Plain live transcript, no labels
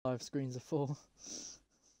5 screens are full.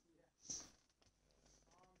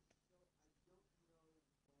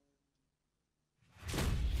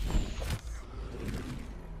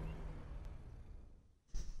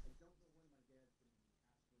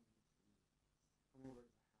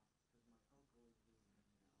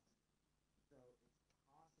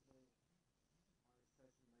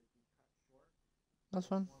 That's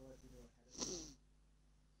fine.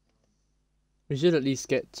 We should at least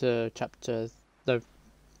get to the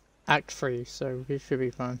Act 3, so we should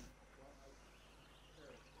be fine.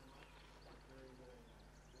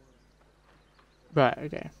 Right,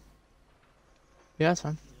 okay. Yeah, that's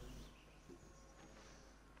fine.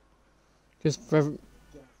 Just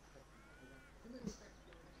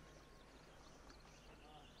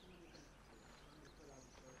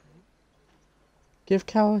give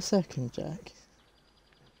Cal a second, Jack.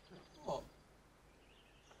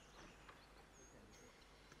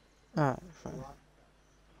 Alright, fine.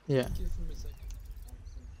 Yeah.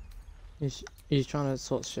 He's trying to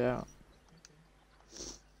sort shit out.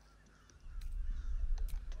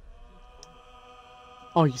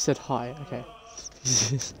 Oh, you said hi, okay.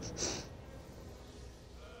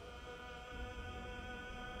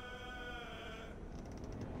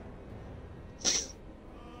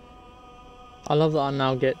 I love that I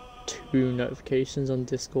now get 2 notifications on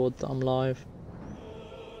Discord that I'm live.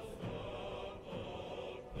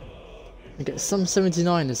 I get some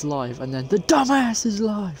 79 is live, and then the dumbass is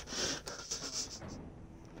live!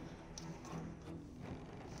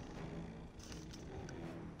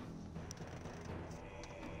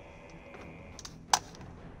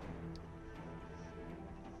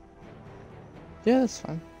 Yeah, that's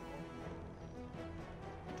fine.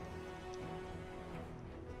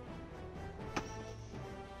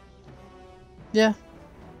 Yeah.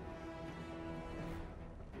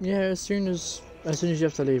 Yeah, as soon as you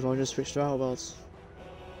have to leave, I'll just switch to Outboards.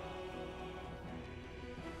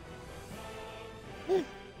 Yeah.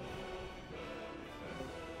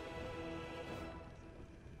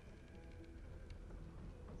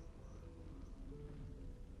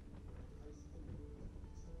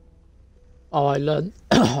 Oh, I learned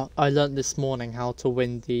I learned this morning how to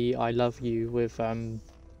win the I love you with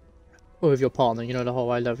your partner. You know, the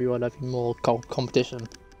whole I love you more competition.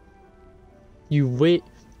 You win,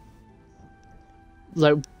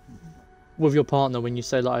 like, with your partner when you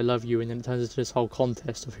say like I love you, and then it turns into this whole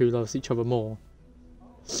contest of who loves each other more.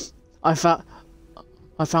 I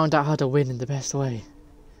found out how to win in the best way.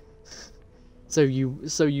 So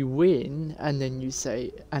you win, and then you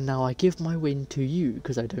say, and now I give my win to you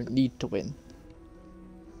because I don't need to win.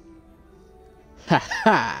 Ha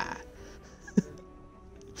ha!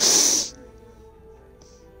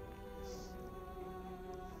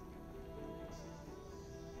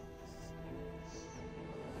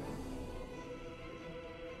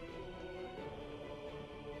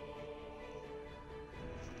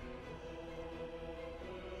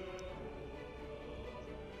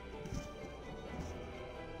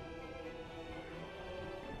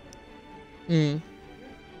 Mm.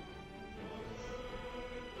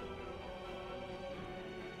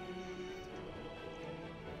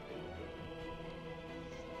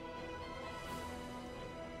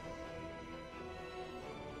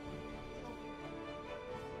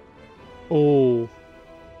 Oh.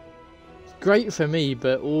 Great for me,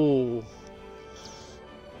 but oh.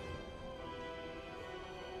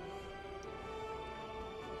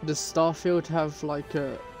 Does Starfield have like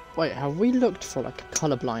a... Wait, have we looked for like a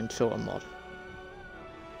colorblind filter mod?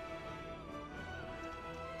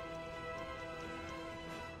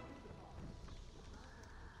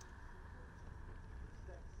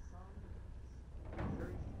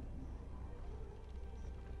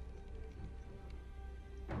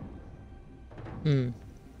 Hmm.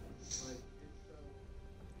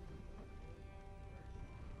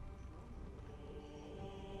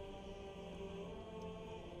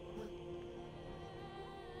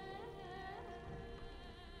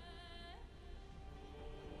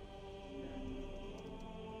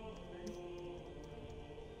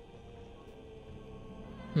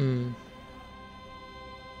 Hmm.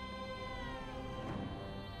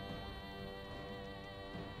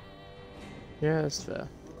 Yeah, that's fair.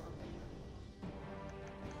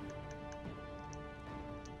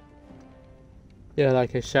 Yeah,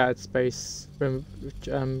 like a shattered space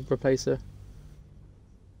replacer.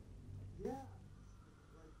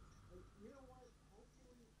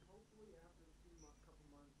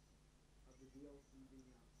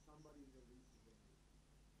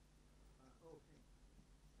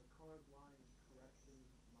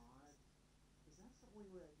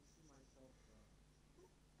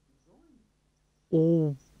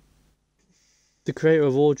 Oh. The creator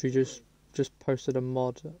of Audrey just posted a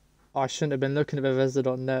mod. I shouldn't have been looking at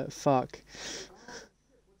Bethesda.net. Fuck.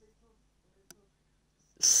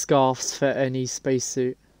 Scarves for any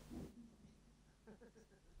spacesuit.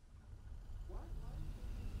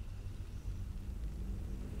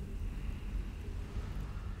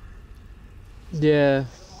 Yeah.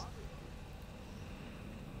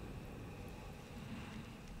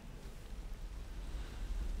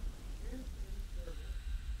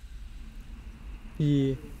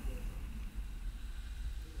 Yeah.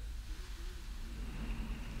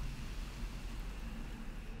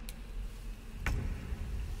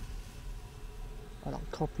 I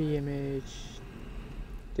don't copy image.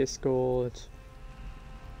 Discord.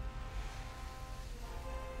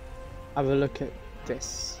 Have a look at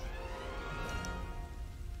this.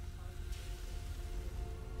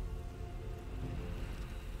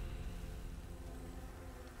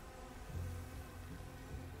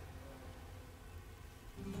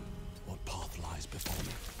 What path lies before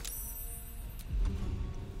me?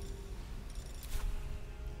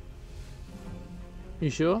 You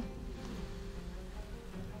sure?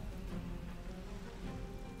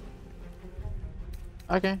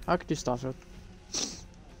 Okay, I could do Starfield.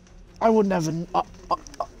 I would never.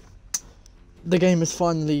 The game is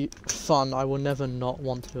finally fun. I will never not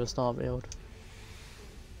want to do a Starfield.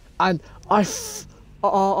 And I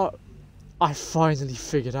finally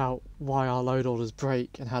figured out why our load orders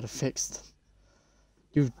break and how to fix them.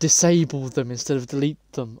 You disable them instead of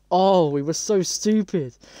delete them. Oh, we were so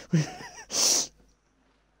stupid.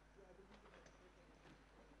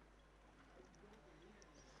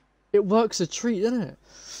 It works a treat, doesn't it?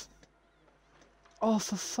 Oh,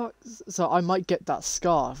 for fuck. So I might get that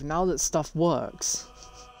scarf now that stuff works.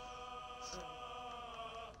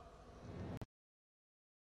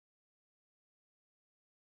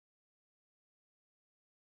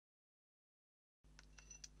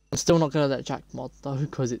 I'm still not gonna let Jack mod though,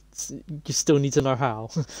 because it's you still need to know how.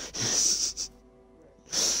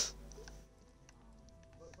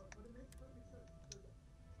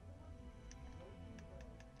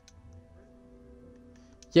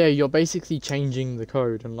 Yeah, you're basically changing the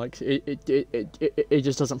code, and like it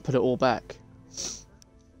just doesn't put it all back.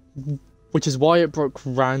 Which is why it broke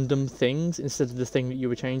random things instead of the thing that you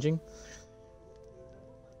were changing.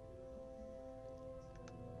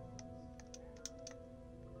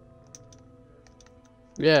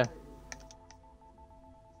 Yeah.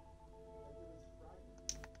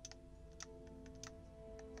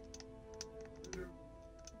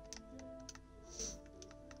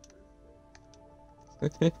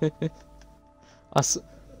 I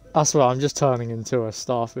swear, I'm just turning into a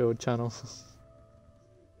Starfield channel.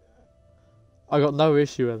 I got no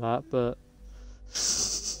issue with that, but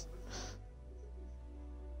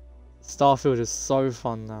Starfield is so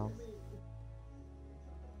fun now.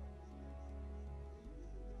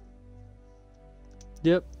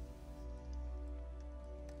 Yep.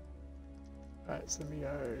 Right, so let me go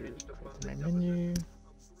to my menu.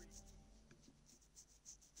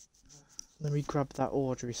 Let me grab that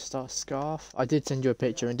Audrey scarf. I did send you a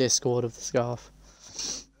picture in Discord of the scarf.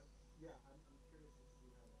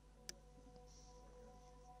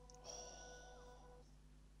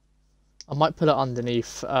 I might put it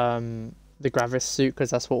underneath the Gravis suit because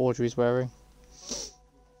that's what Audrey's wearing.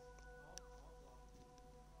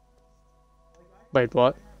 Wait,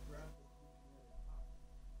 what?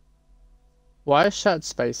 Why is Shat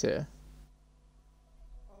Space here?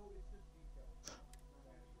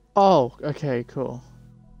 Oh, okay, cool.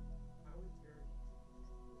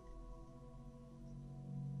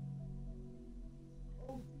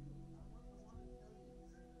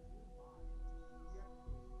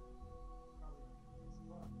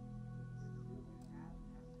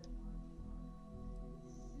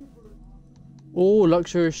 Oh,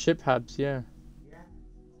 luxurious ship habs, yeah.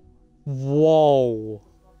 Whoa.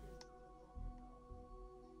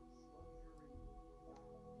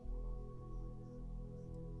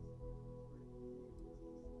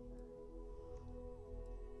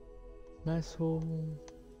 Nice hole.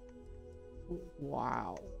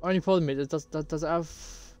 Wow. Only problem is, does it have?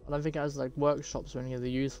 I don't think it has like workshops or any of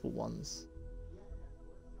the useful ones.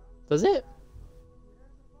 Does it?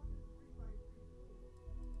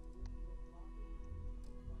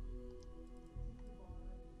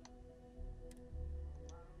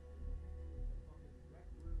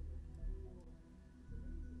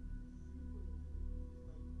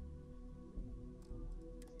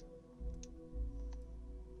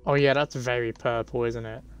 Oh yeah, that's very purple, isn't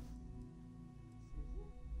it?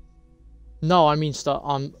 No, I mean,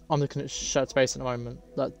 I'm looking at Shirt Space at the moment.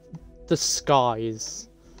 Like the skies.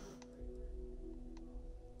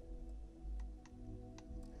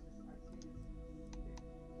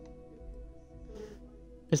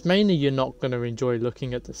 It's mainly you're not going to enjoy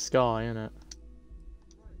looking at the sky, isn't it?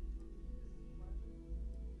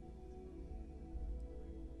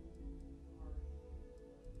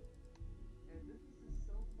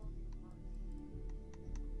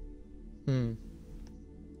 Hmm.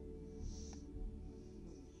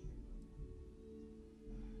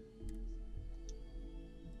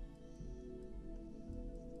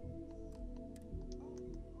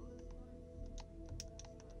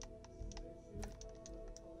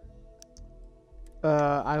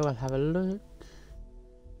 I will have a look.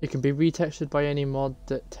 It can be retextured by any mod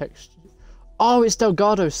that text. Oh, it's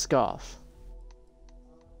Delgado's scarf.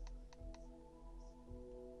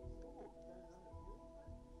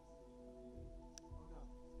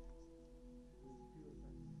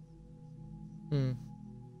 Hmm.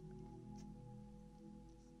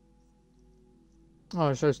 Oh,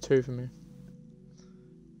 it shows 2 for me.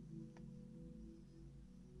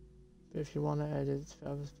 But if you want to edit for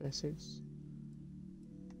other spacesuits.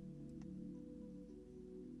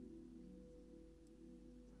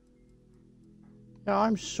 Yeah,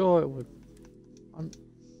 I'm sure it would.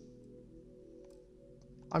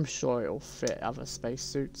 I'm sure it'll fit other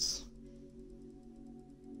spacesuits.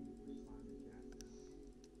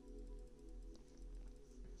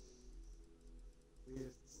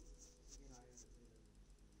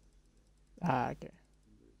 Ah, okay.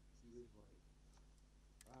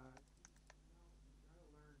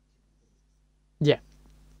 Yeah.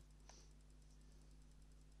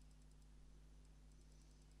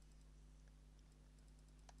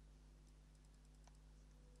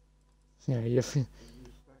 Yeah, you're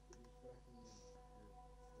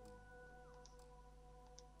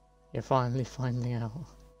finally finding out.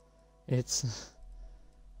 It's...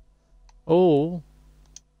 Oh!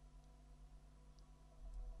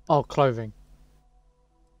 Oh, clothing.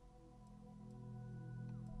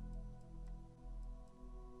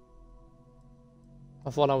 I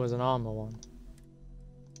thought that was an armor one.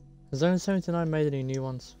 Has Zone 79 made any new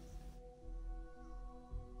ones?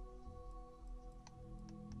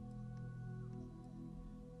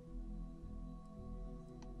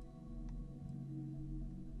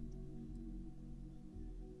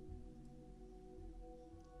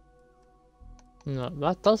 No,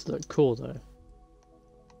 that does look cool though.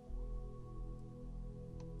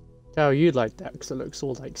 Oh, you'd like that because it looks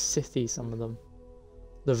all like Sithy, some of them.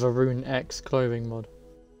 The Varun X clothing mod.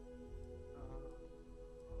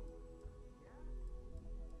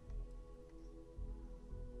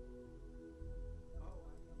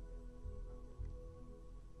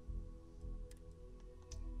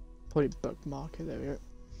 Probably bookmark it, there we go.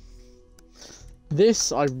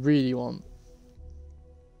 This I really want.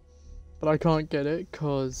 But I can't get it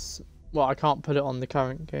because, well, I can't put it on the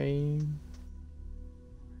current game.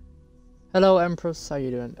 Hello Empress, how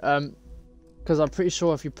you doing? Because I'm pretty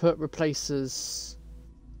sure if you put replaces,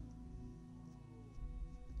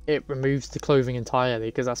 it removes the clothing entirely,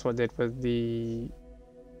 because that's what I did with the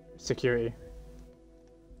security.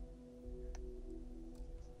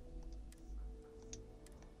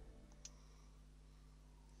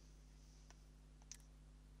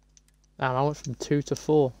 Damn, I went from 2 to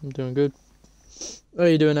 4. I'm doing good. How are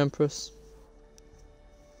you doing, Empress?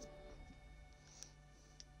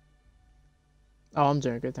 Oh, I'm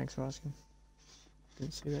doing good, thanks for asking.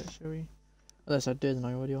 Didn't see that, shall we? Unless I did and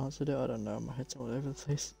I already answered it, I don't know, my head's all over the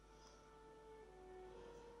place.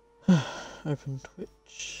 Open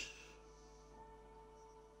Twitch.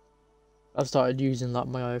 I've started using like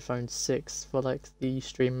my iPhone 6 for like the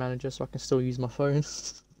stream manager so I can still use my phone.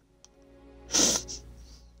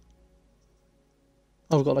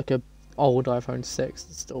 I've got like a old iPhone 6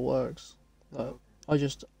 that still works. But I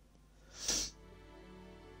just...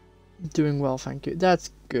 Doing well, thank you. That's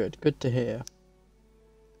good. Good to hear.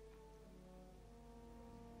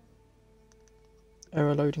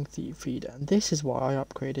 Error loading the feed, and this is why I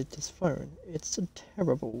upgraded this phone. It's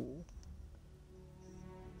terrible.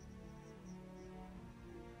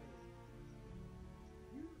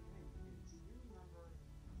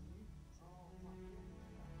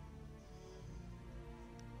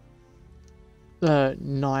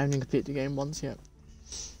 No, I haven't completed the game once yet.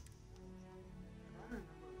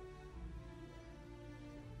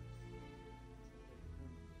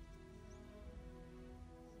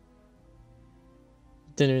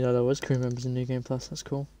 Didn't even know there was crew members in New Game Plus, that's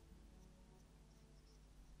cool.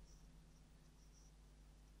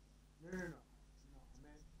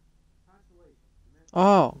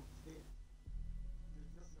 Oh.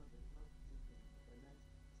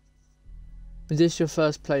 Is this your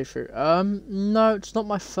first playthrough? No, it's not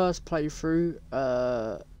my first playthrough.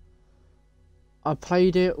 I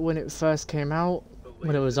played it when it first came out,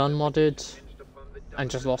 when it was unmodded. and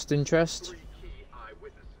just lost interest.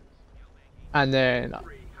 And then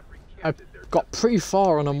I got pretty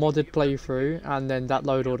far on a modded playthrough, and then that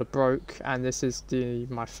load order broke, and this is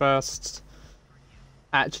my first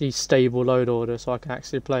actually stable load order, so I can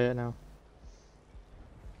actually play it now.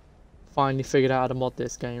 Finally figured out how to mod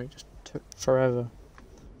this game. It just took forever.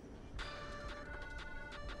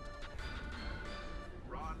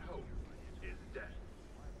 Ron Hope is dead.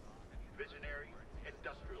 Visionary,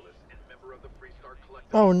 industrialist, and member of the Freestar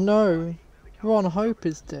Collective. Oh no! Ron Hope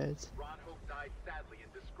is dead. Ron Hope died sadly in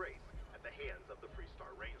disgrace at the hands of the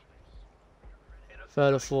Freestar Rangers.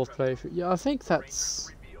 Third or fourth playthrough. Yeah, I think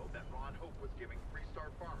that's...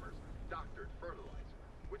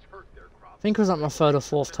 I think it was like my third or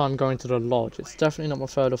fourth time going to the lodge. It's definitely not my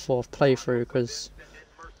third or fourth playthrough because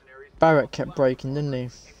Barrett kept breaking, didn't he?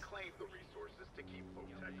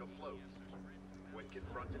 When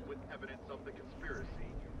confronted with evidence of the conspiracy,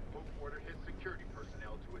 Hope ordered his security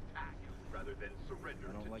personnel to attack rather than surrender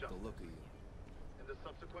to justice. The look of you. In the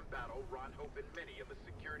subsequent battle, Ron Hope and many of his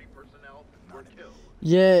security personnel were killed.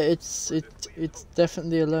 Yeah, it's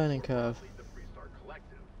definitely a learning curve. The Freestar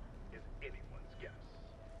Collective is anyone's guess.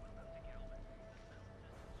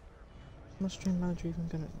 My stream manager even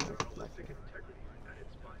gonna... Journalistic integrity at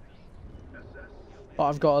its finest. SS. But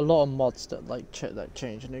I've got a lot of mods that that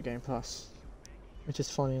change in New Game Plus, which is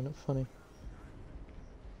funny and funny.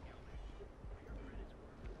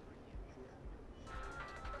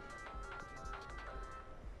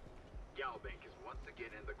 Galbank is once again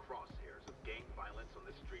in the crosshairs of gang violence on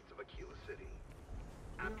the streets of Aquila City.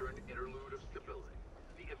 After an interlude of stability,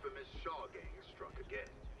 the infamous Shaw gang struck again.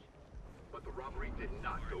 But the robbery did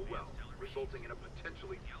not go well, resulting in a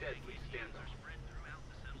potentially deadly standoff.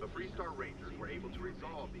 The Freestar Rangers were able to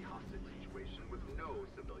resolve the hostage situation with no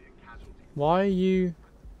civilian casualties. Why are you...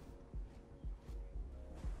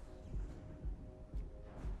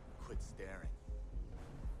 Quit staring.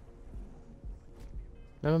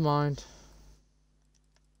 Never mind.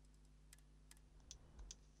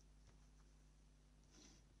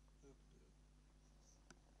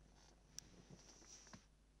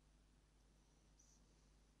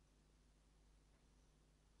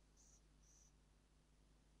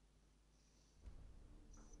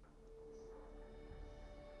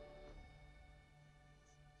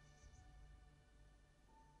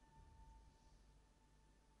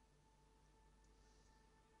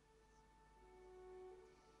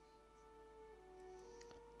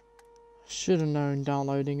 Should have known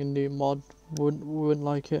downloading a new mod wouldn't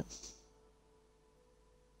like it.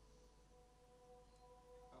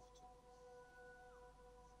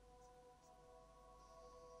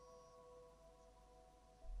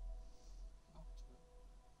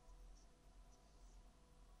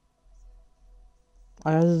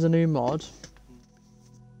 I added a new mod,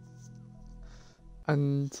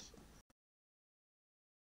 and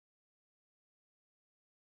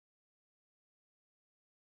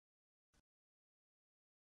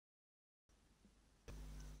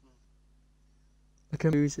I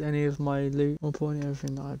can use any of my loot or point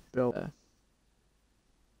everything that I built there.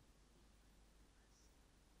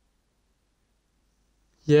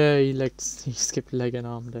 Yeah, he skipped leg and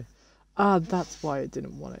arm day. Ah, that's why it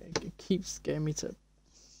didn't want it. It keeps getting me to...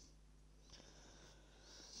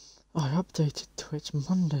 I updated Twitch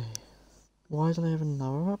Monday. Why do they have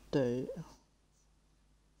another update?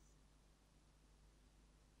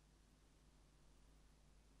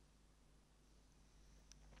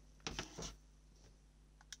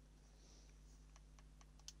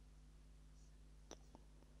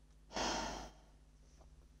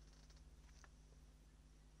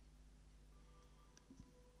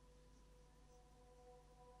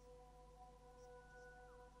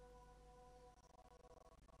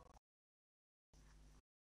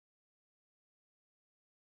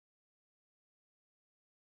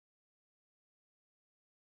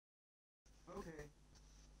 Okay.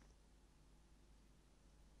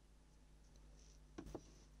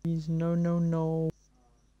 Please, no, no, no.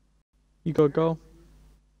 You gotta go.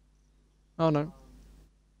 Oh no.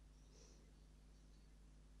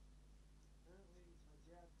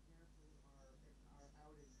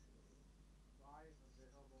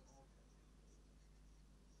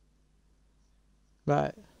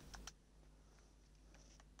 Right.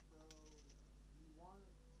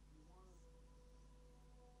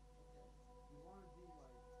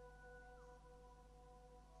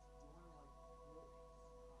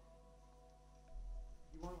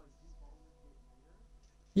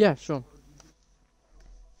 Yeah, sure.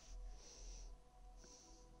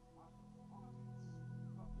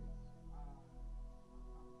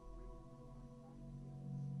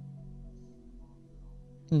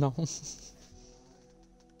 No.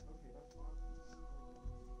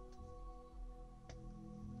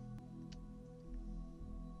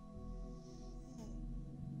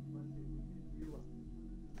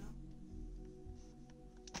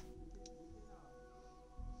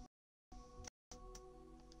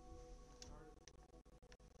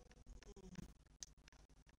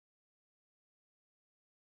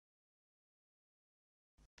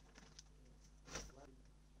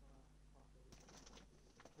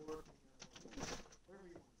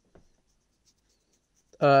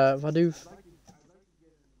 If I do.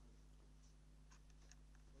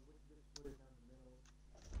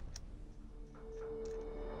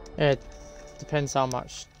 It depends how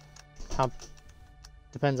much.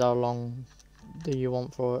 Depends how long do you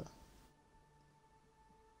want for it.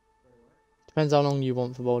 Depends how long you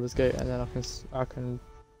want for Baldur's Gate, and then I can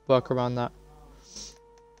work around that.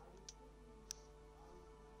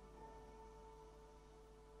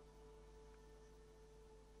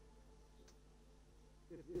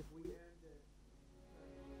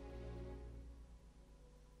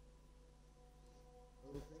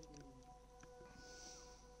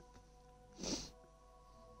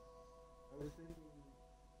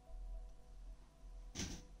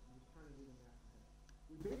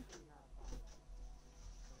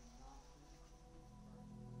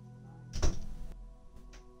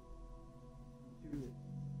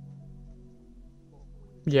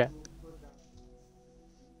 Yeah.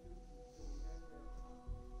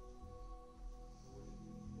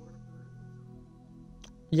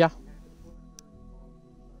 Yeah.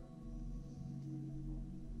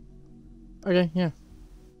 Okay, yeah.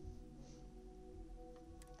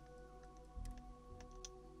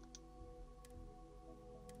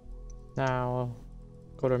 Now,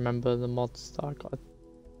 gotta remember the mods that I gotta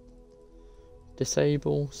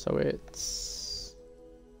disable, so it's...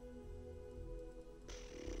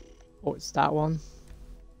 Oh, it's that one.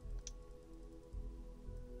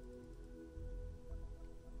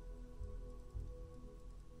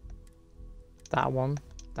 That one.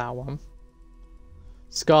 That one.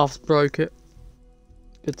 Scarf's broke it.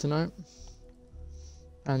 Good to know.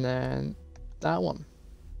 And then that one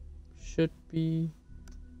should be...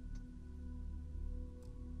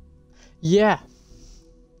 Yeah!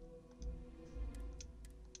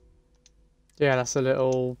 Yeah, that's a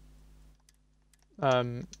little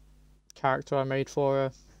character I made for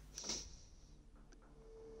her.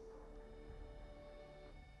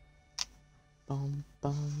 Bum,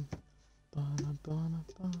 bum, ba-na, ba-na,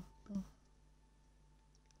 ba, ba.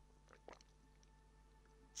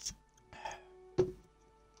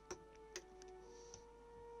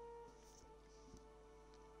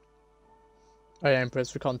 Oh yeah, Empress,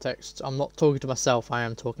 for context, I'm not talking to myself, I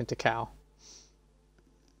am talking to Cal.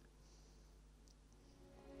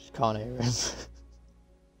 She can't hear him.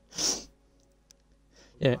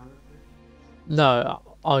 Yeah. No,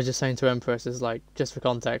 I was just saying to Empress, is like, just for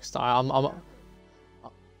context, I'm not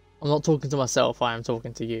talking to myself, I am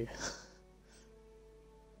talking to you.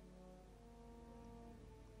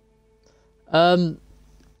 No,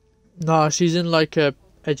 she's in like a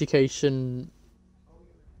education.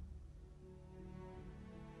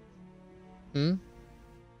 Hmm?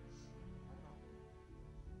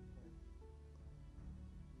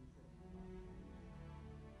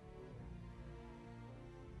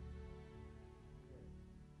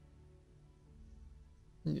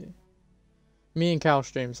 Yeah. Me and Cal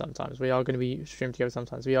stream sometimes. We are going to be stream together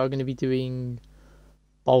sometimes. We are going to be doing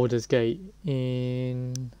Baldur's Gate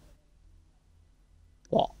in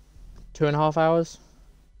what? 2.5 hours?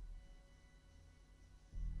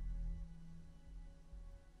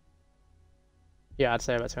 Yeah, I'd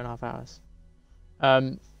say about 2.5 hours.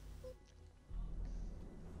 The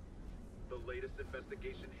latest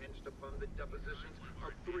investigation hinged upon the depositions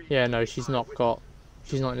of 3 Yeah, no, she's not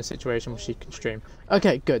in a situation where she can stream.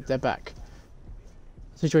 Okay, good, they're back.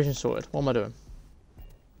 Situation sorted. What am I doing?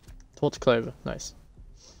 Talk to Clover. Nice.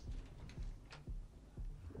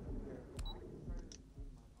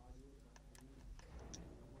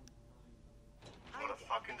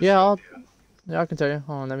 Yeah, I can tell you.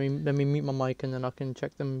 Hold on, let me mute my mic and then I can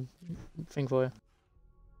check them thing for you.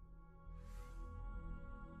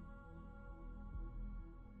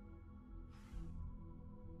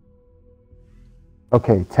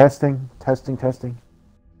 Okay, testing.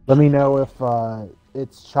 Let me know if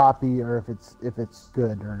it's choppy or if it's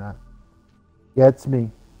good or not. Yeah, it's me.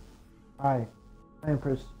 Hi,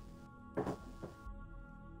 Empress.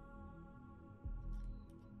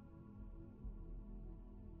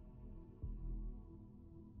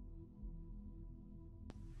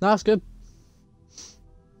 No, that's good.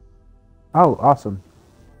 Oh, awesome.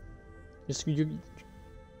 Just you.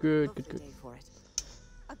 Good. For it.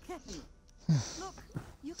 Again. Look,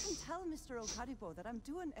 you can tell Mr. Okadibo that I'm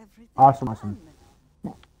doing everything. Awesome. I can.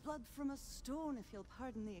 Blood from a stone, if you'll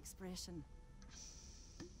pardon the expression.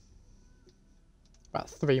 About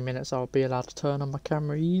 3 minutes, I'll be allowed to turn on my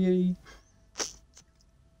camera. Yay!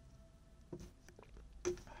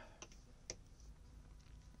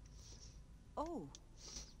 Oh.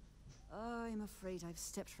 I'm afraid I've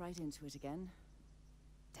stepped right into it again.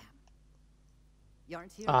 Damn. You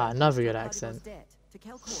aren't here. Another good accent. Dead to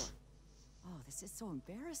Kelcor. Oh, this is so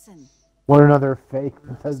embarrassing. What, another fake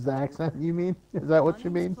Bethesda accent, you mean? Is that what you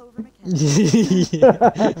My name's mean? Clover McKenna.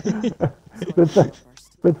 So I Beth- go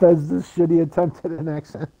first. Bethesda's shitty attempt at an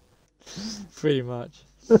accent. Pretty much.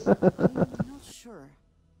 I'm not sure.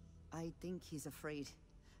 I think he's afraid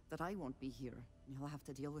that I won't be here and he'll have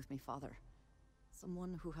to deal with my father.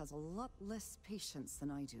 Someone who has a lot less patience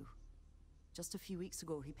than I do. Just a few weeks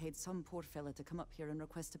ago, he paid some poor fella to come up here and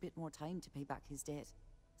request a bit more time to pay back his debt.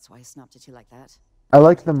 So I snapped at you like that. I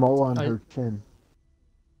like the mole on her chin.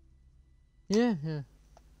 Yeah, yeah.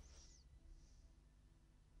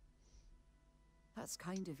 That's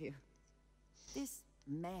kind of you. This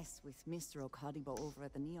mess with Mr. Okadibo over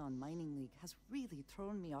at the Neon Mining League has really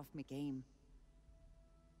thrown me off my game.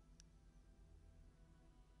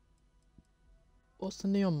 What's the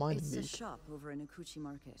Neon Mining It's a League? shop over in Akuchi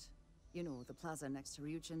Market. You know, the plaza next to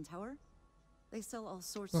Ryujin Tower? They sell all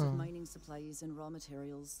sorts of mining supplies and raw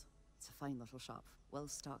materials. It's a fine little shop, well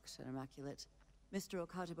stocked and immaculate. Mr.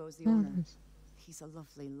 Okadibo is the owner. He's a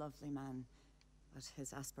lovely, lovely man. But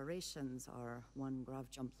his aspirations are one grav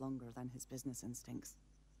jump longer than his business instincts.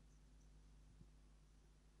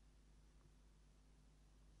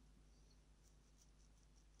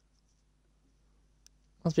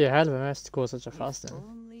 Must be a hell of a mess to cause such a fuss If then.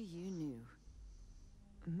 only you knew.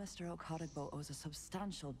 Mr. Okadibo owes a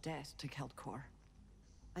substantial debt to Keltcor.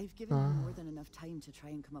 I've given him more than enough time to try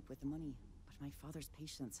and come up with the money, but my father's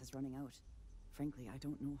patience is running out. Frankly, I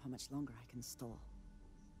don't know how much longer I can stall.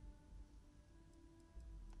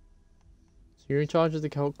 So you're in charge of the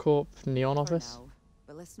Cult Corp Neon For office? now,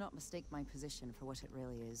 but let's not mistake my position for what it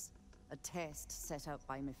really is. A test set out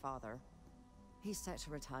by my father. He's set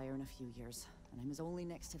to retire in a few years, and I'm his only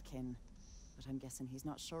next of kin. But I'm guessing he's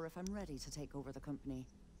not sure if I'm ready to take over the company.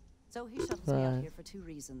 So he shuttles me out Right. here for two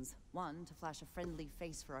reasons. One, to flash a friendly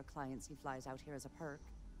face for our clients he flies out here as a perk.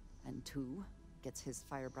 And two, gets his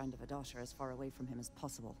firebrand of a daughter as far away from him as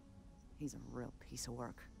possible. He's a real piece of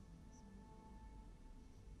work.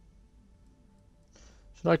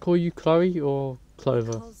 Should I call you Chloe or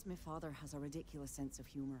Clover? Because my father has a ridiculous sense of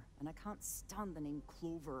humor, and I can't stand the name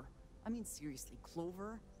Clover. I mean, seriously,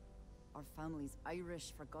 Clover? Our family's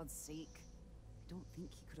Irish, for God's sake. I don't think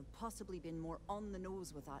he could have possibly been more on the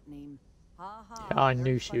nose with that name. Ha ha. Yeah, I very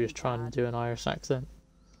knew she funny, was trying Dad. to do an Irish accent.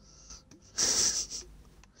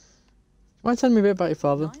 Mind telling me a bit about your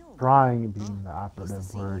father? Niall. Trying being the He's the operative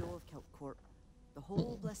CEO word. of Keltcorp. The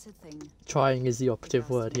whole blessed thing. Trying is the He operative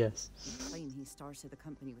gassed word, me. yes. He claimed he started the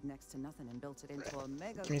company with next to nothing and built it into a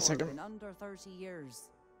mega Give me a corp second. in under 30 years.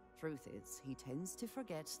 Truth is, he tends to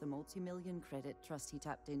forget the multi-million credit trust he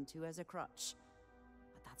tapped into as a crutch.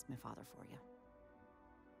 But that's my father for you.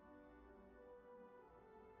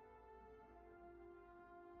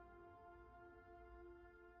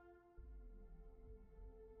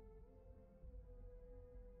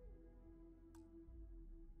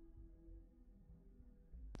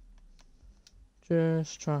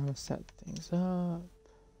 Just trying to set things up.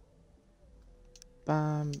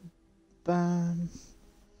 Bam, bam.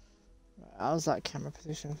 How's that camera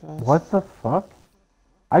position first? What the fuck?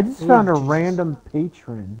 I just Ooh, found a Jesus. random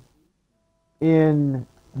patron in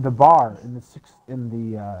the bar in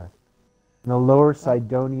the Lower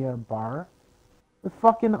Sidonia bar with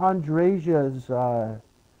fucking Andresia's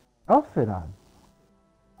outfit on.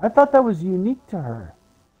 I thought that was unique to her.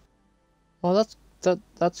 Well,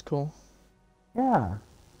 that's cool. Yeah.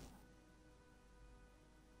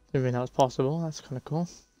 Didn't think that was possible. That's kind of cool.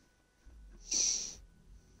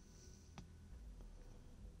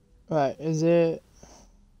 Right, is it?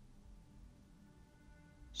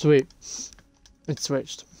 Sweet. It's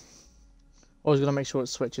switched. I was gonna make sure it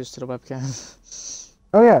switches to the webcam.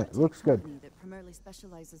 Oh yeah, We're a it looks tech good. company that primarily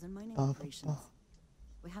specializes in mining Ba, ba, operations. ba.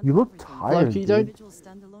 We handle You look everything from tired, Loki, dude. don't- individual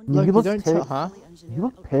standalone You Loki, look don't ta- tell, huh? fully You engineered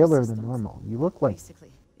look outdoor paler than systems. normal. You look like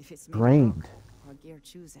Basically, if it's made drained. broke, our gear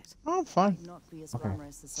choose it. Oh, I'm fine. Might not be as Okay.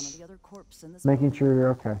 glamorous as some of the other corps in this Making building. sure you're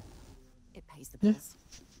okay. It pays the Yeah. bills.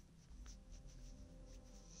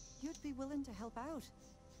 You'd be willing to help out.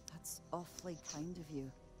 That's awfully kind of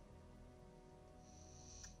you.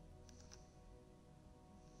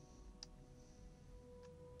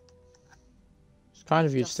 It's kind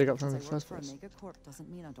of you to Just stick up because for I me work first for a place. megacorp doesn't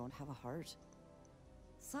mean I don't have a heart.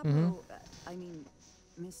 Mm-hmm. Saburo, I mean,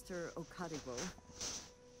 Mr. Okadibo,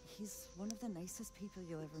 he's one of the nicest people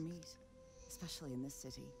you'll ever meet, especially in this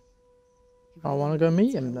city. He I really want to go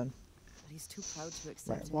means meet him well, then. But he's too proud to accept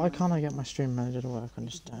Right, any why can't I money. get my stream manager to work on Maybe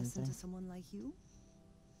this he'd damn listen thing? to someone like you?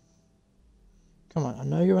 Come on, I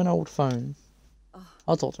know you're an old phone. Oh,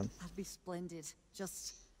 I'll talk to him. that'd be splendid.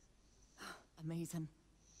 Just amazing.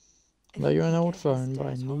 No, If you're I an could old get his phone, but I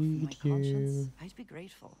debt off my need conscience, you. I'd be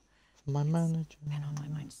grateful. My manager. Been on my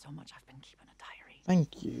mind so much I've been keeping a diary.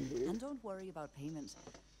 Thank you. And don't worry about payment.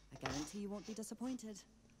 I guarantee you won't be disappointed.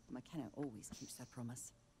 McKenna always keeps that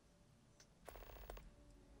promise.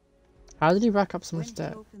 How did he rack up so When much he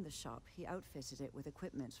debt? opened the shop, he outfitted it with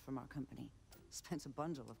equipment from our company. Spent a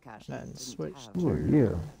bundle of cash. he Then didn't switched have. Who are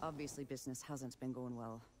you? Obviously, business hasn't been going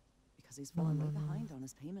well because he's fallen way behind on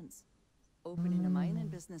his payments. Opening a mining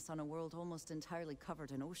business on a world almost entirely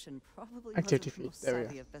covered in ocean probably Activity wasn't the feed, most there we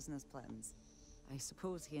savvy of business plans. I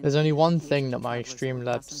suppose he There's only intended one occasional thing that my travelers would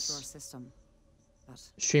pass into our Streamlabs system, but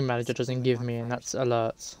stream manager doesn't give me, and that's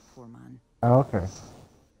alerts. poor man. Oh, okay.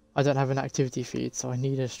 I don't have an activity feed, so I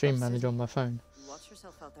need a stream manager on my phone. Watch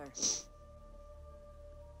yourself out there.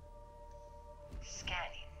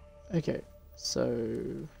 Scanning. Okay,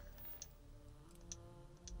 so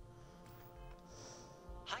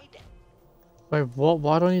Hi there. wait, what?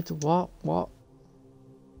 Why do I need to what? What?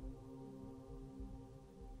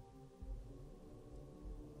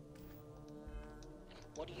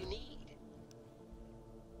 What do you need?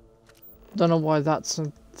 Don't know why that's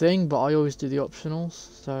a thing, but I always do the optionals.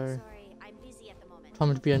 So Sorry, I'm busy at the moment.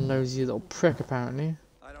 I'm to be a nosy little prick apparently.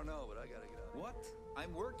 I don't know, but I gotta get out. What?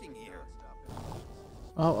 I'm working here.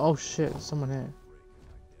 Oh shit! There's someone here.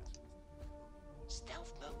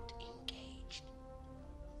 Stealth mode engaged.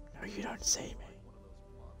 No, you don't see me.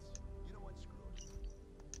 You know what? Screw it.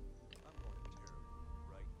 I'm going to tear him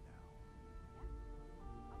right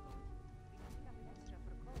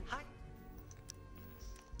now. Hi.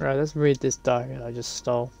 Right, let's read this diary I just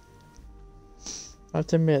stole. I have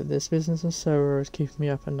to admit, this business of Sora is keeping me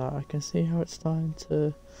up at night. I can see how it's starting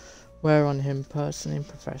to wear on him personally and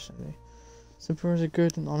professionally. Super is a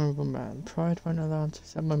good and honourable man. Pride won't allow him to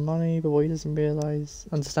accept my money, but what he doesn't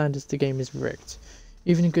understand is the game is rigged.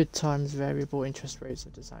 Even in good times, variable interest rates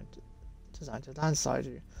are designed to landside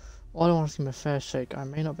you. All I want is to give him a fair shake. I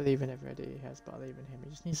may not believe in every idea he has, but I believe in him.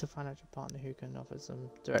 He just needs a financial partner who can offer some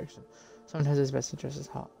direction. Someone who has his best interests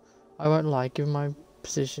at heart. I won't lie, given my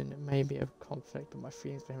position, it may be a conflict, but my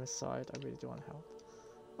feelings for him aside, I really do want to help.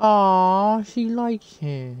 Aww, she likes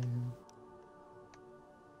him.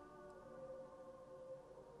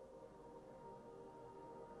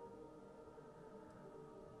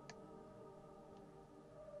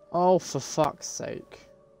 Oh, for fuck's sake.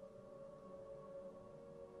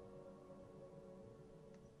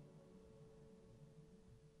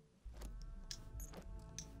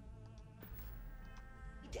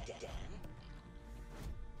 Dan.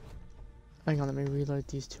 Hang on, let me reload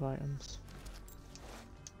these two items.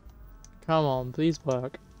 Come on, please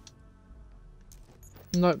work.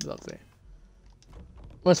 Nope, lovely.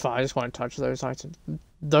 Well, it's fine, I just want to touch those items.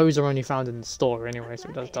 Those are only found in the store anyway, so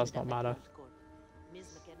it does not matter. Ms.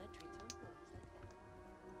 McKenna treats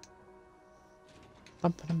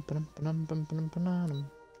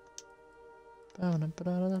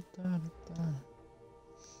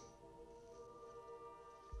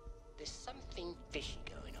There's something fishy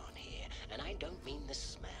going on here, and I don't mean the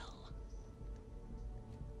smell.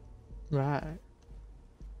 Right.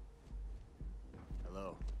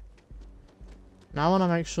 Hello. Now I want to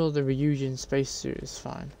make sure the Ryujin spacesuit is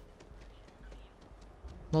fine.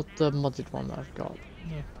 Not the modded one that I've got.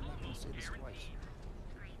 Yeah. I'm not gonna say this twice.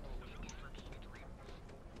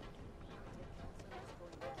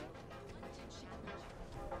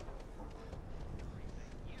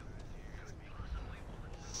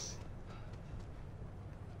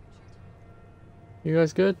 You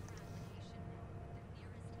guys good?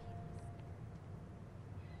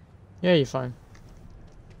 Yeah, you're fine.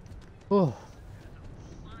 Oh.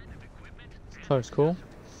 Close call.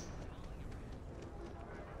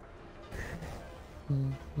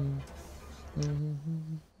 Neon.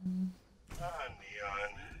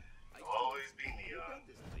 You'll always be neon.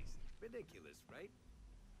 This place is ridiculous, right?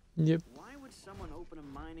 Yep. Why would someone open a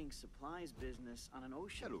mining supplies business on an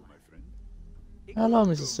ocean? Hello, my friend. Hello,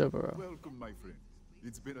 Mrs. Silvero. Welcome, my friend.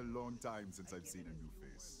 It's been a long time since I've seen a new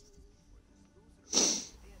face.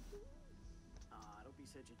 Don't be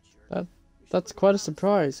such a jerk. That's quite a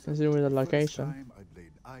surprise considering the First location. time I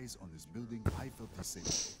laid eyes on this building, I felt the same.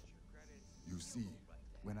 You see,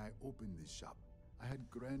 when I opened this shop, I had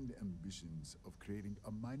grand ambitions of creating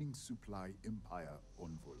a mining supply empire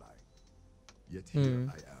on Volai. Yet here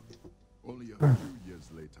I am, only a few years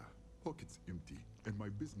later, pockets empty, and my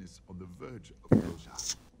business on the verge of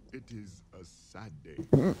closure. It is a sad day.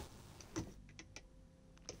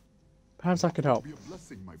 Perhaps I could help. It would be a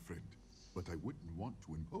blessing, my friend, but I wouldn't want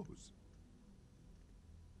to impose.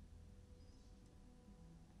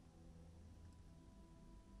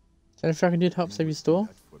 So if I can do to help save your store?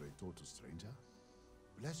 That for a total stranger?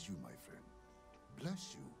 Bless you, my friend.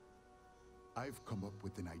 Bless you. I've come up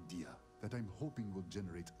with an idea that I'm hoping will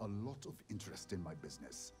generate a lot of interest in my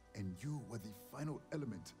business. And you were the final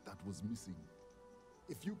element that was missing.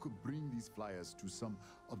 If you could bring these flyers to some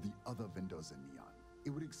of the other vendors in Neon, it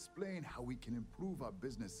would explain how we can improve our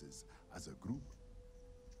businesses as a group.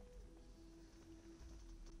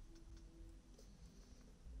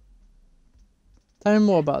 Tell me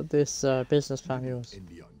more about this business plan of yours. In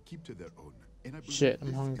Neon keep to their own, and I believe Shit, I'm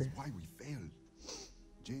this hungry. is why we failed.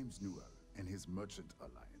 James Newell and his Merchant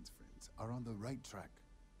Alliance friends are on the right track,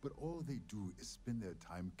 but all they do is spend their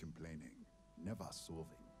time complaining, never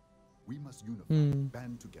solving. We must unify,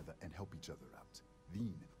 band together, and help each other out.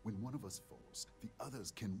 Then, when one of us falls, the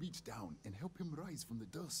others can reach down and help him rise from the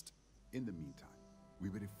dust. In the meantime, we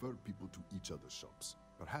will refer people to each other's shops,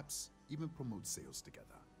 perhaps even promote sales together.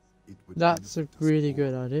 It would That's a benefit us really all.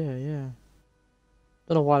 good idea, yeah.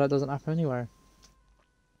 Don't know why that doesn't happen anyway.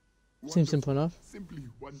 Seems simple enough. Simply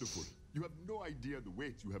wonderful. You have no idea the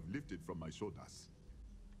weight you have lifted from my shoulders.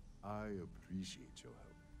 I appreciate your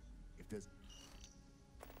help. If there's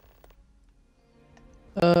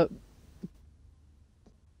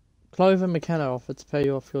Clover McKenna offered to pay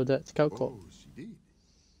you off your debt to Goat Corp. Oh, she did.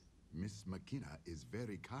 Miss McKenna is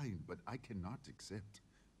very kind, but I cannot accept.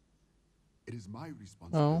 It is my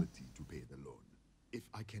responsibility to pay the loan. If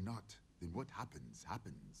I cannot, then what happens,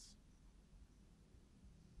 happens.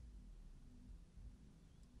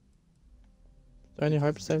 Is there any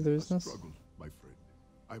hope to save the A business? struggle, my friend.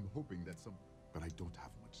 I'm hoping that some, but I don't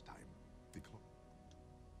have much time. The clock.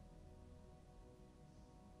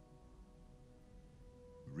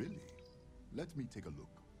 Really? Let me take a look.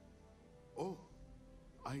 Oh,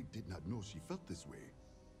 I did not know she felt this way.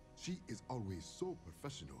 She is always so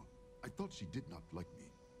professional. I thought she did not like me.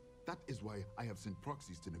 That is why I have sent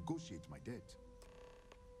proxies to negotiate my debt.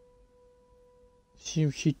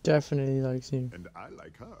 She definitely likes you. And I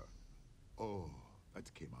like her. Oh,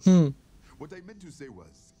 that came out. What I meant to say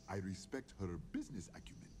was, I respect her business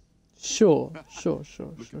acumen. Sure.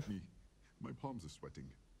 Look at me. My palms are sweating.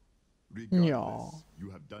 Regardless, Yeah. you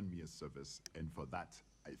have done me a service, and for that,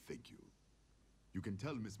 I thank you. You can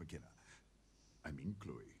tell Miss McKenna, I mean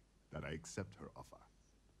Chloe, that I accept her offer.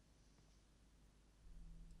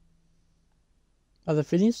 Are the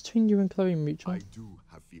feelings between you and Chloe mutual? I do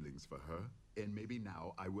have feelings for her, and maybe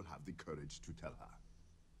now I will have the courage to tell her.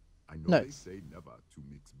 I know they Nice. say never to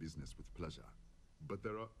mix business with pleasure, but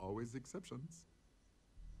there are always exceptions.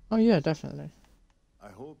 Oh yeah, definitely. I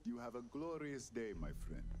hope you have a glorious day, my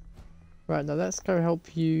friend. Right, now let's go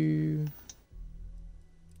help you.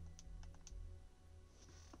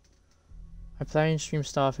 I play and stream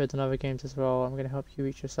Starfield and other games as well. I'm gonna help you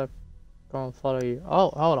reach your sub. Go and follow you.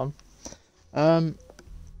 Oh, hold on.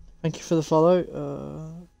 Thank you for the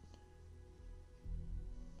follow.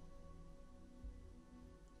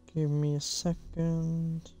 Give me a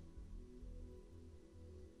second.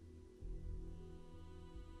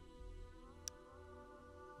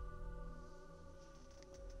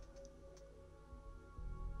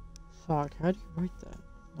 Fuck, how do you write that?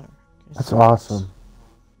 No. Okay, That's so awesome.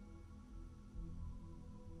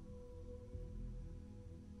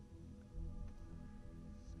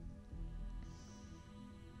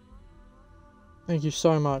 Thank you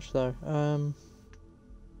so much, though.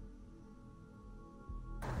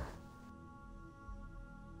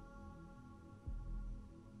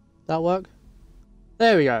 That work?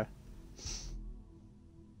 There we go.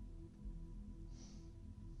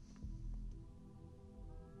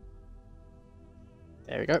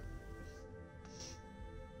 There we go.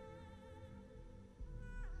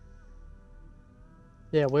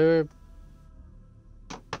 Yeah, we're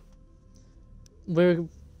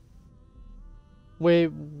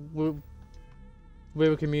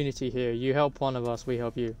a community here. You help one of us, we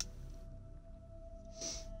help you.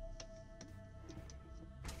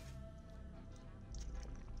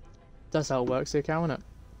 That's how it works here, isn't it?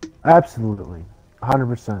 Absolutely,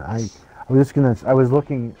 100%. I was just gonna. I was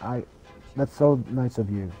looking. That's so nice of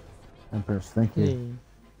you, Empress. Thank you. Yeah.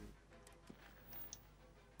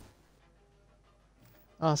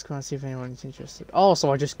 Ask around, see if anyone's interested. Oh,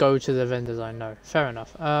 so I just go to the vendors I know. Fair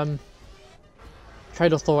enough.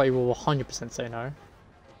 Trade Authority will 100% say no.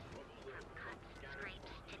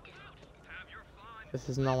 If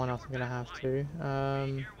there's no one else, I'm gonna have to.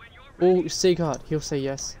 Oh, Sigurd, he'll say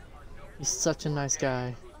yes. He's such a nice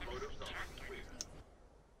guy.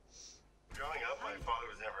 Growing up, my father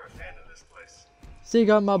was never a fan of this place.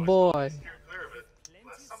 Sigurd, my boy. Steer clear of it,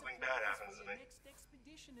 unless something bad happens to me.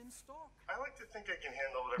 I like to think I can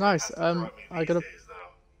handle whatever Nice. has to throw at me I these got a days, though.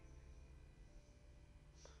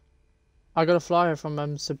 I got a flyer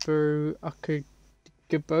from Saburo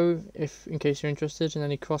Gibbo, if in case you're interested in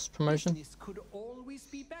any cross promotion. Business could always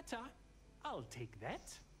be better. I'll take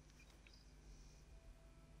that.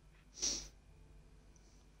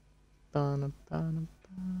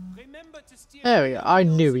 Remember to steer There we go. clear I of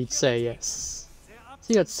those knew he'd say security. yes. They're up He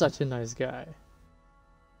to got such a nice guy.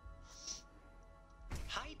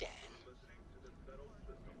 Hi, Dan.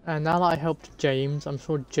 And now that I helped James, I'm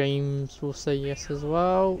sure James will say yes as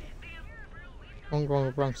well.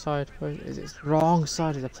 Wrong side. Where is it? Wrong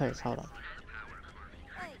side of the place. Hold on.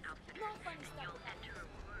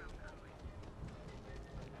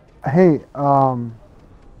 Hey,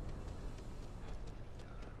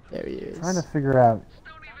 There he is. trying to figure out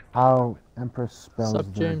how Empress spells Sup,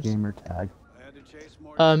 their James? gamer tag. I had to chase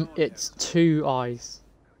more It's 2 eyes.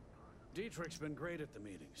 Dietrich's been great at the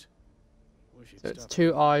meetings. Wish he'd So it's stop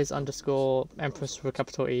 2 eyes underscore Empress with a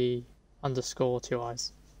capital E underscore 2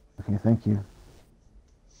 eyes. Okay, thank you.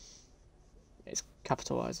 It's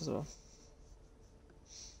capital eyes as well.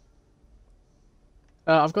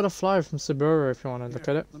 I've got a flyer from Subaru if you want to look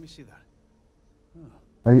at it. Let me see that.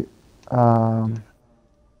 Right, Might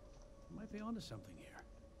be onto something here.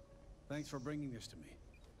 Thanks for bringing this to me.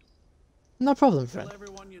 No problem, Tell friend.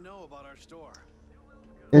 everyone you know about our store.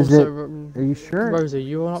 is Also, it? Are you sure? Rosie,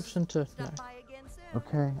 you want an option to? No.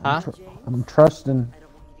 Okay, Huh? I'm trusting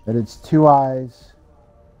that it's 2 eyes.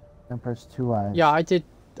 Empress 2 eyes. Yeah, I did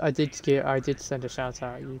send a shout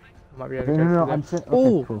out. You might be able to Okay, go no, through I'm that. saying.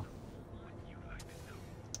 Oh, Okay, cool.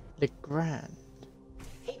 Legrand.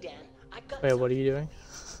 Hey, Dan. I've got Wait, what are you doing?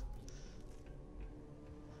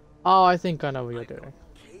 Oh, I think I know what you're doing.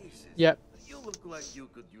 Yep. You look like you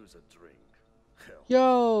could use a drink. Hell,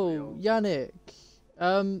 Yo, Yannick.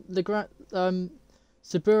 Legrand.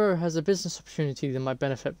 Subaru has a business opportunity that might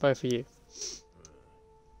benefit both of you.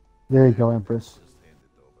 There you go, Empress. just hand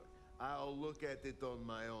it over. I'll look at it on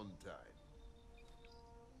my own time.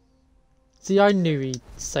 See, I knew he'd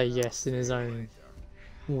say yes in his own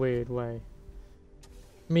weird way.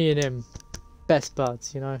 Me and him, best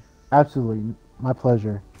buds, you know. Absolutely, my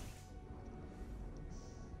pleasure.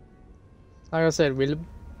 Like I said, we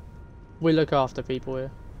look after people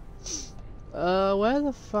here. Where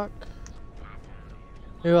the fuck?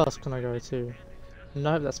 Who else can I go to?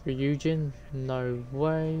 No, that's for Eugen. No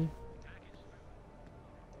way.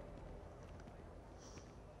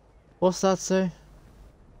 What's that say?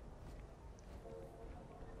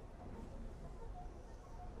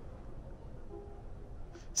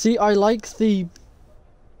 See, I like the...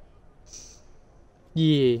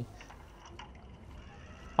 Yeah.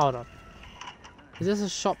 Hold on. Is this a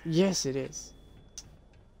shop? Yes, it is.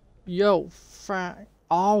 Yo, Frank.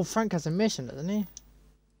 Oh, Frank has a mission, doesn't he?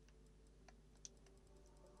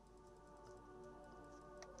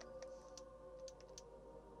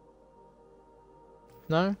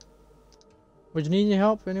 No? Would you need any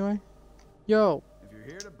help anyway? Yo. If you're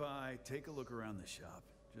here to buy, take a look around the shop.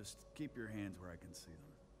 Just keep your hands where I can see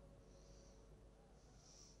them.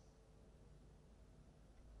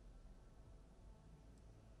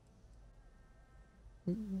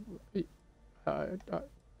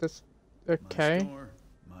 That's okay. My store,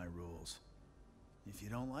 my rules. If you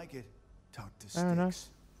don't like it, talk to Fair enough. Sticks.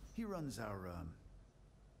 He runs our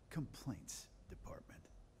complaints department.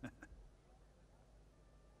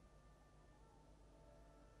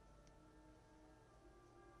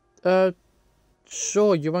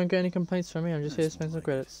 Sure, you won't get any complaints from me. I'm just here to That's spend some like it.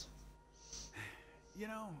 credits. You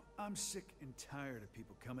know, I'm sick and tired of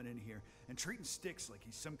people coming in here and treating Sticks like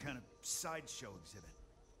he's some kind of sideshow exhibit.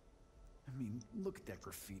 I mean, look at that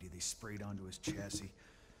graffiti they sprayed onto his chassis.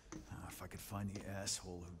 If I could find the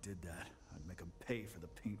asshole who did that, I'd make him pay for the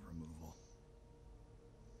paint removal.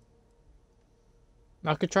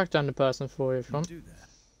 I could track down the person for you if you You want. do that.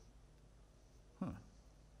 Huh.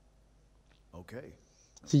 Okay.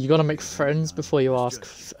 So you gotta make friends before you ask.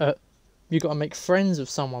 You gotta make friends with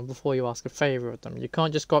someone before you ask a favor of them. You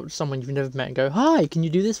can't just go up to someone you've never met and go, "Hi, can you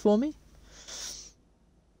do this for me?"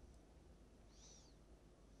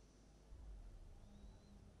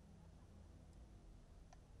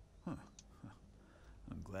 Huh.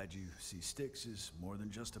 I'm glad you see Sticks as more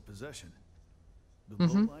than just a possession. The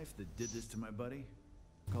lowlife that did this to my buddy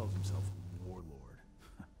calls himself Warlord.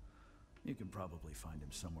 You can probably find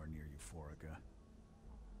him somewhere near Euphorica.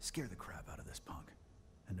 Scare the crap out of this punk,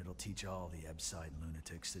 and it'll teach all the Ebside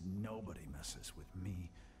lunatics that nobody messes with me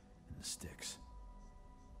and the Sticks.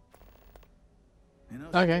 You know,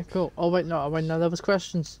 Okay, cool. Oh wait, no, there was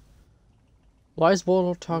questions. Why is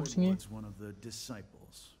Warlord targeting you? Warlord's one of the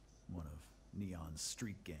disciples, one of Neon's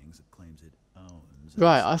street gangs that claims it owns.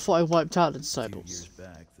 Right, I thought I wiped out the A few disciples. years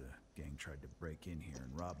back, the gang tried to break in here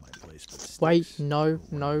and rob my place, but Wait, Sticks no.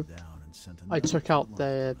 down and sent I another took out along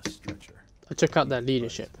their... on a stretcher. I took out their Bud's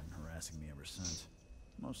leadership. been harassing me ever since,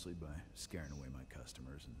 mostly by scaring away my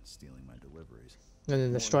customers and stealing my deliveries. And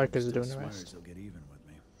then the strikers are doing the Swears rest. he'll get even with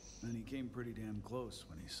me. And he came pretty damn close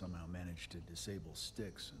when he somehow managed to disable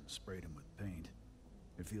Sticks and sprayed him with paint.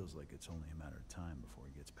 It feels like it's only a matter of time before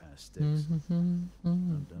he gets past Sticks. I'm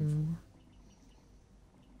done for.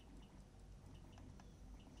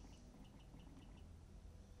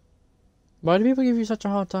 Why do people give you such a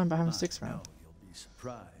hard time about having Sticks around? No, you'll be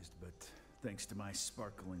surprised, but thanks to my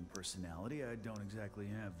sparkling personality, I don't exactly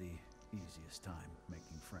have the easiest time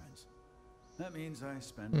making friends. That means I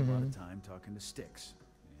spend a lot of time talking to Sticks,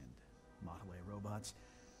 and Model A robots,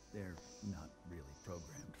 they're not really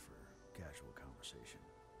programmed for casual conversation.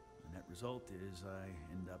 The net result is I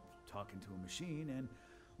end up talking to a machine and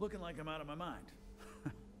looking like I'm out of my mind.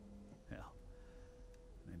 Hell,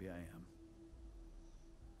 maybe I am.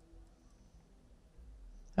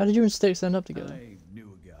 How did you and Sticks end up together? I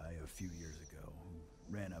knew a guy a few years ago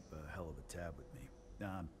who ran up a hell of a tab with me.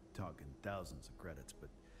 Now, I'm talking thousands of credits, but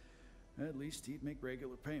at least he'd make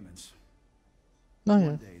regular payments. Oh, yeah.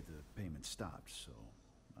 One day the payment stopped, so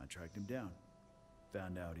I tracked him down.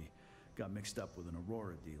 Found out he got mixed up with an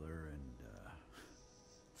Aurora dealer and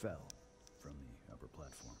fell from the upper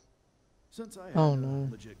platform. Since I had a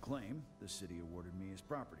legit claim, the city awarded me his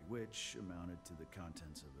property, which amounted to the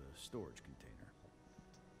contents of a storage container.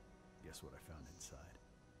 Guess what I found inside?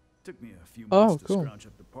 Took me a few months to scrounge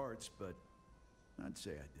up the parts, but I'd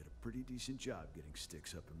say I did a pretty decent job getting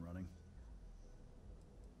Sticks up and running.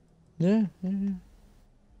 Yeah.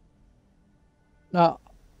 Now,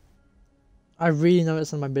 I really know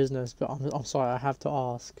it's in my business, but I'm sorry, I have to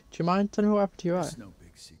ask. Do you mind telling me what happened to your eye? It's no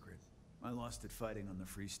big secret. I lost it fighting on the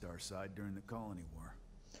Freestar side during the Colony War.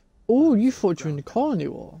 Oh, you fought during the Colony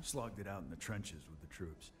War? Slogged it out in the trenches with the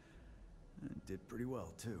troops. And did pretty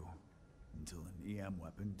well, too. Until an EM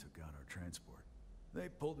weapon took out our transport. They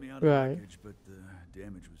pulled me out of the wreckage, but the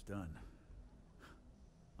damage was done.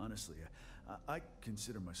 Honestly, I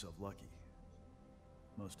consider myself lucky.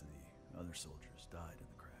 Most of the other soldiers died in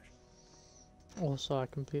the crash. Also, I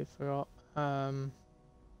completely forgot.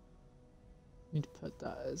 Need to put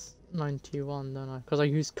that as 91, don't I? Because I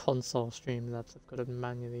use console Streamlabs. I've got to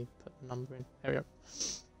manually put the number in. There we go.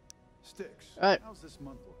 Sticks. Alright. How's this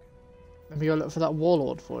month looking? Let me go look for that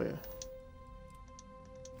warlord for you.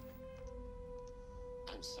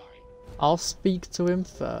 I'm sorry. I'll speak to him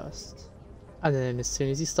first. And then as soon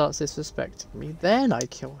as he starts disrespecting me, then I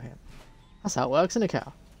kill him. That's how it works in a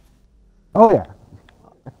cow. Oh yeah.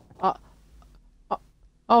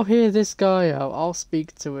 I'll hear this guy out, I'll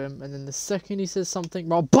speak to him, and then the second he says something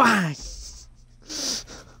wrong, BANG!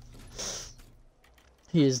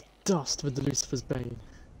 He is dust with the Lucifer's Bane.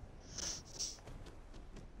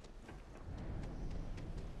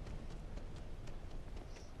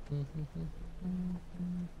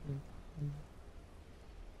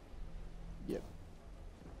 Yep.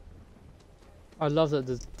 I love that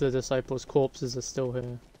the disciples' corpses are still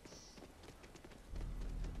here.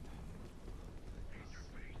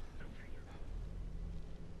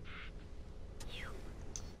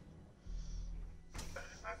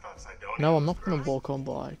 No, I'm not gonna walk on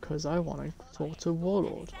by because I want to talk to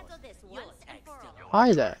Warlord.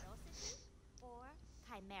 Hi there.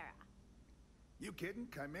 You kidding?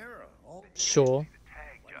 Chimera? Oh. Sure.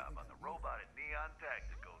 Tag job on the robot at Neon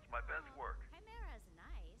Tacticals. My best work. Chimera's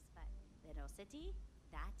nice, but Velocity,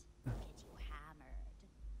 that gets you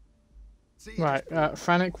hammered. Right,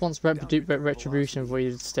 Frantic wants retribution for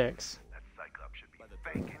you Sticks.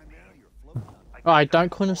 Alright,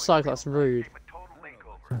 don't call him Cyclops, rude.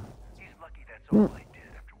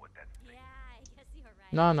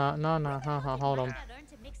 No, hold on.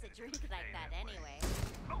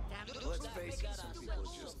 Let's face it, some people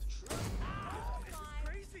just...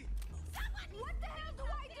 Crazy! What the hell do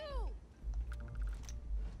I do?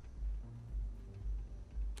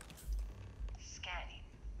 Scanning.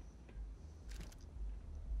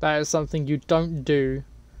 That is something you don't do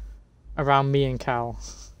around me and Cal.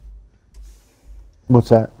 What's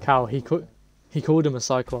that? Cal, he called him a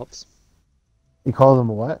Cyclops. He called him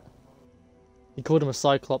a what? He called him a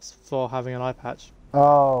Cyclops for having an eye patch.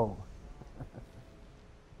 Oh.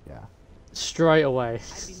 Yeah. Straight away.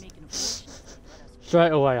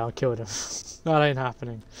 Straight away I killed him. That ain't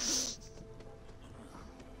happening.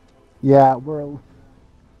 Yeah, we're a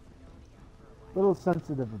little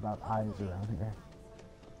sensitive about eyes around here.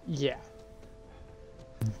 Yeah.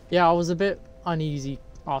 Yeah, I was a bit uneasy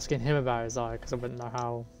asking him about his eye because I wouldn't know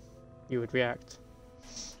how he would react.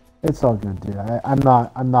 It's all good, dude. I'm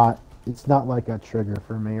not it's not like a trigger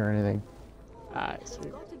for me or anything. Alright,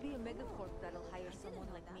 sweet.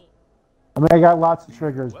 I mean, I got lots of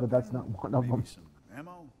triggers, but that's not one of them.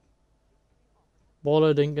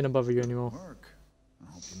 Waller ain't gonna bother you anymore.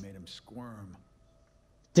 I hope you made him squirm.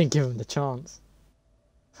 Didn't give him the chance.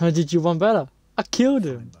 How did you want better? I killed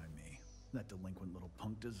him. That delinquent little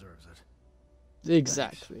punk deserves it.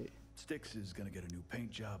 Exactly. Thanks. Sticks is gonna get a new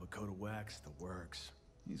paint job, a coat of wax, the works.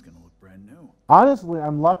 He's gonna look brand new. Honestly,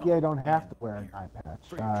 I'm lucky I don't have to wear an eye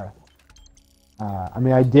patch. I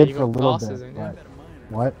mean, I did for a little bit, but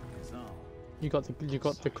what? You got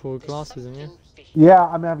the cool glasses, didn't you? Yeah,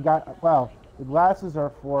 I mean, I've got, well, the glasses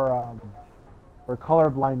are for color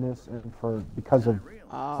blindness and because of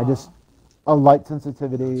I just a light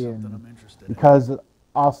sensitivity, and because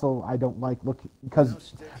also I don't like looking,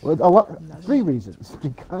 because three reasons.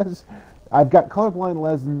 Because I've got colorblind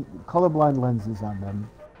lenses on them.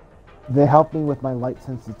 They help me with my light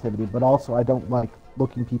sensitivity, but also I don't like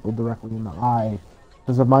looking people directly in the eye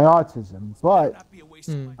because of my autism. But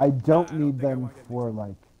I don't need them for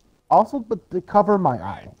but to cover my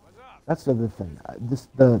eye. That's the other thing.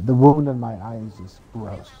 The wound in my eye is just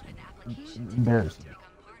gross, embarrassing.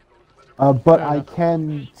 But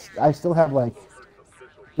I still have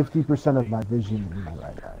 50% of my vision in my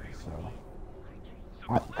right eye, so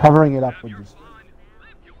covering it up would just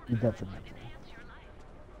be detrimental.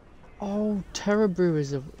 Oh, Terra Brew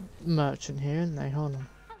is a merchant here, isn't they? Hold on.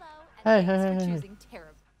 Hey.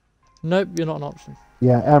 Nope, you're not an option.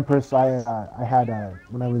 Yeah, Empress, I had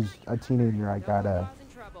when I was a teenager, I got a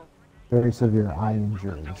very severe eye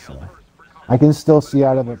injury, so I can still see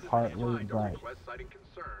out of it partly, but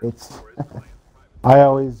it's, I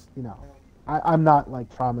always, I'm not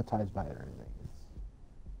traumatized by it or anything.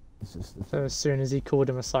 It's just So as soon as he called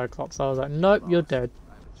him a Cyclops, I was like, nope, you're dead.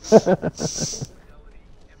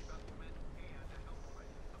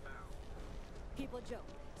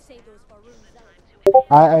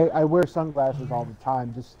 I wear sunglasses all the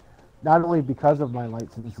time, just not only because of my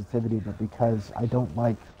light sensitivity, but because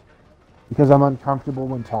because I'm uncomfortable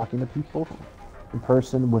when talking to people in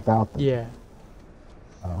person without them. Yeah.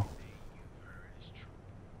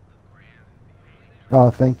 Oh,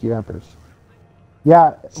 thank you, Empress.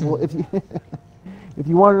 Yeah, well, if you if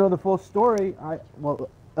you want to know the full story,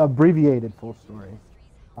 abbreviated full story,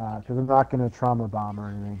 because I'm not going to trauma bomb or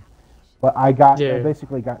anything. But I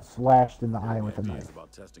basically got slashed in the eye with a knife.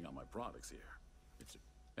 About testing out my products here.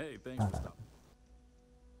 Hey, thanks for stopping.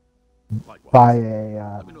 By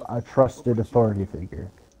a trusted authority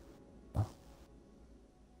figure.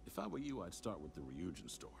 If I were you, I'd start with the Ryujin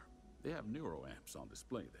store. They have neuro amps on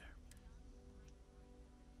display there.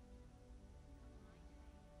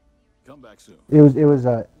 Come back soon. It was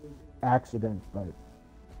a accident, but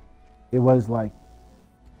it was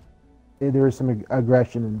there was some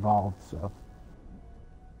aggression involved, so.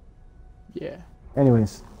 Yeah.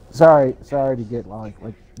 Anyways, sorry to get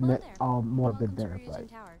all morbid there, but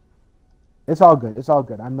it's all good. It's all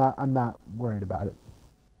good. I'm not worried about it.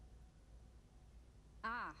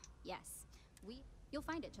 Ah, yes. You'll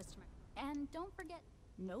find it, Chester. And don't forget,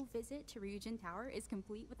 no visit to Ryujin Tower is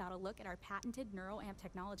complete without a look at our patented neuroamp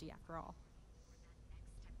technology, after all.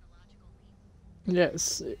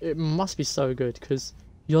 Yes, it must be so good because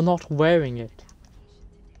you're not wearing it.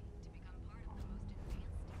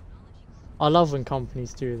 I love when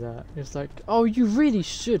companies do that. It's like, oh, you really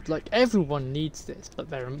should. Everyone needs this, but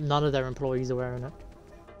none of their employees are wearing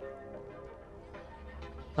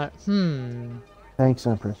it. Thanks,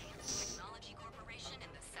 Empress.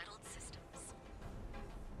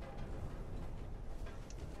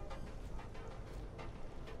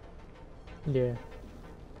 Yeah.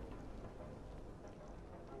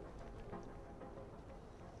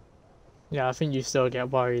 Yeah, I think you still get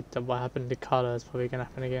worried that what happened to Color is probably gonna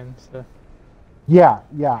happen again. So. Yeah.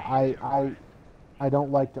 I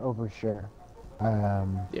don't like to overshare.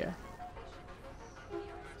 Yeah.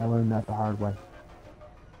 I learned that the hard way.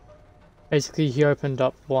 Basically, he opened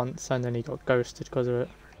up once and then he got ghosted because of it.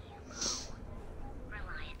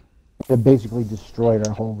 It basically destroyed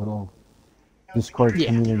our whole little Discord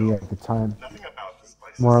community at the time,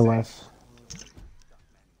 more or less.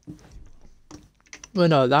 Well,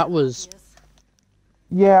 no, that was.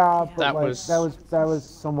 Yeah, but that was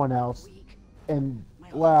someone else, and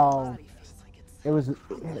it was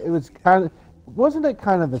kind of, wasn't it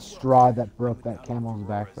kind of the straw that broke that camel's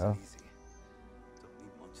back though?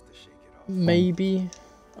 Maybe,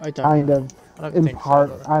 I don't. Kind know. of, in part.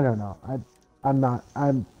 So, I don't know. I'm not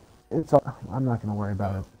gonna worry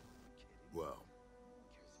about it. Well,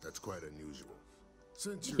 that's quite unusual.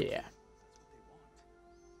 Since yeah.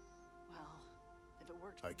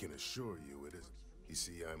 I can assure you it isn't. You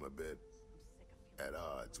see, I'm a bit at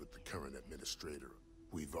odds with the current administrator.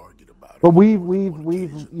 We've argued about it. But we've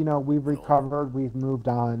recovered. We've moved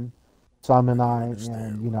on. Sam and I,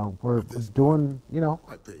 and we're doing.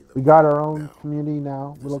 We got our own community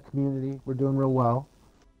now, little community. We're doing real well.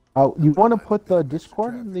 You want to put the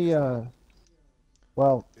Discord in the?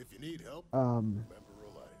 Well, if you need help, I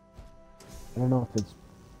don't know if it's.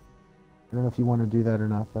 I don't know if you want to do that or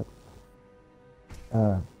not, but.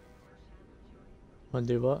 Want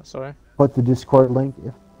to do what? Sorry. Put the Discord link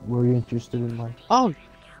if we're interested in like. Oh,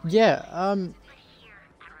 yeah.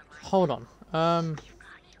 Hold on.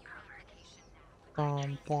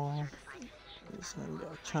 Let's get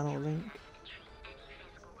a channel link.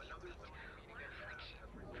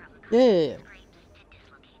 Yeah.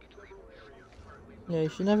 Yeah, you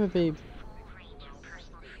should never be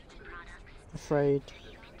afraid.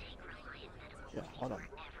 Yeah, hold on.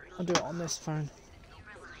 I'll do it on this phone.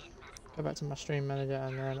 Go back to my stream manager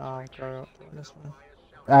and then I'll go up on this one.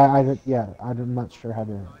 I'm not sure how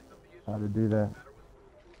to do that.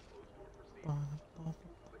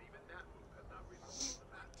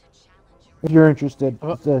 If you're interested,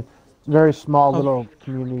 it's a very small little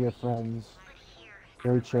community of friends.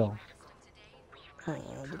 Very chill.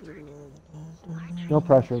 No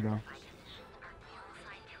pressure though.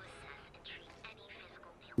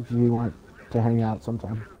 If you want to hang out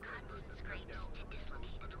sometime.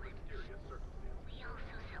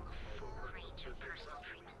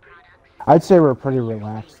 I'd say we're pretty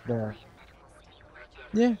relaxed there.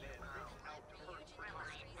 Yeah.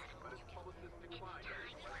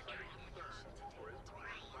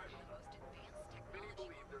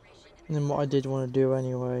 And then what I did want to do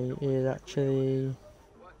anyway is actually,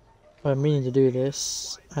 I'm meaning to do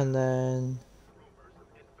this, and then.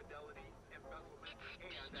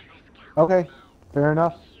 Okay, fair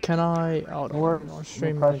enough. Can I? Hold on, I'll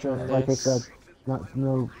stream manager on like I this. said,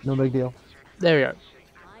 no big deal. There we go.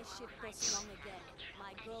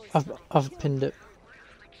 I've pinned it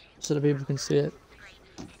so that people can see it.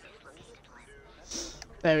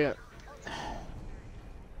 There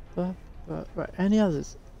we go. Right, any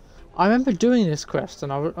others? I remember doing this quest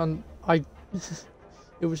and I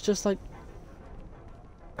it was just like.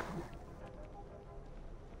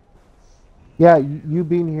 Yeah, you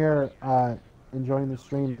being here, enjoying the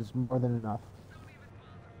stream is more than enough.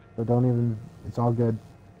 So don't even. It's all good.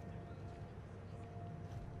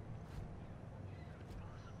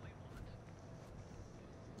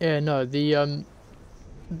 Yeah, no, the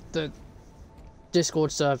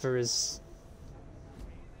Discord server is.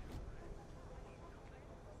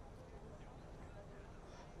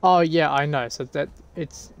 Oh yeah, I know. So that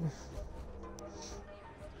it's.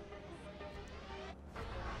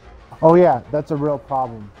 Oh yeah, that's a real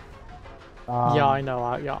problem. Yeah, I know.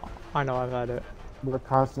 I know. I've had it. We're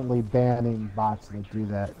constantly banning bots that do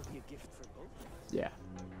that. Yeah.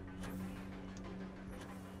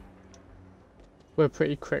 We're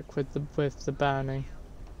pretty quick with the banning.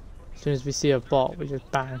 As soon as we see a bot, we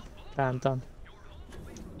just ban, done.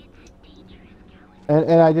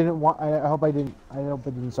 And I didn't want. I hope it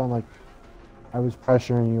didn't sound like I was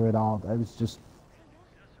pressuring you at all. I was just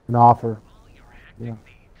an offer. Yeah.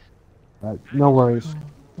 No worries.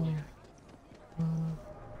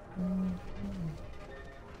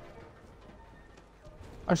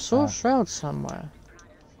 I saw Shroud somewhere.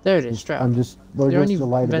 There it is, Shroud. We're just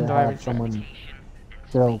delighted to have someone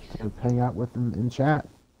still to hang out with in chat.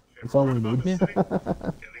 That's all we need. Yeah.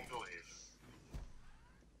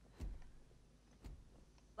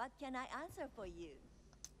 What can I answer for you?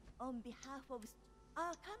 On behalf of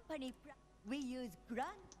our company, we use Grant.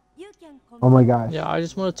 You can. Oh my gosh. Yeah, I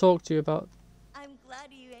just want to talk to you about. I'm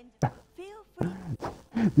glad you enjoyed. Feel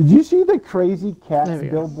free. Did you see the crazy cats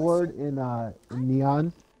billboard in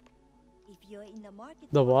neon? If you're in the market.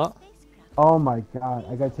 The what? Oh my god!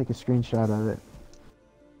 I gotta take a screenshot of it.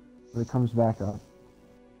 When it comes back up.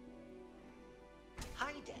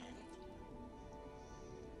 Hi, Dan.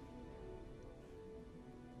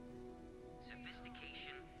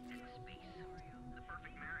 Sophistication and space. The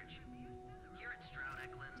perfect marriage. Here at Stroud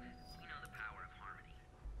Eklund, we know the power of harmony.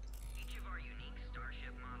 Each of our unique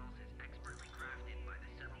starship models is expertly crafted by the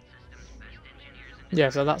several systems' best engineers and Yeah,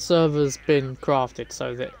 so that server's been crafted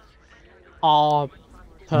so that our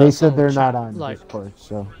They said they're not on Discord,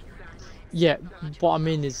 so. Yeah, what I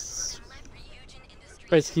mean is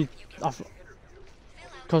basically,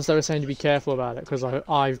 because they were saying to be careful about it, because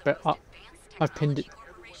I've pinned it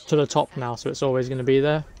to the top now, so it's always going to be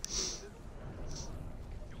there.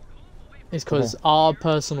 It's because our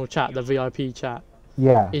personal chat, the VIP chat,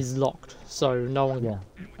 is locked, so no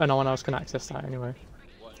one else can access that anyway.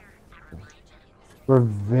 We're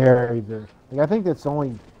very, very. Like, I think it's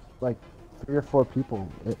only like 3 or 4 people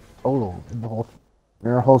total in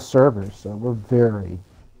our whole server, so we're very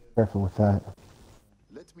careful with that.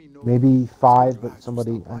 Maybe 5, but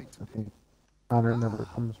somebody I think Connor never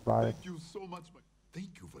comes by. Thank you so much.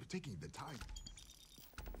 Thank you for taking the time.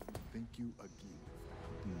 Thank you again.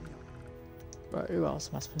 Right, who else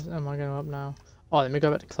am I going up now? Oh, let me go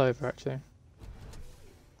back to Clover actually.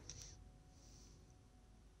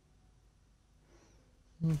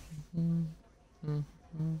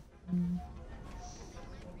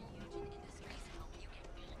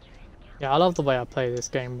 Yeah, I love the way I play this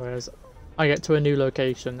game, whereas I get to a new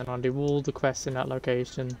location and I do all the quests in that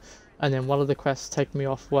location, and then one of the quests take me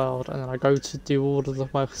off world, and then I go to do all of the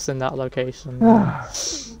quests in that location.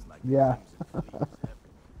 Yeah.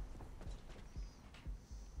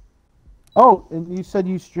 Oh, and you said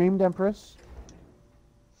you streamed Empress?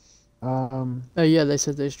 Yeah, they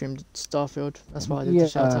said they streamed Starfield. That's why I did the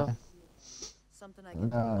shout out. Something I can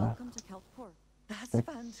do. Welcome to Kelpcore. That's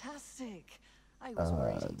fantastic. I was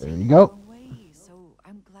worried he'd there take you it go. the wrong way, so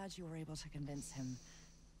I'm glad you were able to convince him.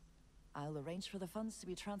 I'll arrange for the funds to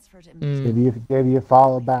be transferred immediately. Give you a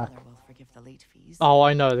follow back. Will forgive the late fees. Oh,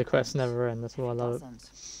 I know the quests never end. That's why I love it.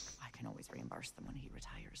 I can always reimburse them when he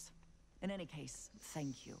retires. In any case,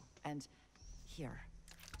 thank you. And here.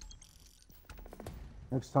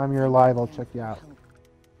 Next time you're alive, I'll check you out.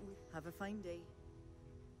 Have a fine day.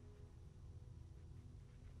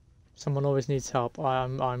 Someone always needs help.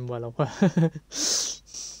 I'm well aware.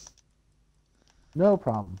 No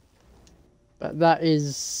problem. But that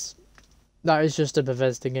is just a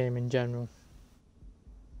Bethesda game in general.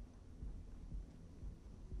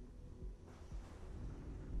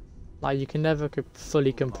 Like you can never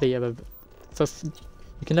fully complete a Bethesda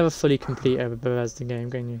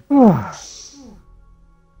game, can you?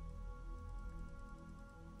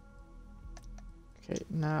 Okay,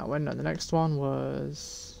 now the next one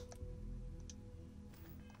was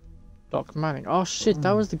Doc Manning. Oh shit,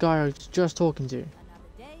 that was the guy I was just talking to.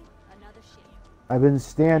 I've been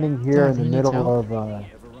standing here in the middle of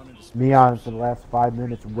Neon for the last 5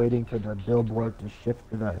 minutes waiting for the billboard to shift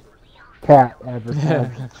to the cat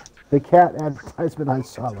advertisement. The cat advertisement I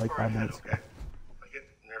saw like 5 minutes ago. I get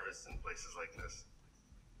nervous in places like this.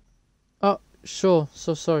 Oh, sure.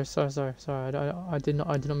 So sorry. I did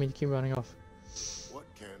not mean to keep running off. What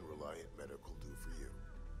can Reliant Medical do for you?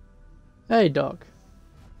 Hey, Doc.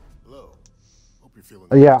 Hello. Hope you're feeling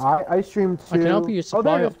Yeah, I streamed too. I can help you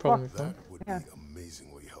supply up problem. That would be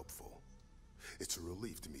amazingly helpful. It's a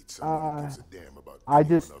relief to meet someone who gives a damn about.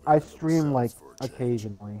 I stream like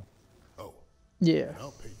occasionally. Oh. Yeah. And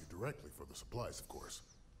I'll pay you directly for the supplies, of course.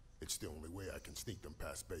 It's the only way I can sneak them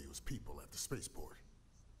past Bayou's people at the spaceport.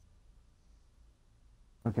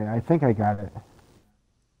 Okay, I think I got it.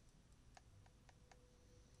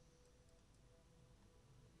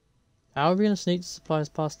 How are we gonna sneak supplies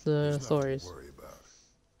past the authorities? Worry about.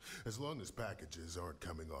 As long as packages aren't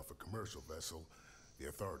coming off a commercial vessel, the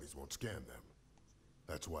authorities won't scan them.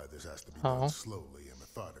 That's why this has to be done slowly and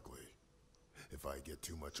methodically. If I get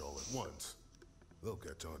too much all at once, they'll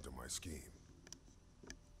catch on to my scheme.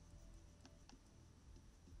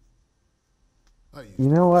 You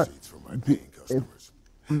know what? For my paying customers.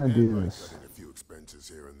 I'm gonna do this. Cutting a few expenses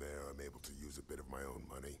here and there, I'm able to use a bit of my own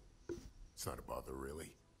money. It's not a bother,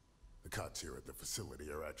 really. The cots here at the facility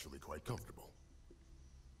are actually quite comfortable.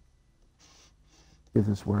 If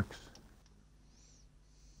this works.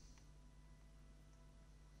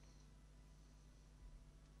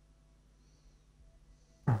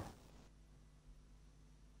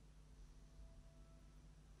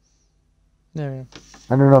 There.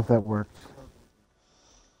 I don't know if that works.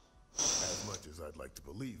 As much as I'd like to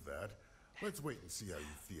believe that, let's wait and see how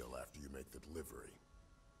you feel after you make the delivery.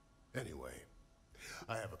 Anyway,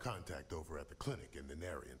 I have a contact over at the clinic in the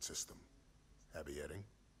Narian system. Abby Edding.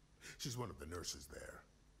 She's one of the nurses there.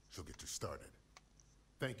 She'll get you started.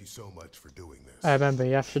 Thank you so much for doing this. I remember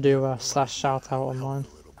you have to do a / shout out on mine.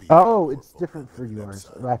 Oh, it's different for yours.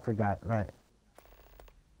 I forgot. Right.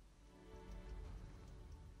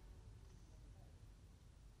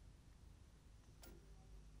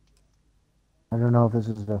 I don't know if this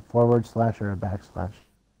is a / or a backslash.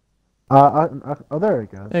 Oh, there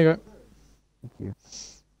it goes. There you go. Thank you.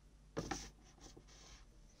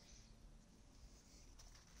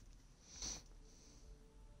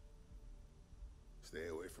 Stay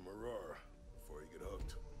away from Aurora before you get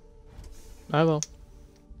hooked. I will.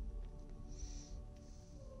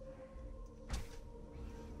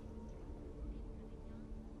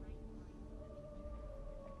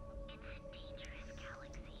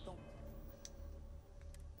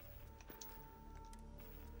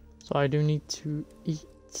 So I do need to eat.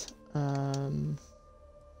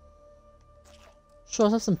 Sure,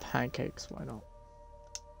 let's have some pancakes. Why not?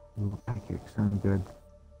 Ooh, pancakes sound good.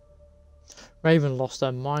 Raven lost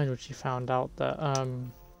her mind when she found out that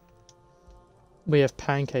we have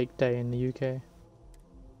Pancake Day in the UK.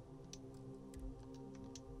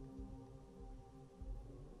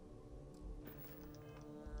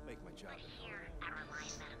 Make my job.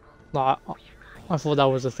 Like, I thought that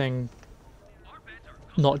was a thing,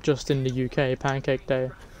 not just in the UK. Pancake Day.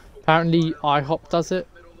 Apparently, IHOP does it,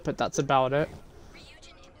 but that's about it.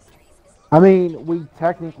 I mean, we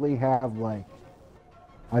technically have like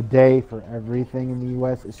a day for everything in the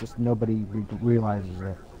U.S. It's just nobody realizes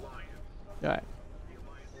it. Right.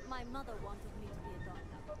 My mother wanted me to be a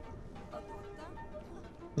doctor. A doctor?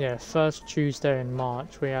 Yeah, first Tuesday in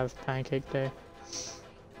March we have Pancake Day.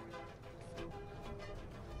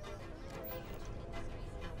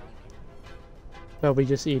 Where we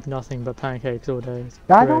just eat nothing but pancakes all day. It's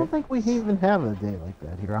I great. don't think we even have a day like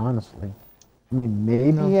that here, honestly. I mean,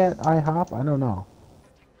 maybe No. at IHOP. I don't know.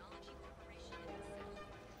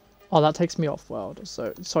 Oh, that takes me off world.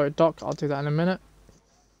 So, sorry, Doc, I'll do that in a minute.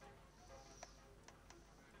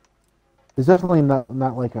 It's definitely not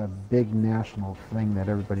like a big national thing that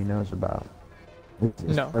everybody knows about.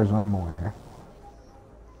 As No. far as I'm aware.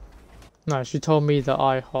 No, she told me that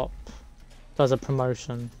IHOP does a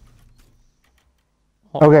promotion.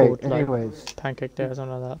 Okay, called, like, anyways. Pancake Day or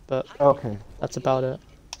something like that, but Okay. that's about it.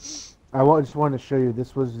 Just wanted to show you.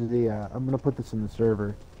 This was the. I'm gonna put this in the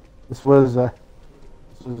server. This was a.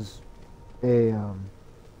 This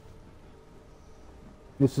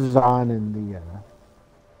is on in the.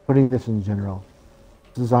 Putting this in general.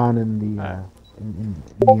 This is on in the. In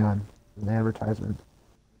Neon, in the advertisement.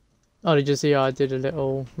 Oh, did you see I did a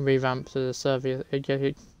little revamp to the server?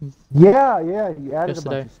 Yeah, you added Yesterday. a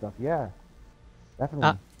bunch of stuff. Yeah,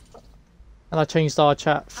 definitely. And I changed our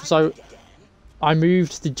chat. So I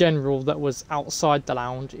moved the general that was outside the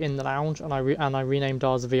lounge in the lounge, and I renamed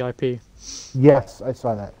ours VIP. Yes, I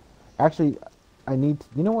saw that. Actually, I need to,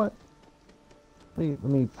 you know what? Let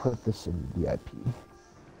me put this in VIP.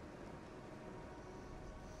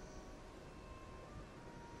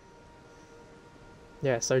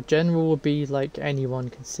 Yeah, so general will be like anyone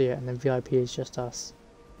can see it, and then VIP is just us.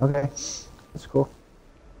 Okay, that's cool.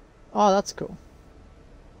 Oh, that's cool.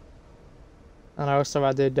 And I also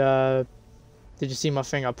added, did you see my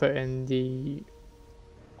thing I put in the,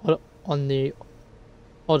 on the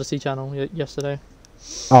Odyssey channel yesterday?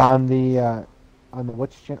 On the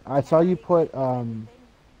which channel? I saw you put,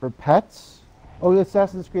 for pets? Oh,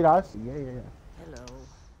 Assassin's Creed Odyssey. Yeah. Hello.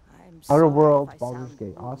 I'm Outer sorry Worlds, if I Baldur's sound Gate.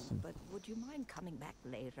 rude, Awesome. But would you mind coming back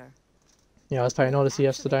later? Yeah, I was playing Odyssey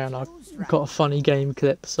yesterday, and I got a funny game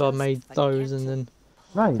clip, so I made those and then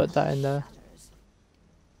put that in there.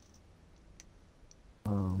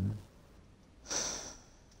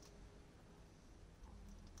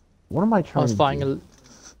 What am I trying to do?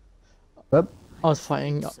 I was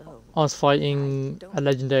fighting a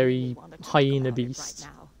legendary hyena beast.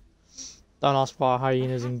 Don't ask why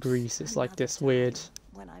hyenas in Greece. It's like this weird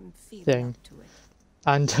thing.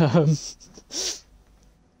 And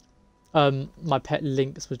my pet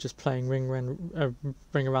Lynx was just playing ring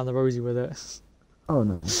around the rosy with it. Oh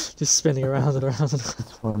no! Just spinning around and around and around.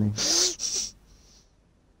 That's funny.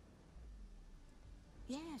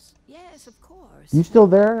 Yes, of course. You still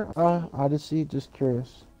there, Odyssey? Just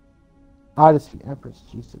curious. Odyssey, Empress,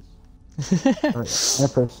 Jesus. Right,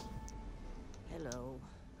 Empress. Hello.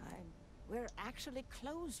 We're actually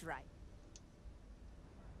closed right.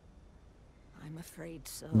 I'm afraid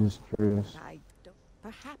so. I'm just curious. I don't,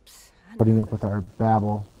 perhaps. Putting up with our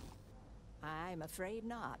babble. I'm afraid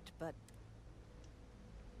not, but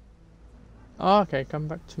Oh, okay, come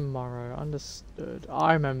back tomorrow. Understood.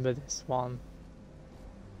 I remember this one.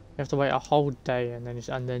 You have to wait a whole day, and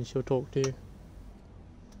then she'll talk to you.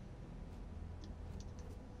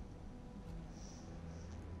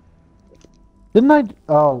 Didn't I?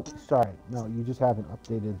 Oh, sorry. No, you just haven't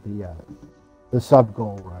updated the sub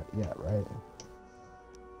goal right yet, right?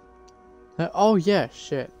 Oh yeah,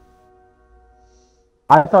 shit.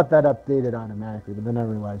 I thought that updated automatically, but then I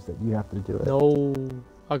realized that you have to do it. No,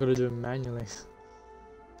 I gotta do it manually.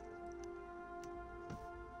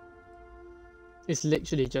 It's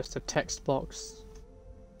literally just a text box.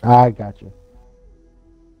 I got you.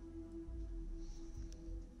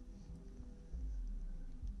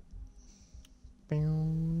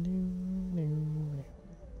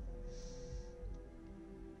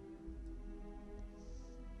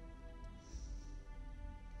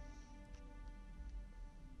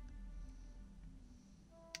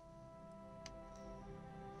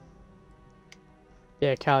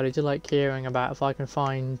 Yeah, Cal, did you like hearing about if I can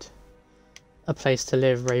find a place to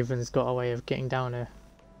live, Raven's got a way of getting down here?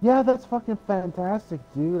 Yeah, that's fucking fantastic,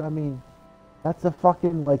 dude. I mean, that's the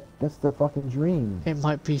fucking that's the fucking dream. It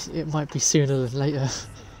might be sooner than later. It's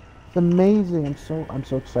amazing. I'm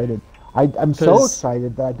so excited. I'm so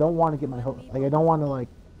excited that I don't want to get my hope. Like I don't want to like.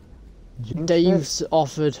 Jinx Dave's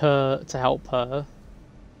offered her to help her.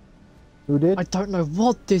 Who did? I don't know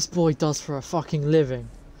what this boy does for a fucking living.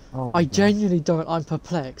 Oh, I genuinely don't. I'm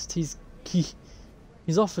perplexed. He's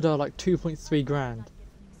offered her like 2.3 grand.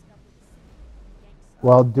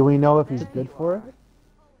 Well, do we know if he's good for it?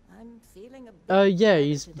 Yeah,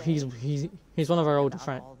 he's one of our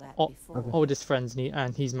oldest friends,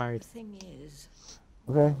 and he's married.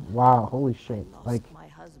 Okay. Wow. Holy shit. Like.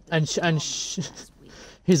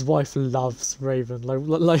 His wife loves Raven.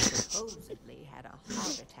 Like. Supposedly had a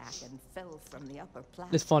heart attack and fell from the upper platform.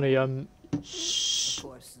 It's funny. Of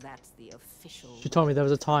course, that's the official. She told me there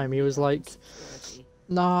was a time he was like,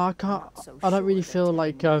 "Nah, I can't. I don't really feel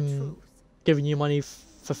like giving you money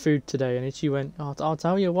for food today." And then she went, I'll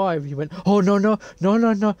tell you why. He went, "Oh no.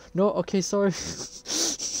 Okay, sorry." He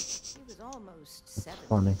was almost 70,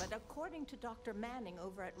 funny. but according to Dr. Manning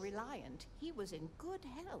over at Reliant, he was in good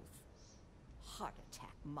health. Heart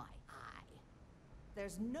attack, my eye.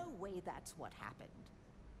 There's no way that's what happened.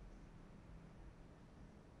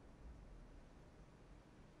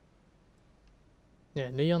 Yeah,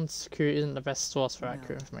 Neon Security isn't the best source for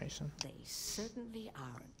accurate information. They certainly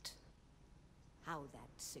aren't. How that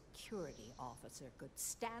security officer could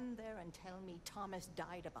stand there and tell me Thomas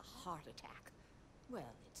died of a heart attack.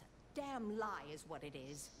 Well, it's a damn lie is what it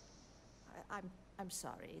is. I'm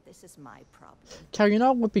sorry, this is my problem. Cal, you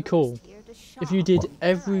know what would be cool? If you did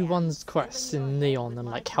everyone's quests in Neon and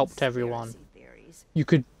like helped everyone. You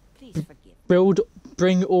could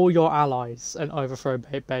bring all your allies and overthrow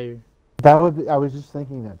Bayou. That would be, I was just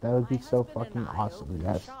thinking that would be so fucking awesome.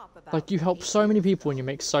 Yes. Like you help so many people and you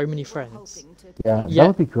make so many friends. Yeah, that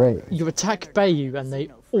would be great. You attack Bayou and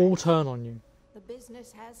they all turn on you. The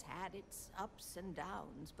business has had its ups and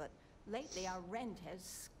downs, but lately our rent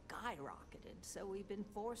has skyrocketed, so we've been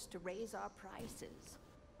forced to raise our prices.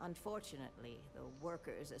 Unfortunately, the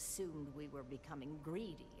workers assumed we were becoming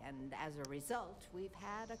greedy, and as a result, we've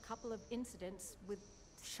had a couple of incidents with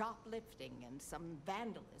shoplifting and some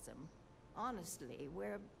vandalism. Honestly,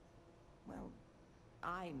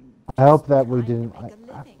 I hope that we didn't.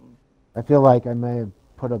 I feel like I may have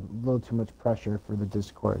put a little too much pressure for the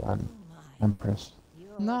Discord on Empress.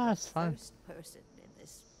 No, it's fine. First person in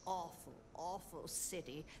this awful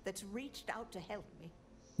city that's reached out to help me.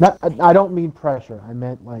 I don't mean pressure. I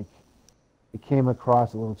meant like it came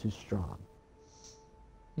across a little too strong.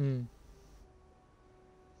 Hang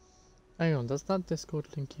on, does that Discord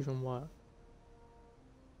link even work?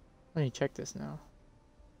 Let me check this now.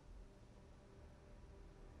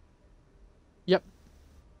 Yep.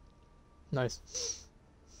 Nice.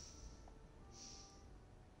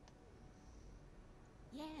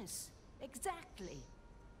 Yes, exactly.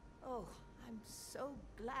 Oh, I'm so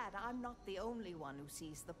glad I'm not the only one who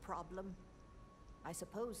sees the problem. I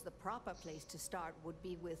suppose the proper place to start would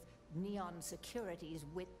be with Neon Security's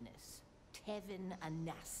witness, Tevin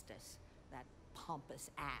Anastas, that pompous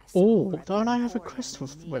ass. Oh, don't I have a quest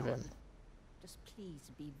with him? Just please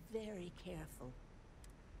be very careful.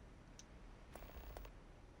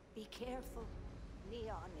 Be careful.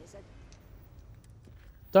 Neon is a...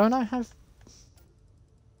 Don't I have...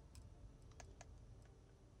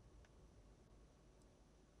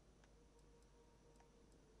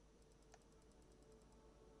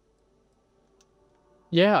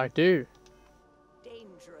 Yeah, I do.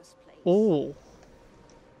 Dangerous place. Oh.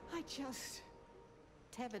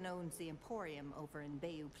 Tevin owns the Emporium over in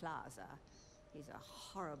Bayou Plaza. He's a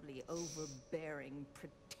horribly overbearing,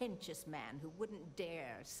 pretentious man who wouldn't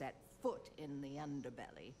dare set foot in the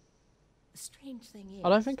underbelly. The strange thing is, I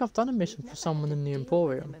don't think I've done a mission for someone in the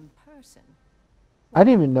Emporium. I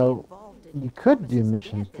didn't even know you could do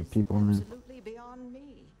missions for people in the...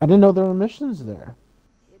 I didn't know there were missions there.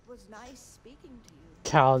 It was nice speaking to you.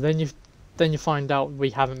 Cal, then you find out we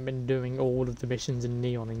haven't been doing all of the missions in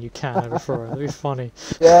Neon and you can overthrow it. That'd be funny.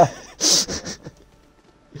 Yeah.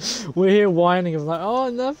 We're here whining of like, oh,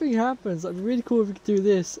 nothing happens. It'd be really cool if we could do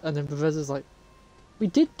this. And then Professor's like, we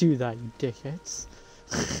did do that, you dickheads.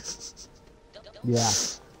 Yeah.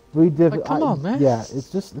 We did. Like, come on, man. Yeah, it's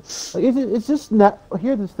just not.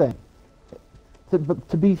 Here's the thing.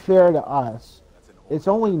 To be fair to us, it's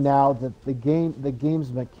only now that the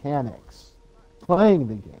game's mechanics, playing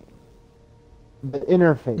the game, the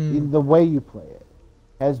interface, the way you play it,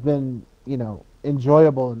 has been,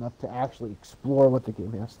 enjoyable enough to actually explore what the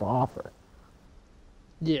game has to offer.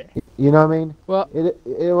 Yeah. You know what I mean? Well,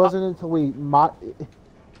 it wasn't until it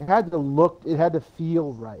had to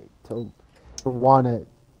feel right to want to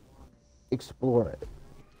explore it.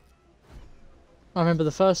 I remember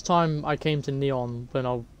the first time I came to Neon when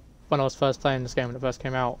I was first playing this game when it first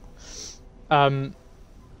came out. I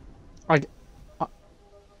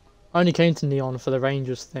only came to Neon for the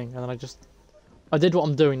Rangers thing, and then I did what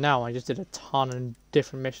I'm doing now. I just did a ton of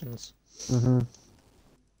different missions.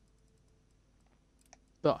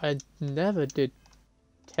 But I never did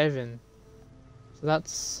Kevin, so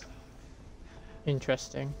that's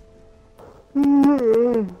interesting.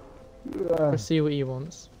 Let's see what he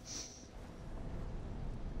wants.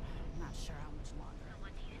 Not sure how much longer.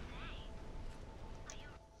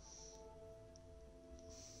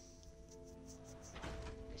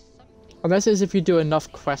 Unless it's if you do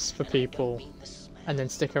enough quests for people and then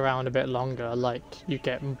stick around a bit longer, like you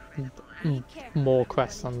get more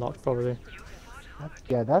quests unlocked probably.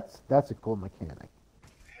 Yeah, that's a cool mechanic.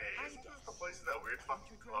 Hey, isn't this the place of that weird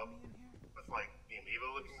fucking club with like the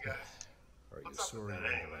amoeba-looking guys? Are you What's up sure with you're that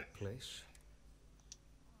in the anyway? right place?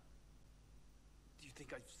 Do you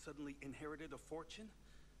think I've suddenly inherited a fortune?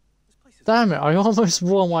 This place is Damn it, I almost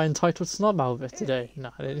wore my entitled snub outfit today.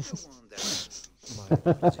 No, I didn't. My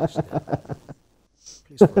apologies, then.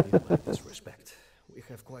 Please forgive my disrespect. We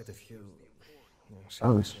have quite a few,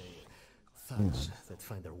 shall we say, thugs that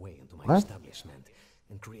find their way into my establishment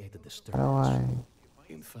and create a disturbance.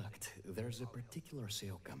 In fact, there's a particular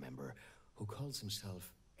Seoka member who calls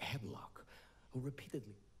himself Headlock, who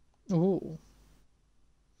repeatedly... Ooh.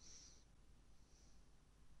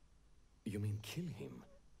 You mean kill him?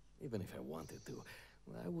 Even if I wanted to,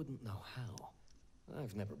 I wouldn't know how.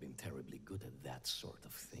 I've never been terribly good at that sort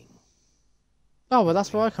of thing. Oh, well,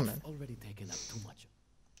 that's where I come in. Already taken up too much.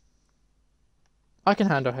 I can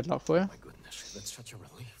handle Headlock for you. My goodness, that's such a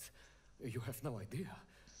relief. You have no idea.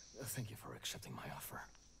 Thank you for accepting my offer.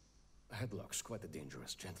 Headlock's quite a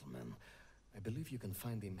dangerous gentleman. I believe you can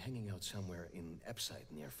find him hanging out somewhere in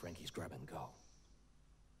Epside near Frankie's Grab and Go.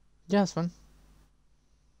 Yeah, that's fine.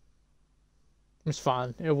 It's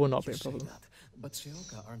fine. It will not be a problem. But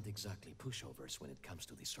Seoka aren't exactly pushovers when it comes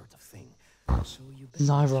to this sort of thing. So you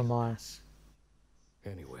Neither am I.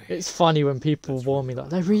 Anyway, it's funny when people warn me like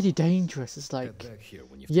they're really dangerous. It's like,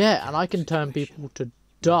 yeah, and I can turn people to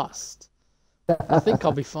dust. I think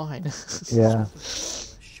I'll be fine. Yeah.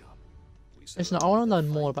 Listen, I want to learn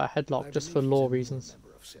more about Headlock just for lore reasons.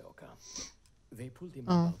 They pulled him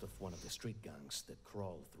out of one of the street gangs that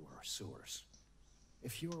crawl through our sewers.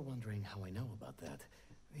 If you're wondering how I know about that,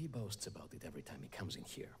 he boasts about it every time he comes in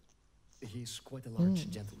here. He's quite a large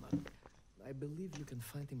gentleman. I believe you can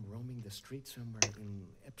find him roaming the streets somewhere in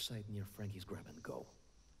Epside near Frankie's Grab and Go.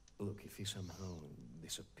 Look, if he somehow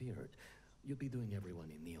disappeared, you'd be doing everyone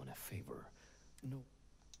in Neon a favor. No.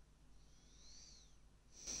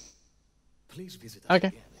 Please visit us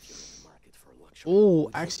again if you're in the market for luxury. Oh,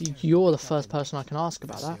 actually, you're the first person I can ask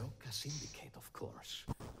about that. Syndicate, of course.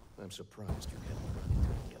 I'm surprised you haven't run into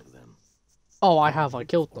any of them. Oh, I have. I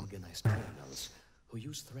killed them. Organized criminals who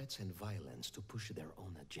use threats and violence to push their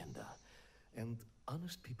own agenda. And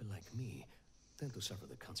honest people like me tend to suffer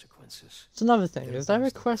the consequences. It's another thing. Is there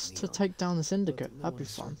a quest to take down the syndicate? That'd be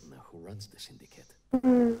fun. Who runs the syndicate?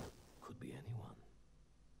 Could be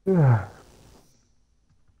anyone.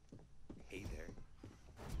 Hey there.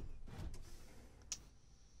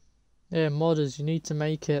 Yeah, modders, you need to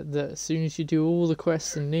make it that as soon as you do all the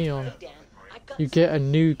quests in Neon, you get a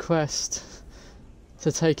new quest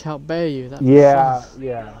to take out Bayu. That'd be fun.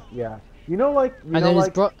 Yeah. You know, like,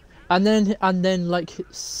 and then like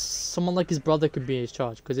someone like his brother could be in his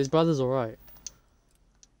charge because his brother's alright.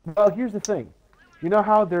 Well, here's the thing. You know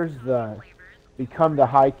how there's the become the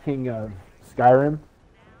High King of Skyrim?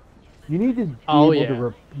 You need to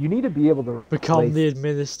be able to become the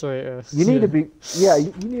administrator. You need to be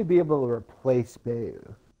you need to be able to replace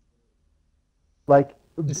Bayu. Like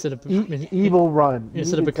instead of evil run.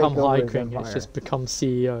 Instead of become High King, it's just become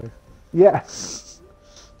CEO. Yeah.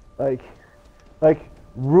 like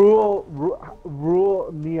rule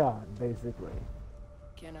Neon basically.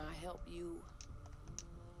 Can I help you?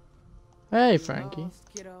 Hey, Frankie.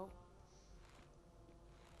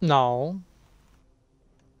 No.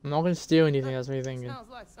 I'm not gonna steal anything. That's me thinking. Sounds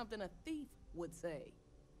like something a thief would say.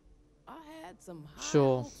 I had some high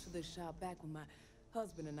Sure. hopes for this shop back when my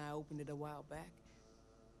husband and I opened it a while back.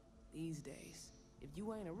 These days, if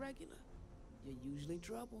you ain't a regular, you're usually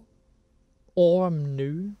trouble. Or I'm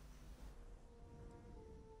new.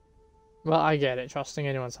 Well, I get it. Trusting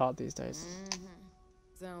anyone's hard these days.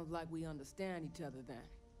 Sounds like we understand each other then.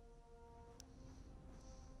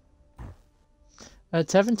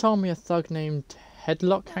 Tevin told me a thug named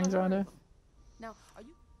Headlock hangs around here? Now, are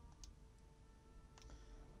you?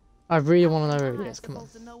 I really want to know where he is. Come on.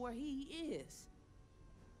 Supposed to know where he is.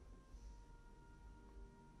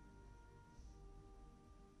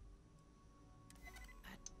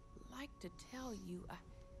 I'd like to tell you,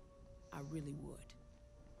 I really would.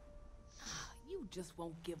 You just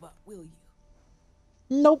won't give up, will you?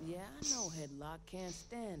 Nope. Yeah, I know Headlock can't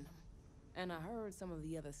stand them. And I heard some of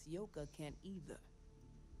the other Sioka can't either.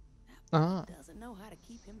 That boy doesn't know how to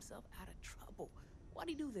keep himself out of trouble. What'd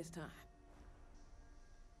he do this time?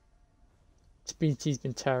 He's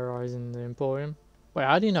been terrorizing the Emporium. Wait,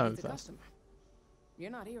 how do you know He's a this? customer.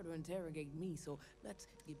 You're not here to interrogate me, so let's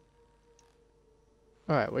get...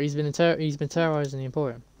 Alright, well he's been terrorizing the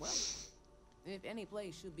Emporium. Well, if any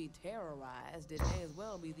place should be terrorized, it may as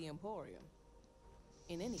well be the Emporium.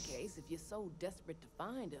 In any case, if you're so desperate to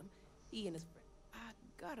find him, he and his friend... I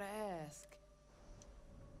gotta ask.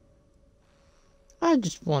 I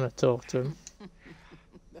just want to talk to him.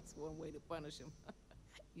 That's one way to punish him.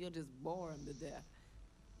 You'll just bore him to death.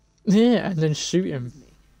 Yeah, and then shoot him.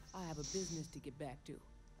 I have a business to get back to.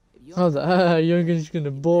 You're just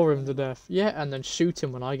gonna bore him to death. Yeah, and then shoot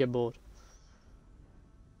him when I get bored.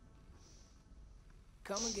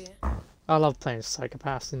 Come again. I love playing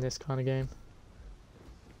psychopaths in this kind of game.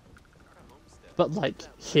 But like,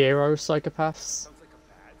 hero psychopaths.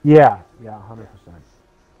 Yeah, 100%.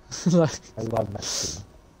 Like, I love that too.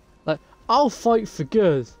 Like, I'll fight for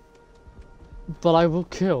good, but I will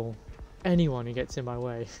kill anyone who gets in my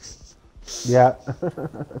way. Yeah.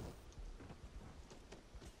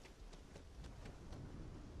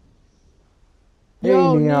 Hey,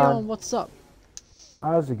 Yo, Neon, what's up?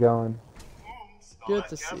 how's it going? Good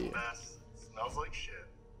to see you. Smells like shit.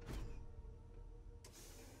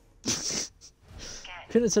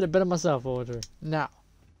 Couldn't have said it better myself, Audrey. Now.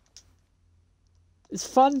 It's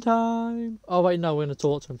fun time! Oh wait, no, we're gonna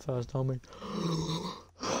talk to him first, aren't we?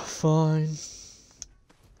 Fine.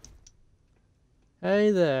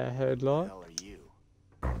 Hey there, Headlock. Who are you?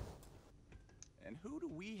 And who do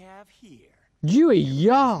we have here? You are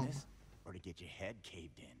young! Or to get your head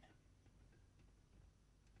caved in?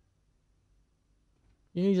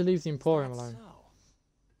 You need to leave the Emporium alone. So,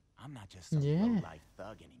 I'm not just some low-life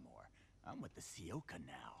thug anymore. I'm with the Sioka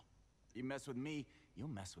now. You mess with me, you'll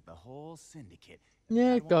mess with the whole syndicate.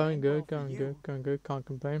 Yeah, going good, going good, can't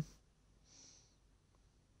complain.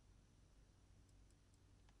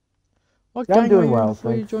 What Yeah, I'm gang doing were you in well,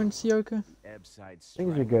 before you thanks. joined Sioka?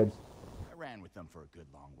 Things are good. I ran with them for a good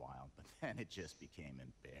long while, but then it just became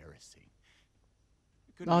embarrassing.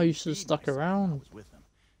 Oh, you should have stuck around.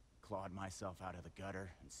 Clawed myself out of the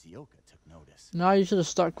gutter, and Sioka took notice. No, you should have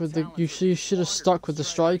stuck with the. You should have stuck with the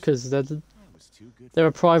strikers. They're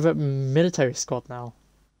a private military squad now.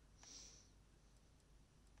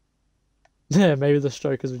 Yeah, maybe the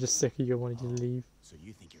strikers were just sick of you and wanted you to leave. So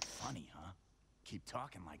you think you're funny, huh? Keep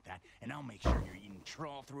talking like that, and I'll make sure you're eating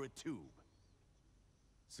trawl through a tube.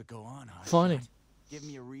 So go on, huh? Funny. Give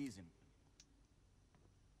me a reason.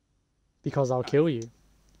 Because I'll kill you.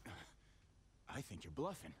 I think you're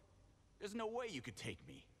bluffing. There's no way you could take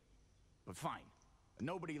me. But fine.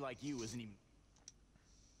 Nobody like you isn't even...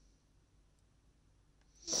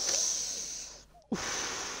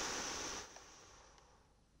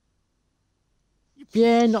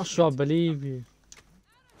 Yeah, not sure I believe you.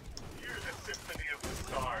 You're the symphony of the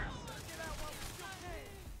stars.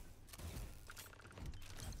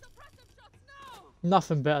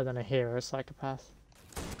 Nothing better than a hero psychopath.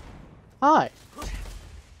 Hi.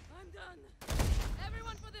 I'm done.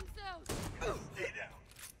 Everyone for themselves. Stay down.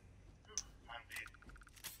 I'm beat.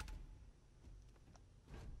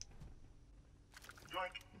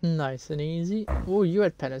 Yoink. Nice and easy. Oh, you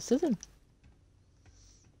had penicillin.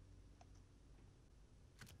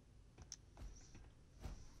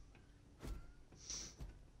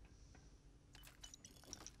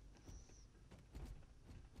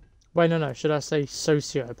 Wait, no, should I say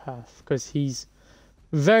sociopath? Because he's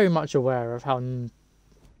very much aware of how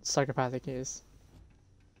psychopathic he is.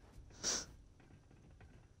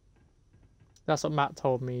 That's what Matt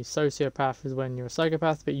told me. Sociopath is when you're a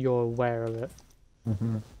psychopath, but you're aware of it.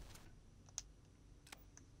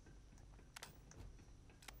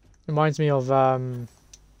 Reminds me of the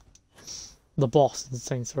boss in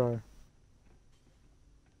Saints Row.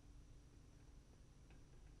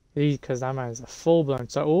 Because that man is a full-blown...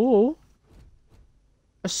 So,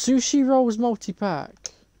 a sushi rolls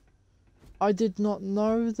multi-pack. I did not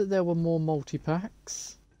know that there were more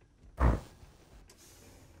multi-packs.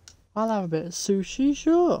 I'll have a bit of sushi,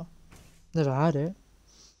 sure. Never had it.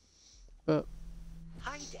 But...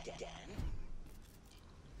 Hi, Dan.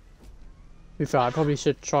 be fair, I probably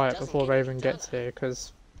should try it before Raven gets here,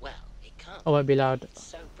 because I won't be allowed.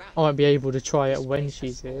 I won't be able to try it when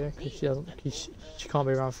she's here, because she doesn't. She can't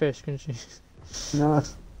be around fish, can she? No.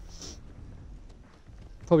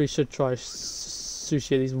 Probably should try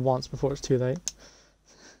sushi at least once before it's too late.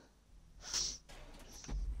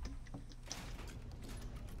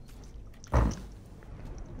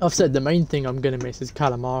 I've said the main thing I'm gonna miss is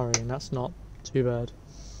calamari, and that's not too bad.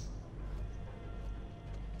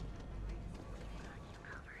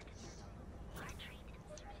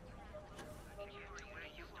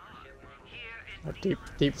 A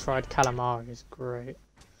deep fried calamari is great.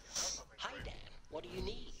 Hi, Dan. What do you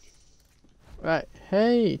need? Right,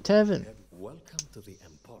 hey Tevin. Welcome to the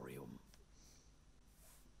Emporium.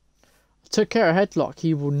 I took care of Headlock.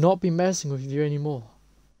 He will not be messing with you anymore.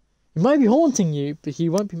 He might be haunting you, but he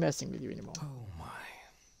won't be messing with you anymore. Oh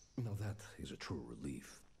my. Now that is a true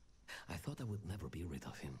relief. I thought I would never be rid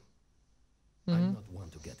of him. I'm not one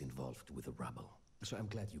to get involved with the rabble, so I'm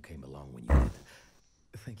glad you came along when you did.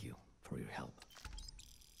 Thank you for your help.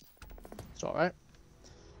 It's alright.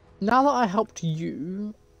 Now that I helped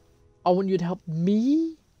you, I want you to help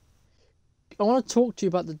me. I want to talk to you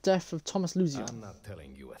about the death of Thomas Luzion. I'm not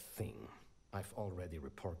telling you a thing. I've already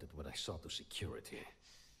reported what I saw to security.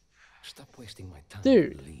 Stop wasting my time.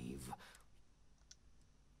 Dude. And leave.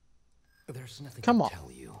 There's nothing Come to on.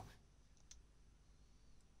 tell you.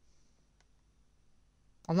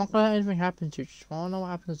 I'm not gonna let anything happen to you. Just want to know what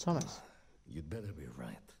happened to Thomas. You'd better be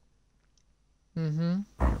right.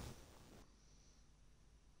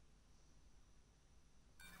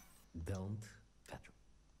 Don't touch him.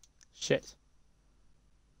 Shit.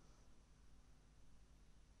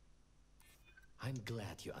 I'm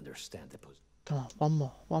glad you understand the position. Come on,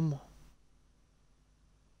 one more.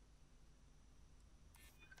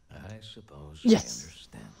 I suppose Yes. I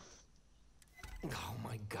understand. Oh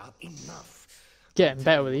my god, enough. Getting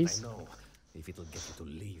better with these. I know if it'll get you to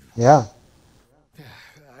leave. Yeah.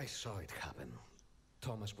 I saw it happen.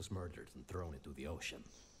 Thomas was murdered and thrown into the ocean.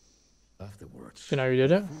 Afterwards, You know who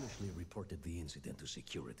did it? I foolishly reported the incident to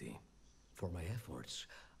security. For my efforts,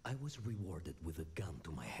 I was rewarded with a gun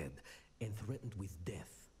to my head and threatened with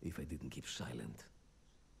death if I didn't keep silent.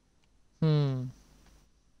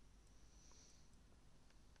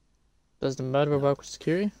 Does the murderer work with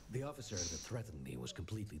security? The officer that threatened me was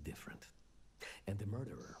completely different. And the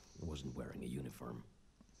murderer wasn't wearing a uniform.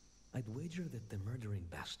 I'd wager that the murdering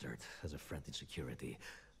bastard has a friend in security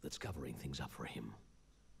that's covering things up for him.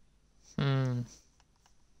 I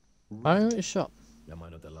own a shop. Am I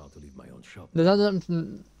not allowed to leave my own shop? That's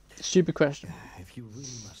stupid question. If you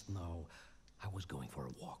really must know, I was going for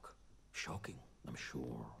a walk. Shocking, I'm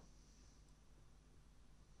sure.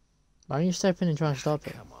 Why don't you step in and try and stop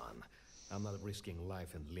it? Come on. I'm not risking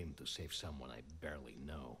life and limb to save someone I barely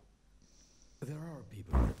know. There are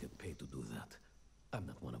people that get paid to do that. I'm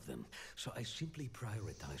not one of them, so I simply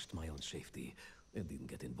prioritized my own safety and didn't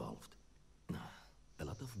get involved. A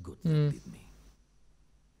lot of good that did me.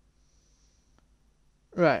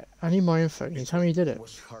 Right, I need more info. Can you tell me you did it? It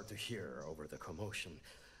was hard to hear over the commotion,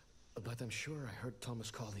 but I'm sure I heard Thomas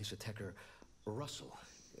call his attacker Russell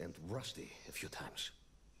and Rusty a few times.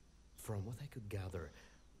 From what I could gather,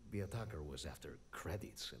 the attacker was after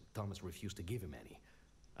credits, and Thomas refused to give him any.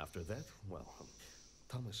 After that, well,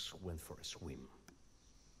 Thomas went for a swim.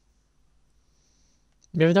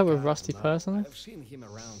 You ever dealt with Rusty personally? I've seen him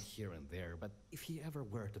around here and there, but if he ever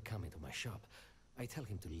were to come into my shop, I tell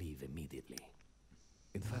him to leave immediately.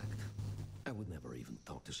 In fact, I would never even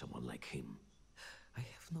talk to someone like him. I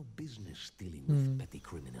have no business dealing with petty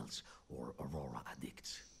criminals or Aurora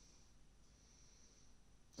addicts.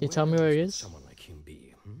 Can you tell me where he is? Someone like him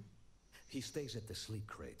be, He stays at the sleep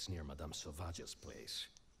crates near Madame Sauvage's place.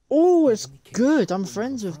 Oh, it's good. I'm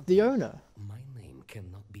friends with the owner. My name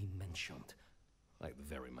cannot be mentioned. I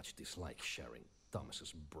very much dislike sharing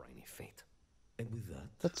Thomas's briny fate. And with that,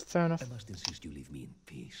 that's fair enough. I must insist you leave me in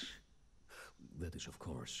peace. That is, of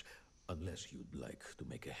course, unless you'd like to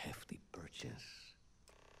make a hefty purchase.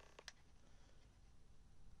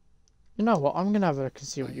 You know what? I'm gonna have a look and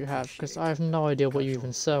see what you have, because I have no idea what you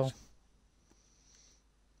even sell.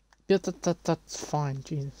 Yeah, that's fine.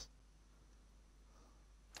 Jesus.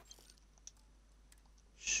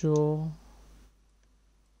 Sure.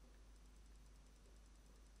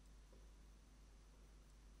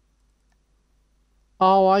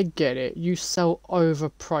 Oh, I get it. You sell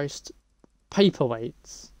overpriced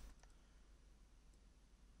paperweights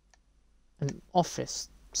and office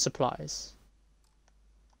supplies.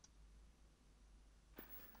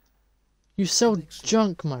 You sell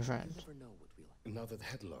junk, my friend. Now that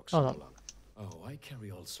Headlock's Oh, no no. longer, Oh, I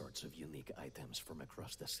carry all sorts of unique items from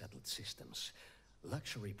across the settled systems.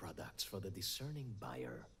 Luxury products for the discerning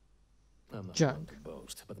buyer. I'm not one to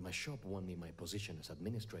boast, but my shop won me my position as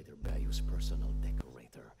Administrator Bayou's personal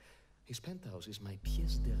decorator. His penthouse is my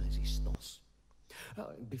pièce de résistance.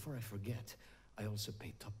 Before I forget, I also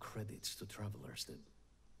pay top credits to travelers that...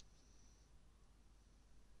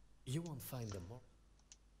 You won't find them more.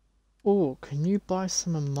 Oh, can you buy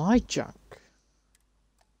some of my junk?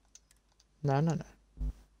 No.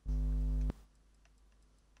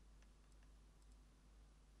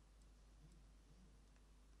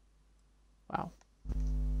 Wow.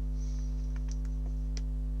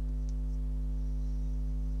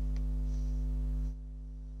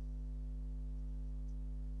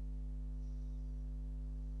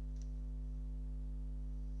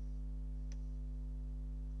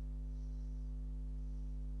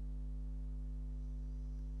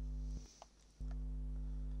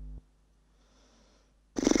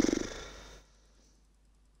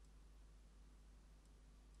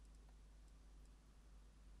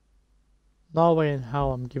 No way in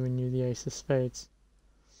hell I'm giving you the ace of spades.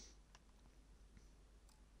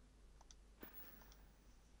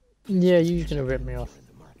 Yeah, you're gonna rip me off.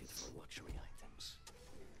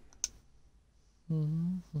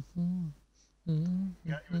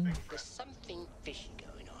 There's something fishy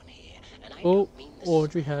going on here, and I Oh, don't mean this.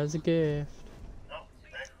 Audrey has a gift.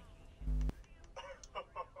 Of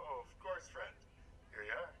course, friend. Here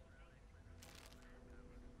you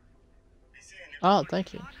are. Oh,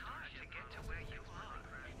 thank you.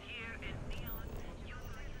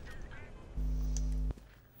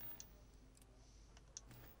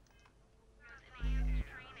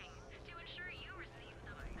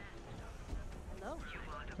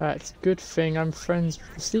 It's a good thing I'm friends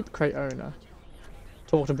with the sleep crate owner.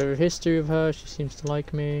 Talked a bit of history with her, she seems to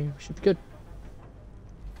like me. Should be good.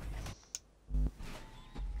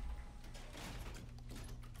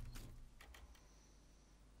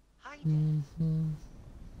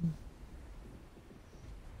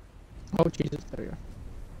 Oh Jesus, there we go.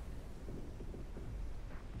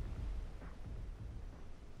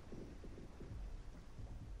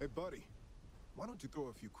 Hey, buddy. Why don't you throw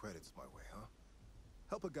a few credits my way, huh?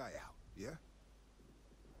 Help a guy out, yeah?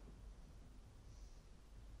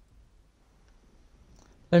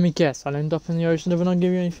 Let me guess, I'll end up in the ocean if I don't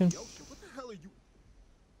give you anything. What the hell are you...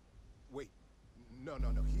 Wait. No.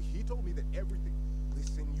 He told me that everything...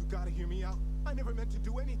 Listen, you gotta hear me out. I never meant to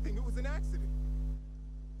do anything. It was an accident.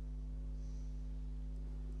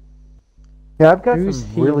 Yeah, I've got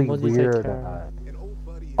some really weird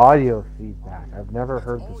audio feedback. I've never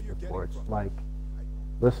heard this before. It's like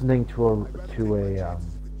listening to a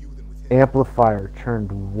amplifier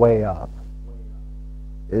turned way up.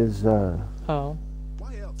 Is oh.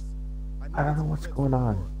 I don't know what's going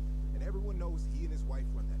on.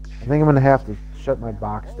 I think I'm gonna have to shut my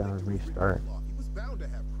box down and restart.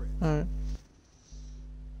 Alright.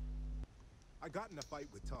 I got in a fight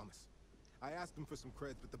with Thomas. I asked him for some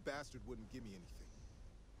creds, but the bastard wouldn't give me anything.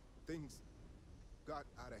 Things got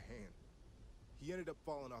out of hand. He ended up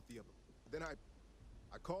falling off the upper. Then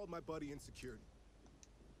I called my buddy in security.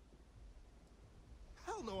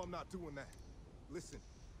 Hell no, I'm not doing that. Listen,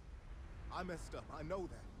 I messed up. I know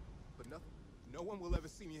that. But no one will ever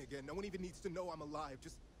see me again. No one even needs to know I'm alive.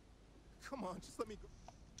 Just, come on, just let me go.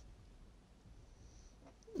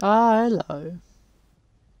 Ah, hello.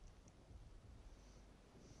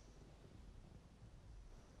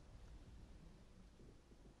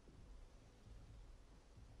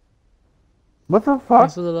 What the fuck?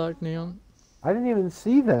 Thanks for the like, Neon. I didn't even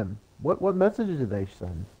see them. What messages did they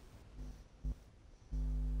send?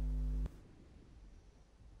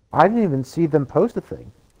 I didn't even see them post a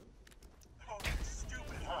thing.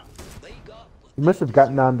 You must have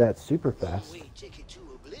gotten on that super fast. No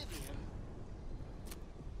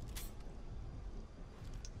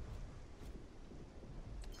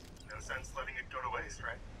sense letting it go to waste,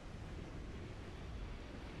 right?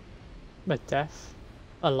 But death.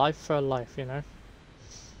 A life for a life, you know.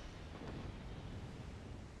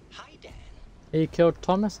 Hi, Dan. He killed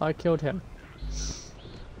Thomas, I killed him. I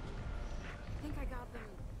think I got them.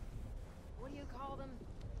 What do you call them?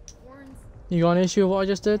 Horns? You got an issue with what I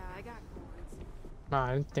just did? Yeah, I got horns. Nah,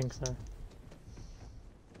 I didn't think so.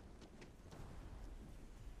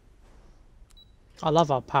 I love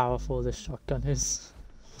how powerful this shotgun is.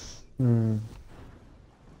 Hmm.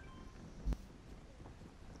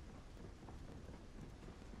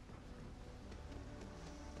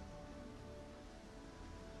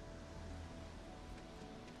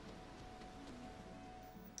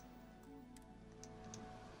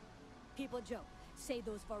 People joke, say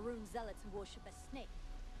those Varoon zealots worship a snake.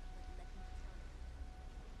 But let me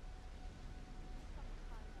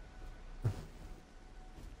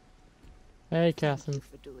Hey, Thank Catherine. you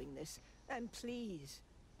for doing this. And please,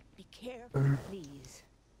 be careful, please.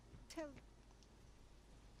 Tell...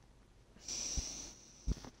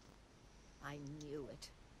 I knew it.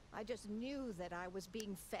 I just knew that I was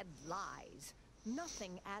being fed lies.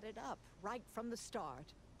 Nothing added up right from the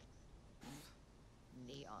start.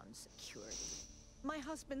 Neon security. My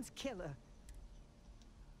husband's killer.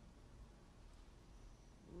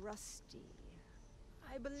 Rusty.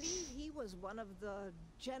 I believe he was one of the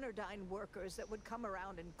Generdyne workers that would come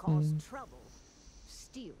around and cause trouble.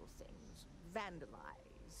 Steal things,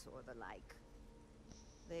 vandalize, or the like.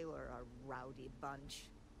 They were a rowdy bunch.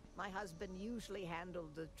 My husband usually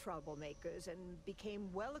handled the troublemakers and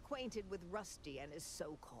became well acquainted with Rusty and his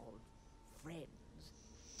so-called friends.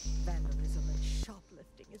 Vandalism and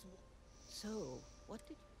shoplifting is... So, what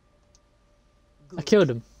did... I killed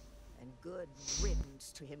him. And good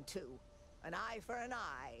riddance to him too. An eye for an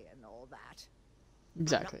eye and all that.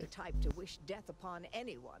 Exactly. I'm not the type to wish death upon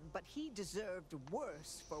anyone, but he deserved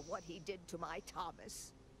worse for what he did to my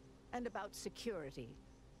Thomas. And about security.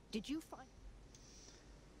 Did you find...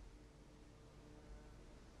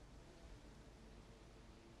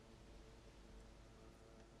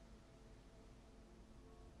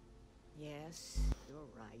 Yes, you're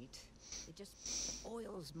right. It just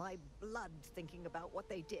boils my blood thinking about what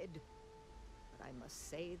they did. But I must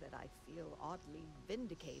say that I feel oddly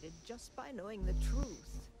vindicated just by knowing the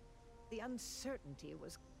truth. The uncertainty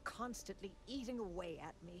was constantly eating away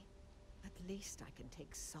at me. At least I can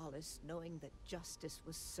take solace knowing that justice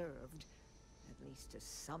was served, at least to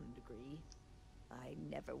some degree. I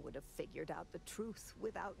never would have figured out the truth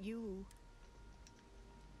without you.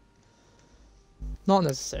 Not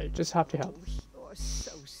necessary, just happy to help. You're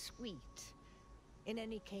so sweet. In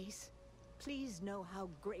any case, please know how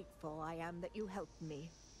grateful I am that you helped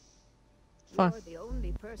me. Fine. You're the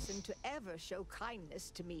only person to ever show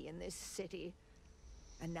kindness to me in this city.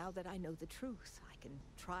 And now that I know the truth, I can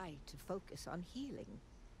try to focus on healing.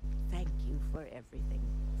 Thank you for everything,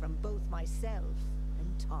 from both myself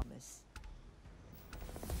and Thomas.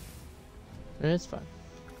 It's fine.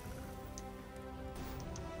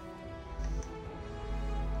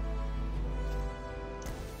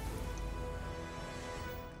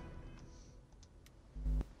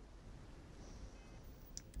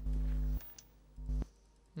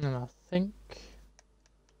 And I think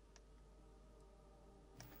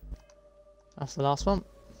that's the last one.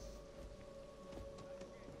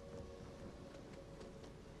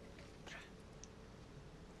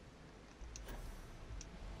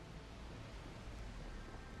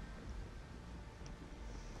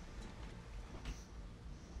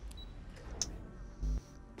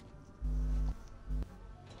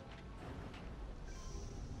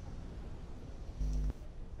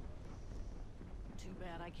 Too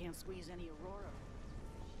bad I can't squeeze any Aurora.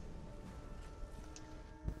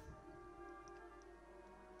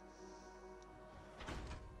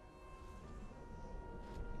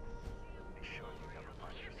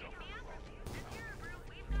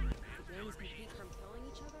 The games we keep from killing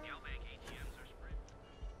each other?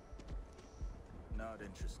 Not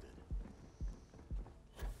interested.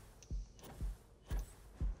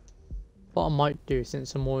 What I might do,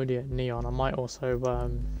 since I'm already at Neon, I might also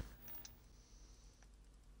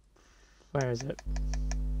where is it?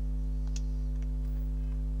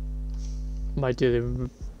 I might do the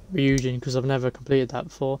Ryujin because I've never completed that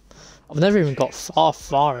before. I've never even got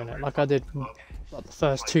far in it. Like I did like the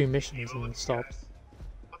first 2 missions and stopped.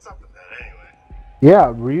 What's up with that anyway?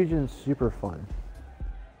 Yeah, Ryujin's super fun.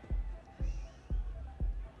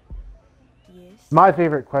 Yes. My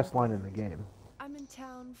favorite quest line in the game. I'm in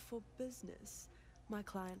town for business. My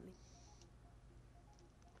client.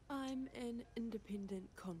 I'm an independent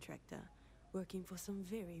contractor, working for some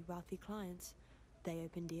very wealthy clients. They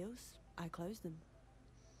open deals, I close them.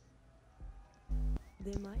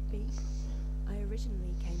 There might be. I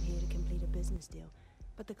originally came here to complete a business deal,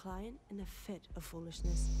 but the client, in a fit of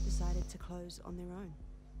foolishness, decided to close on their own.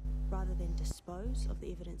 Rather than dispose of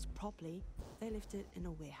the evidence properly, they left it in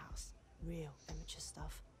a warehouse. Real amateur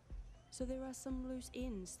stuff. So there are some loose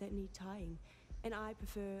ends that need tying, and I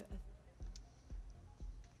prefer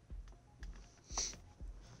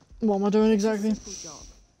What am I doing exactly? a simple job.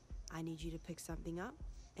 I need you to pick something up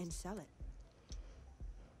and sell it.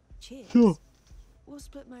 Cheers. Sure. We'll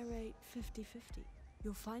split my rate 50-50.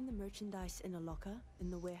 You'll find the merchandise in a locker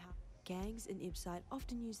in the warehouse. Gangs in Ibside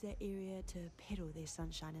often use that area to peddle their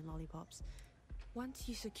sunshine and lollipops. Once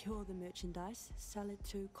you secure the merchandise, sell it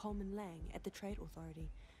to Coleman Lang at the Trade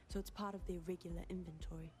Authority, so it's part of their regular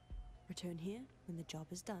inventory. Return here when the job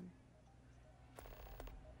is done.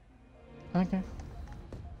 Okay.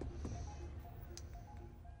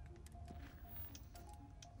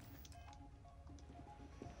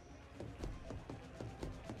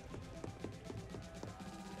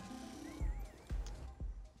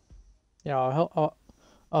 Yeah,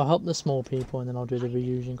 I'll help the small people, and then I'll do the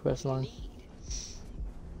reusing quest line. I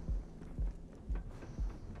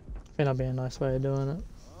think that'd be a nice way of doing it.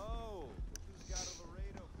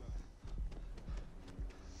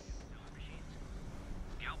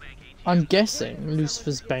 I'm guessing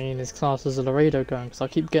Lucifer's Bane is classed as a Laredo gun, because I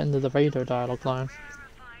keep getting the Laredo dialogue line.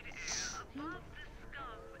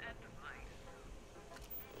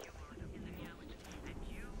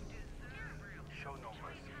 Show no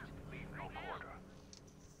mercy, leave no quarter.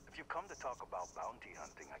 If you come to talk about bounty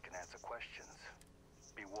hunting, I can answer questions.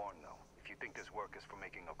 Be warned though, if you think this work is for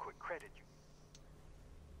making a quick credit, you...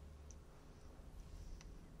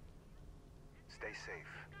 Stay safe.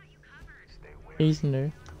 Stay aware. He's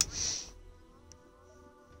new.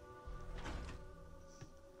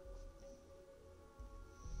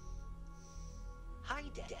 Hi,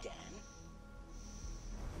 Dan.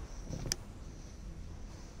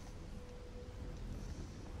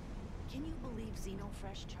 Can you believe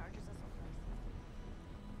Xenofresh charges us a price?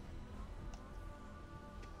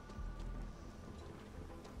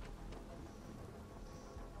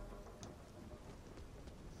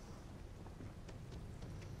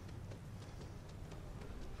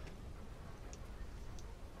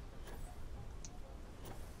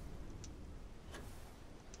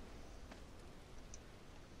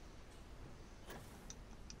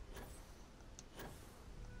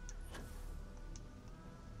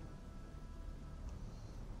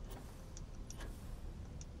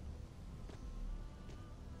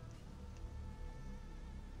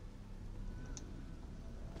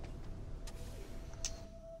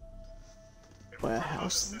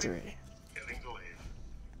 Warehouse 3.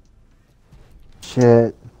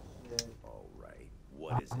 Shit.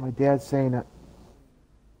 What is it? My dad's saying it.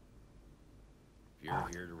 You're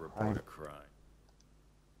here to report a crime.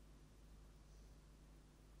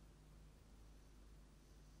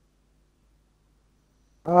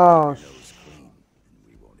 Oh,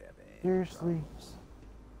 seriously?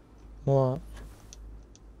 What?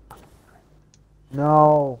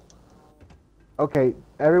 No. Okay,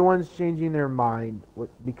 everyone's changing their mind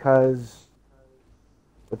because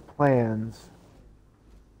with plans.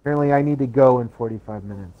 Apparently, I need to go in 45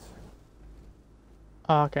 minutes.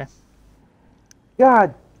 Oh, okay.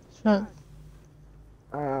 God. Sure.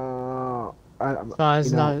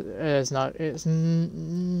 It's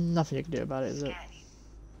nothing you can do about it, is it?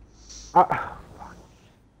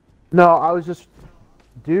 No, I was just,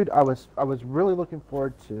 dude. I was really looking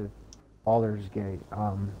forward to Baldurs Gate.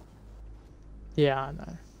 Yeah, I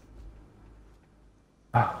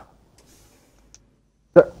know.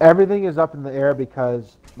 So everything is up in the air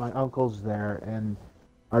because my uncle's there, and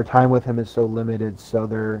our time with him is so limited. So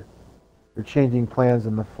they're changing plans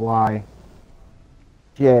on the fly.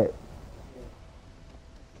 Shit.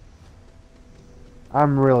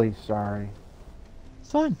 I'm really sorry.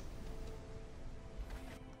 It's fine.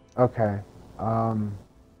 Okay.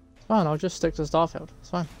 It's fine. I'll just stick to Starfield. It's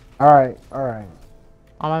fine. All right. All right.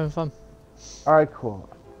 I'm having fun. All right. Cool.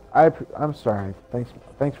 I'm sorry.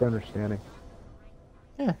 Thanks for understanding.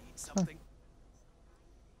 Yeah. It's fine.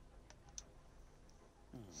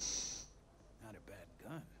 Not a bad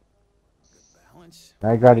gun. Good balance.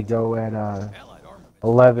 I got to go at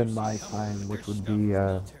 11 my time, which would be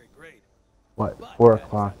what 4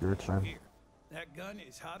 o'clock your time. That gun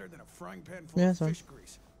is hotter than a frying pan full of fish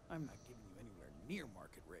grease. I'm not giving you anywhere near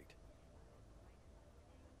market rate.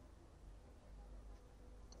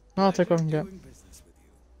 I'll take what I can get.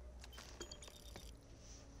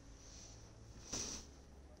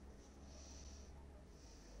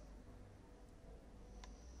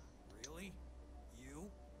 Really? You?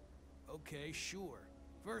 Okay, sure.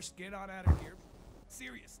 First, get on out of here.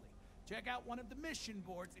 Seriously, check out one of the mission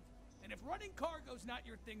boards. And if running cargo's not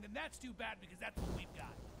your thing, then that's too bad because that's what we've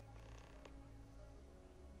got.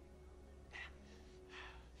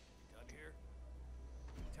 Done here?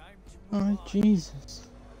 Time to move Oh, Jesus.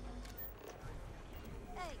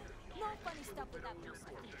 Hey, no funny stuff with that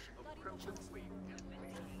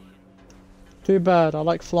Too bad. I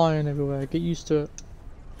like flying everywhere. Get used to it.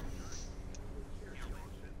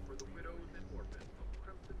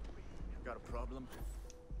 Got a problem?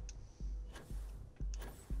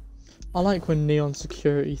 I like when Neon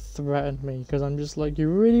Security threatened me, because I'm just like, you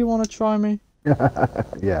really want to try me? Yeah. I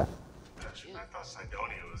thought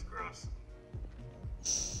Sidonia was gross.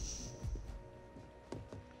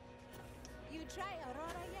 You try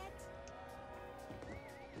Aurora yet?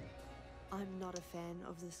 I'm not a fan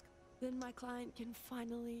of this. Then my client can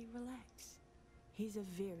finally relax. He's a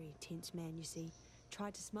very tense man, you see.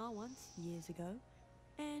 Tried to smile once, years ago,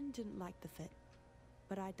 and didn't like the fit.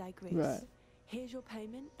 But I digress. Right. Here's your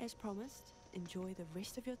payment, as promised. enjoy the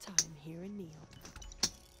rest of your time here in Neon.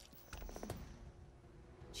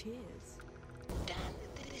 Cheers. Dan,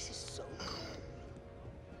 this is so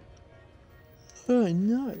Oh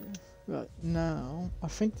no. Right, now, I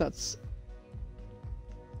think that's...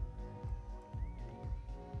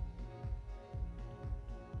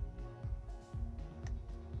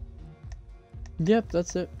 Yep,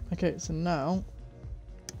 that's it. Okay, so now...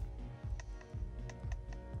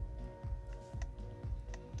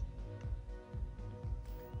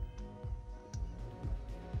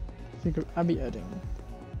 Secret Abbey Edding.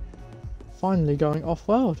 Finally going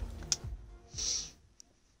off-world.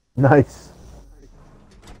 Nice.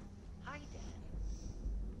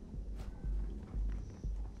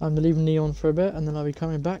 I'm leaving Neon for a bit, and then I'll be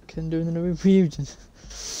coming back and doing the reunion.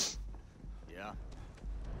 Yeah.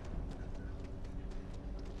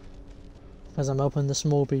 As I'm helping the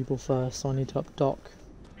small people first, so I need to up dock.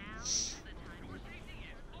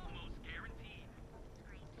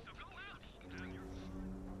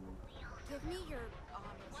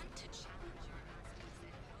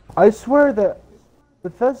 I swear that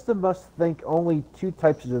Bethesda must think only two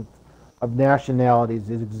types of nationalities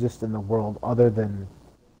exist in the world,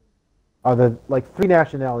 like three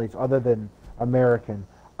nationalities other than American: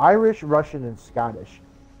 Irish, Russian, and Scottish.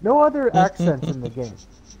 No other accents in the game.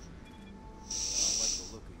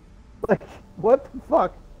 Like, what the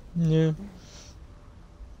fuck? Yeah.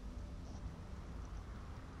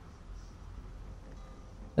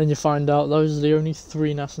 Then you find out those are the only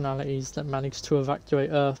three nationalities that managed to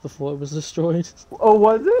evacuate Earth before it was destroyed. Oh,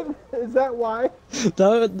 was it? Is that why?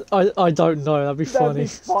 I don't know. That'd be funny. That'd be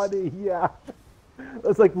funny, yeah.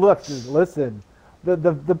 It's like, look, dude, listen. The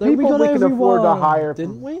people we can afford to hire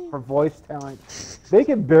for voice talent, they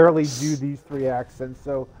can barely do these three accents.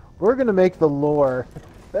 So we're gonna make the lore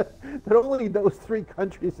that only those three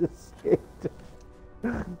countries escaped.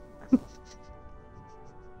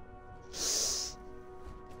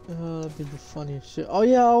 That'd be the funniest shit. Oh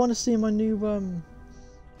yeah, I want to see my new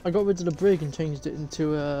I got rid of the brig and changed it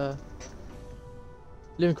into a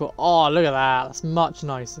living quarter. Oh, look at that. That's much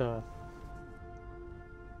nicer.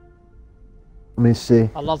 Let me see.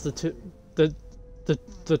 I love the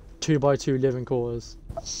 2x2 living quarters.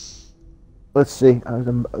 Let's see.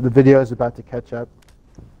 The video is about to catch up.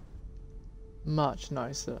 Much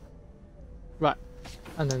nicer. Right,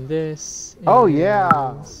 and then this. Oh yeah.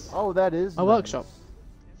 Oh, that is a workshop.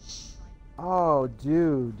 Oh,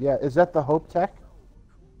 dude. Yeah, is that the Hope Tech?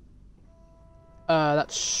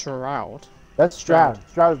 That's Shroud. That's Shroud.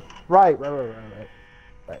 Shroud. Right.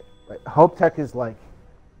 Hope Tech is like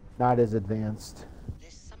not as advanced.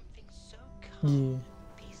 Yeah.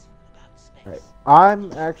 Right.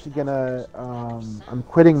 I'm actually gonna I'm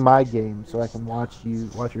quitting my game so I can watch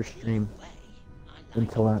your stream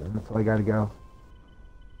until I gotta go.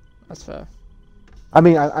 That's fair. I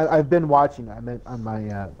mean, I've been watching. I meant on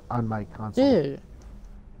my console. Yeah.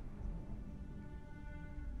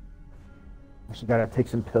 Actually, gotta take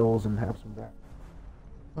some pills and have some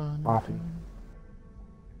coffee.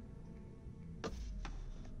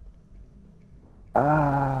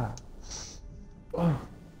 Ah. Oh.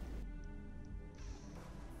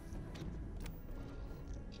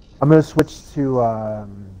 I'm gonna switch to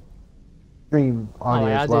stream audio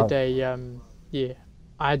as well. I did yeah.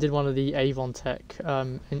 I did one of the Avon Tech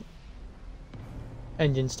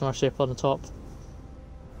engines to my ship on the top.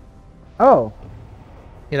 Oh.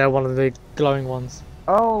 You know, one of the glowing ones.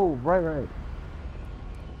 Oh, right.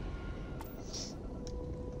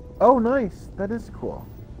 Oh, nice. That is cool.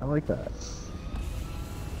 I like that.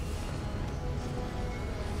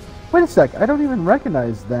 Wait a sec. I don't even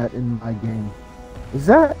recognize that in my game. Is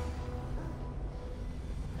that...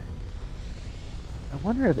 I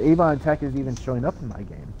wonder if Avon Tech is even showing up in my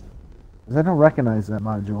game. Because I don't recognize that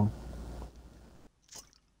module.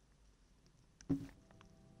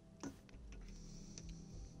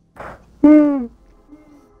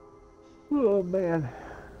 Oh man.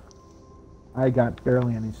 I got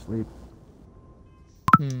barely any sleep.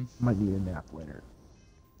 Might need a nap later.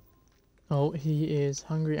 Oh, he is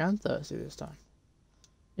hungry and thirsty this time.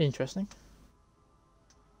 Interesting.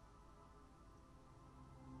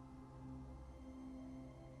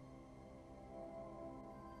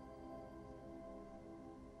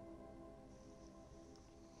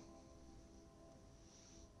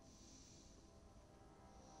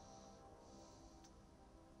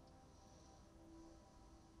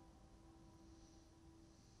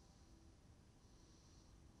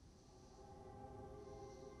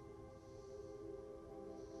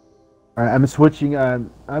 Alright, I'm switching. You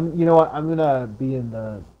know what? I'm gonna be in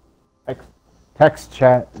the text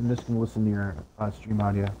chat and just gonna listen to your stream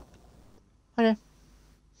audio. Okay.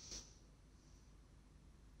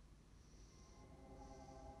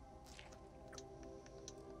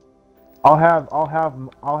 I'll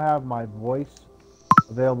have my voice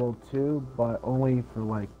available too, but only for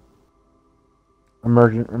like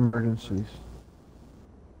emergencies.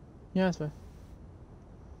 Yeah, that's fair.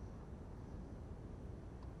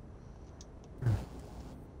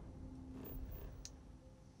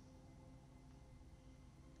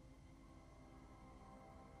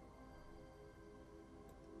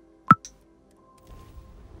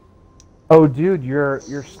 Oh, dude, your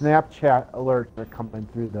Snapchat alerts are coming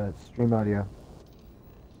through the stream audio.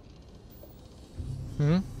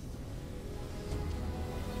 Hmm.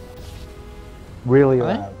 Really Are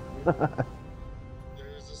they? loud.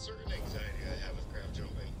 There's a certain anxiety I have with crowd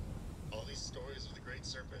jumping. All these stories of the Great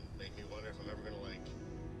Serpent make me wonder if I'm ever gonna, like,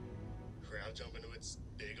 crowd jump into its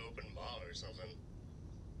big open maw or something.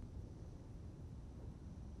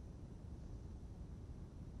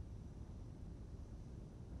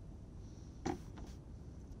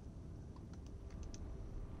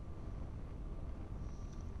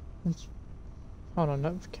 Hold on,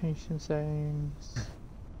 notification settings.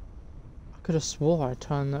 I could have swore I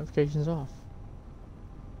turned notifications off.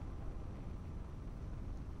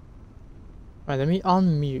 Right, let me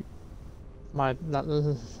unmute my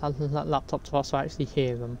laptop so I actually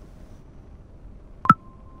hear them.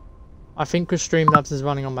 I think because Streamlabs is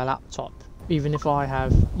running on my laptop, even if I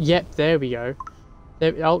have. Yep, there we go.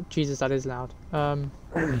 There, oh Jesus, that is loud.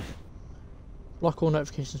 Block all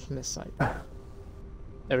notifications from this site.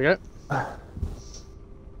 There we go.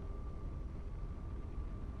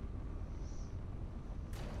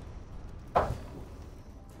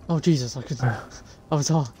 Oh Jesus, I could. I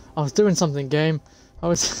was doing something, game. I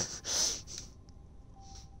was.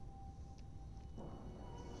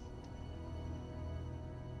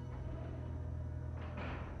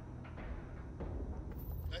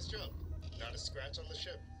 Nice job. Not a scratch on the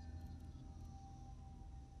ship.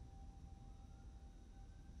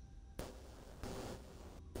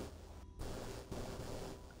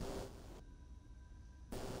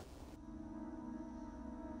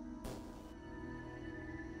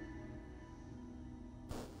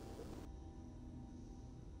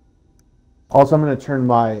 Also, I'm gonna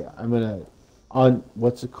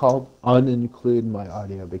what's it called? Uninclude my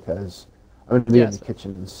audio because I'm gonna be in the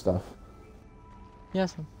kitchen and stuff.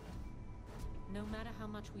 Yes. No matter how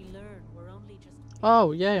much we learn, we're only just.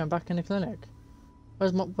 Oh yay! I'm back in the clinic.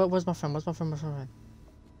 Where's my friend? Where's my friend? Where's my friend?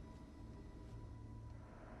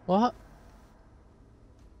 What?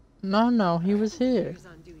 No, he was here.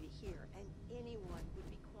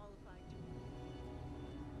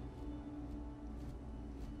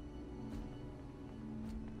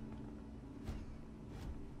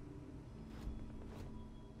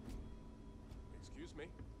 Excuse me?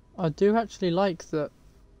 I do actually like that.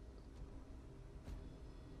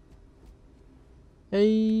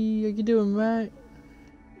 Hey, how you doing, mate?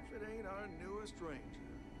 If it ain't our newest ranger,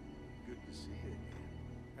 good to see you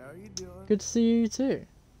again. How you doing? Good to see you too.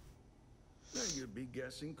 Then you'd be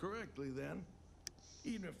guessing correctly then.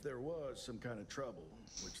 Even if there was some kind of trouble,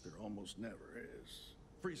 which there almost never is,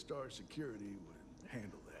 Freestar Security would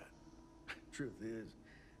handle that. Truth is,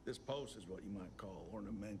 this post is what you might call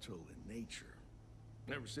ornamental in nature.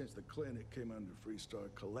 Ever since the clinic came under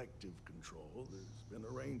Freestar collective control, there's been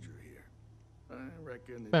a ranger here. I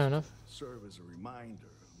reckon it's Fair enough. to serve as a reminder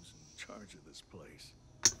who's in charge of this place.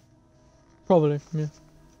 Probably, yeah.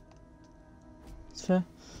 It's fair.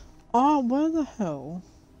 Oh, where the hell?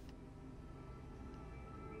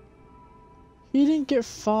 He didn't get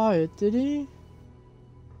fired, did he?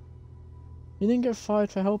 He didn't get fired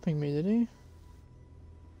for helping me, did he?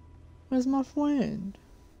 Where's my friend?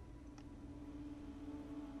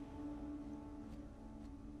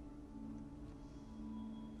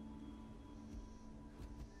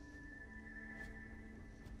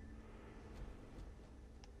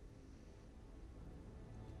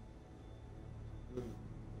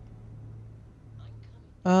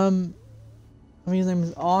 I think his name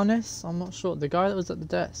was Arnis. I'm not sure. The guy that was at the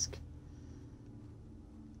desk.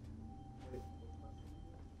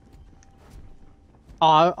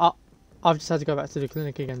 I've just had to go back to the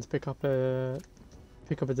clinic again to pick up a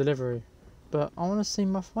delivery, but I want to see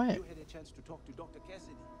my friend. You had a chance to talk to Dr.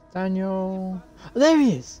 Cassidy. Daniel. Oh, there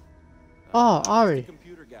he is. Oh, Ari.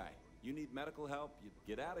 Computer guy. You need medical help, you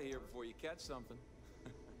get out of here before you catch something.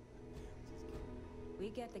 We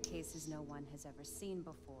get the cases no one has ever seen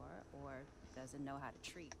before or doesn't know how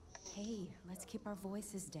to treat. Hey, let's keep our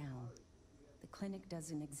voices down. The clinic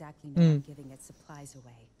doesn't exactly know giving its supplies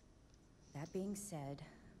away. That being said,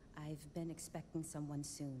 I've been expecting someone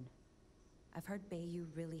soon. I've heard Bayou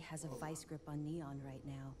really has a vice grip on Neon right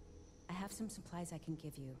now. I have some supplies I can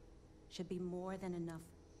give you. Should be more than enough.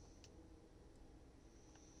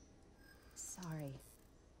 sorry.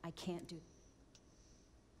 I can't do...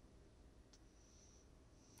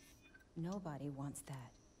 Nobody wants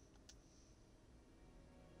that.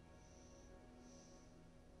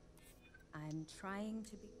 I'm trying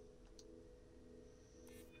to be...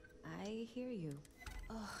 I hear you.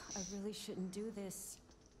 Oh, I really shouldn't do this.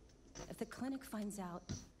 If the clinic finds out...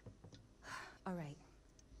 All right,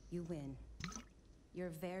 you win. You're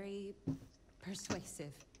very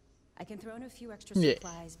persuasive. I can throw in a few extra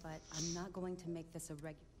supplies, but I'm not going to make this a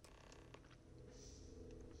regular...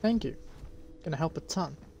 Thank you. Gonna help a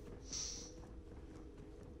ton.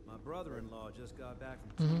 My brother-in-law just got back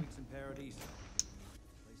from 2 weeks in Paradise.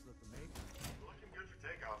 Place looked amazing. Looking good for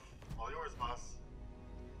takeoff. All yours, boss.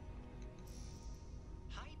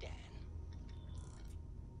 Hi, Dan.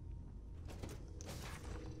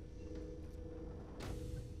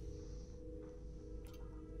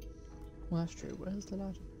 Well, that's true. Where's the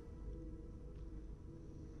ladder?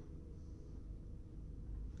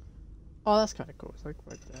 Oh, that's kind of cool. It's like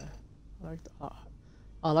right there. I like the art.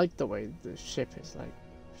 I like the way the ship is like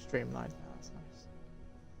streamlined now. It's nice.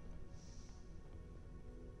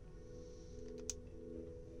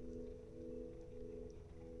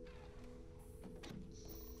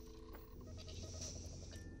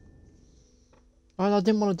 Alright, I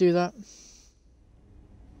didn't want to do that.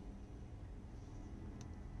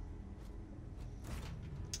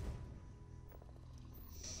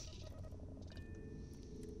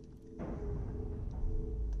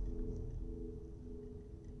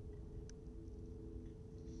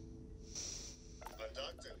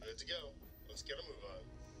 Undocked and good to go. Let's get a move on.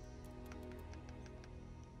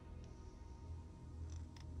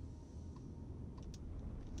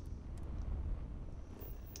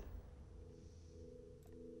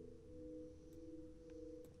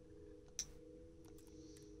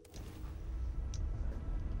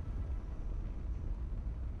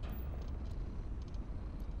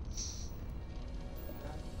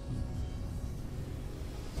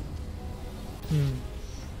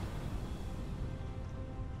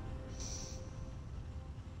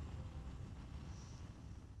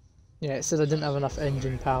 Yeah, it said I didn't have enough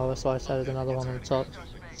engine power, so I added another one on top.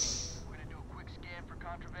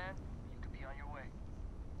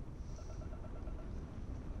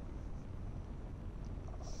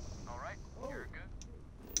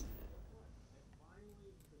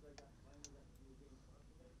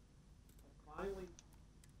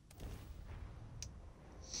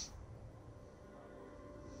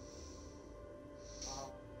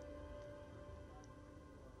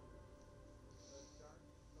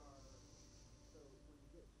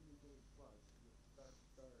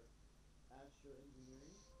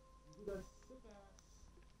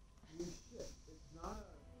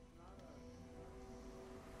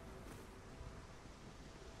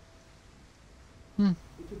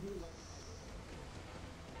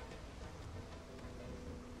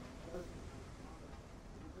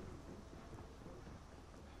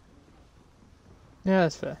 Yeah,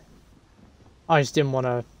 that's fair. I just didn't want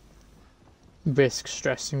to risk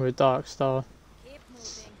stressing with Darkstar. Keep moving.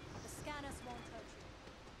 The scanners won't hurt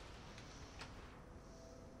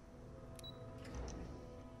you.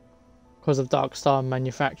 Because of Darkstar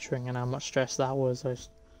manufacturing and how much stress that was,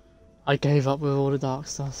 I gave up with all the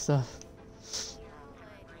Darkstar stuff.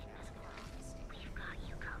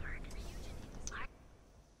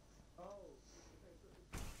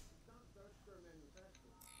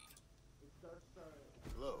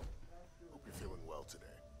 Hello. Hope you're feeling well today.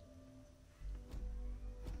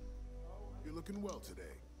 You're looking well today.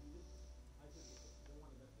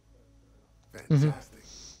 Fantastic.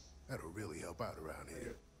 That'll really help out around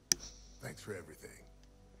here. Thanks for everything.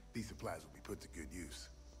 These supplies will be put to good use.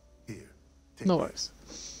 Here, take No these.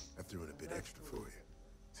 worries. I threw in a bit extra for you,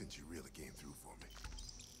 since you really came through for me.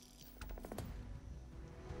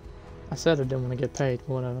 I said I didn't want to get paid,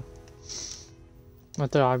 but whatever.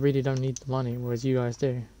 I really don't need the money, whereas you guys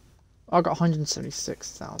do. I got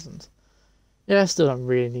 176,000. Yeah, I still don't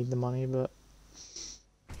really need the money, but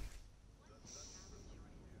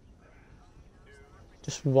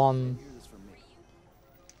just one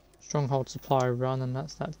stronghold supply run and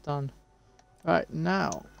that's done. Right,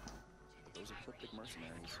 now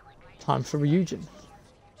time for Ryujin.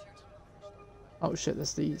 Oh shit,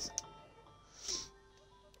 there's these.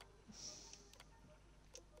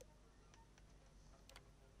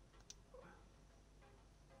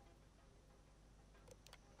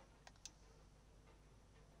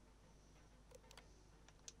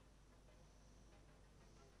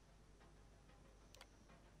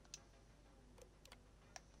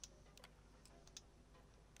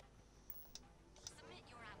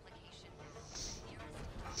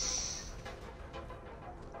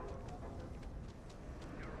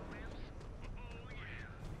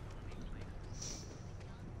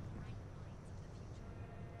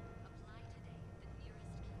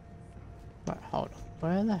 Hold on.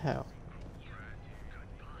 Where the hell?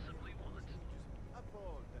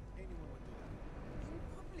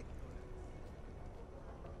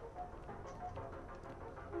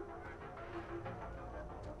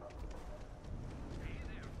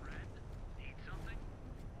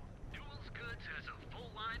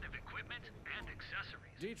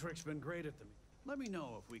 Dietrich's been great at them. Let me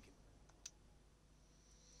know if we can.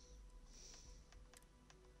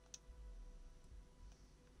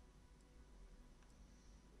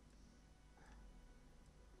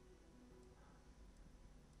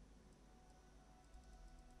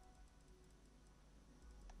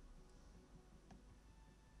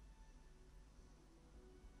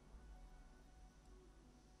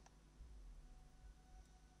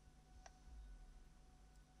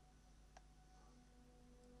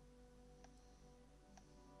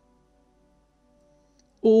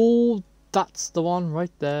 Oh, that's the one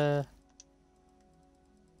right there.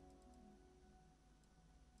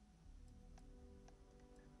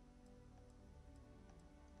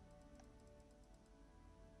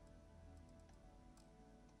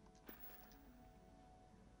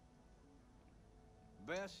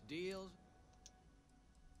 Best deals.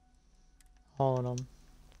 Hold on.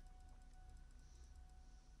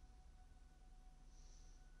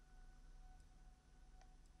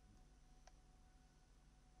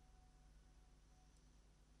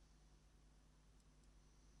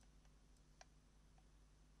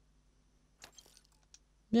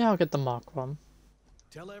 Yeah, I'll get the Mark one.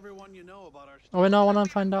 Tell everyone you know about our. Oh, wait, no, I want to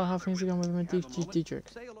find out how things are going with Dietrich.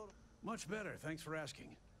 Say hello. Much better. Thanks for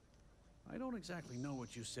asking. I don't exactly know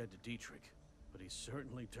what you said to Dietrich, but he's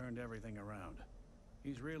certainly turned everything around.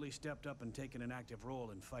 He's really stepped up and taken an active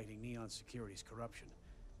role in fighting Neon Security's corruption.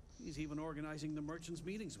 He's even organizing the merchants'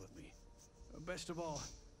 meetings with me. Best of all,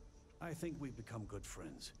 I think we've become good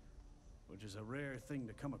friends, which is a rare thing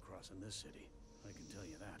to come across in this city. I can tell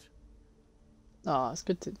you that. Oh, it's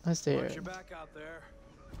good to nice to hear. Watch your back out there.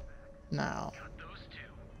 Now.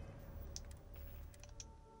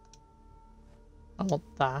 I want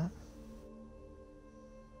that.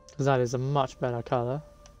 Because that is a much better colour.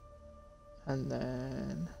 And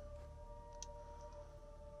then...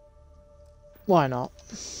 why not?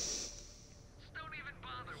 Don't even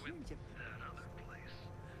bother with that other place.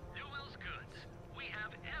 Newell's Goods. We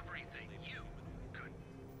have everything you could.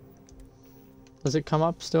 Does it come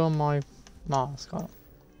up still on my mask?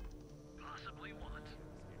 Possibly want.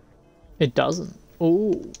 It doesn't.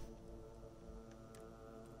 Ooh.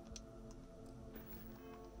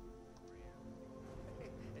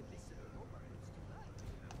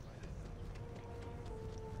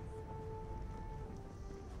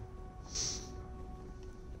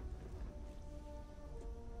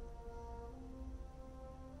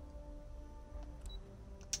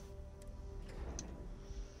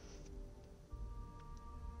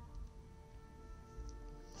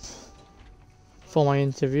 For my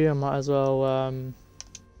interview, I might as well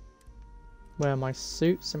wear my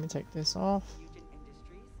suits. Let me take this off.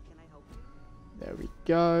 There we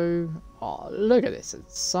go. Oh, look at this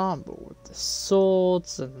ensemble with the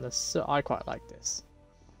swords and the... I quite like this.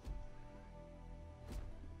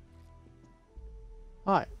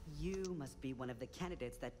 Hi. You must be one of the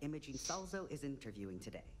candidates that Imogen Salzo is interviewing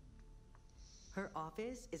today. Her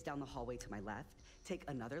office is down the hallway to my left. Take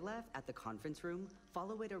another left at the conference room,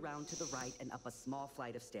 follow it around to the right and up a small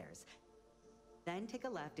flight of stairs. Then take a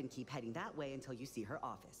left and keep heading that way until you see her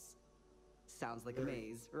office. Sounds like a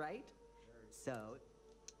maze, right? So...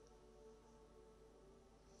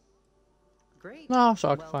 great. No, I'm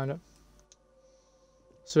sure I can find it.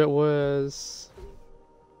 So it was...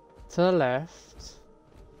 to the left,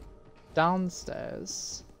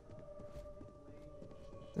 downstairs,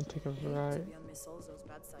 then take a right.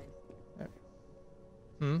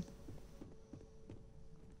 Hmm?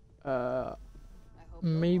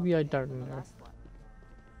 Maybe I don't know.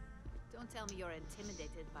 Don't tell me you're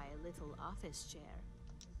intimidated by a little office chair.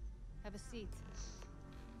 Have a seat.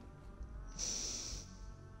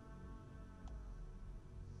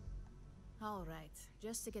 All right,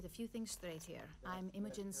 just to get a few things straight here. I'm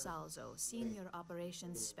Imogen Salzo, Senior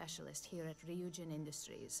Operations Specialist here at Ryujin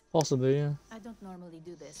Industries. Possibly, yeah. I don't normally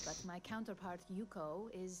do this, but my counterpart, Yuko,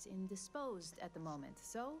 is indisposed at the moment,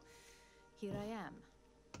 so here I am.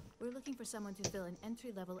 We're looking for someone to fill an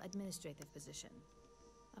entry-level administrative position.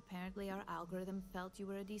 Apparently our algorithm felt you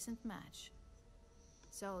were a decent match.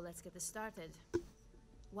 So let's get this started.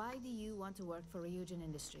 Why do you want to work for Ryujin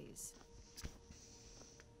Industries?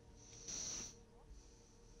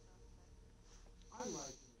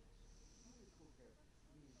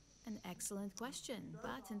 An excellent question,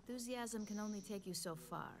 but enthusiasm can only take you so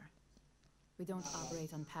far. We don't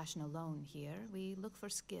operate on passion alone here. We look for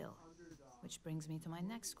skill. Which brings me to my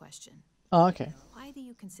next question. Oh, okay. Why do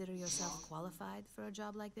you consider yourself qualified for a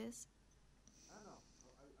job like this?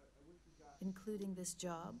 Including this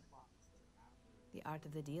job? The art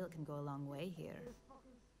of the deal can go a long way here.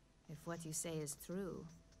 If what you say is true,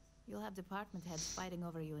 you'll have department heads fighting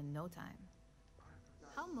over you in no time.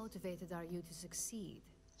 How motivated are you to succeed?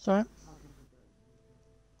 Sorry.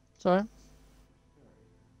 Sorry.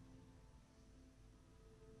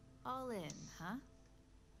 All in, huh?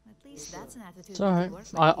 At least that's an attitude. It's alright.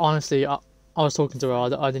 I honestly, I was talking to her.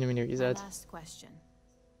 I didn't even know what you said. Last question.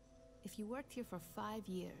 If you worked here for 5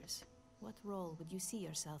 years, what role would you see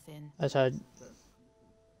yourself in? I said,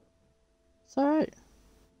 it's alright.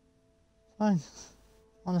 Fine.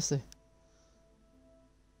 Honestly.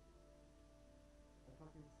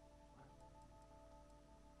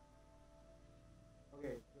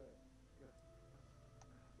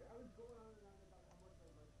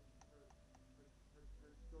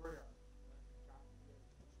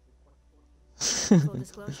 Full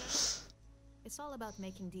disclosure, it's all about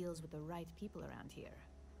making deals with the right people around here.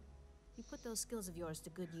 You put those skills of yours to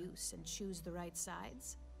good use and choose the right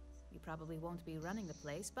sides. You probably won't be running the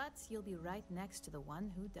place, but you'll be right next to the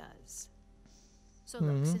one who does. So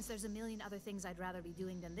look, since there's a million other things I'd rather be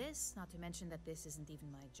doing than this, not to mention that this isn't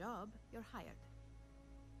even my job, you're hired.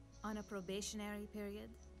 On a probationary period,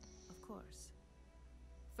 of course.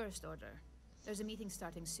 First order. There's a meeting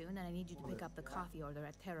starting soon, and I need you to pick up the coffee order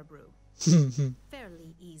at Terra Brew.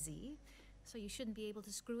 Fairly easy, so you shouldn't be able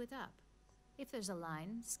to screw it up. If there's a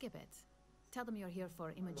line, skip it. Tell them you're here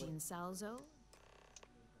for Imogen Salzo.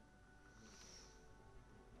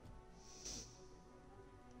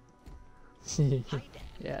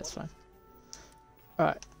 Yeah, it's fine.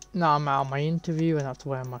 Alright, now I'm out of my interview and I have to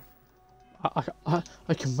wear my...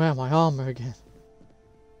 I can wear my armor again.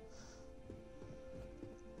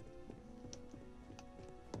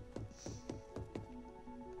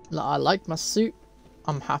 I like my suit.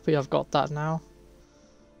 I'm happy I've got that now.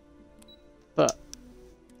 But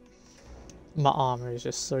my armor is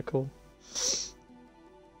just so cool.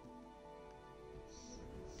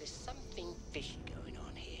 There's something fishy going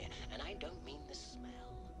on here, and I don't mean the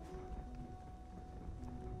smell.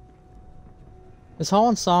 This whole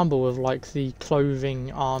ensemble of like the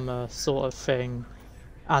clothing armor sort of thing,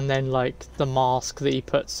 and then like the mask that he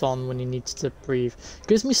puts on when he needs to breathe,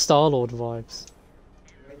 gives me Star-Lord vibes.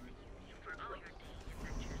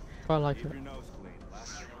 I like it.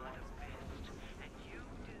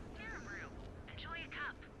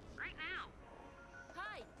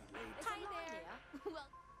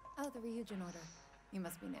 Oh, the Ryujin order. You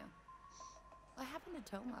must be new. What happened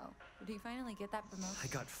to Tomo? Did he finally get that promotion? I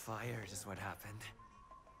got fired is what happened.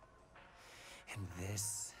 And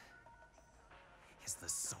this is the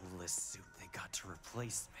soulless suit they got to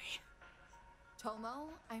replace me.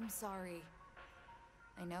 Tomo, I'm sorry.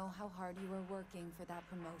 I know how hard you were working for that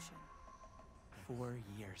promotion. 4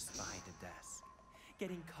 years behind a desk,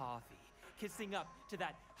 getting coffee, kissing up to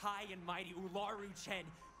that high and mighty Ularu Chen,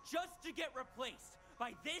 just to get replaced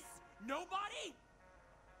by this nobody?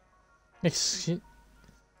 Excuse.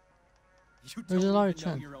 You don't even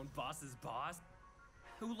know your own boss's boss.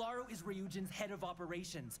 Ularu is Ryujin's head of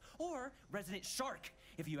operations, or resident shark,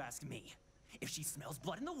 if you ask me. If she smells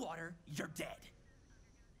blood in the water, you're dead.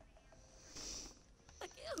 Like,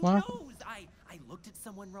 who knows? I looked at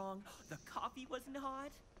someone wrong. The coffee wasn't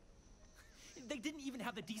hot. They didn't even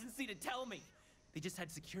have the decency to tell me. They just had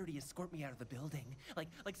security escort me out of the building,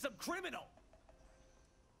 like some criminal.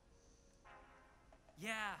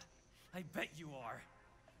 Yeah, I bet you are.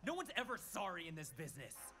 No one's ever sorry in this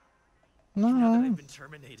business. No. Now that I've been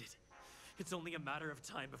terminated, it's only a matter of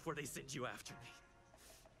time before they send you after me.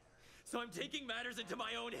 So I'm taking matters into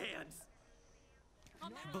my own hands.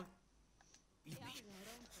 But believe me,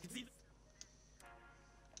 it's either...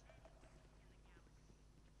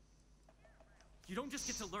 You don't just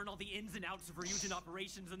get to learn all the ins and outs of Ryujin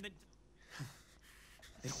operations and then...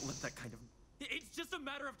 They don't let that kind of... It's just a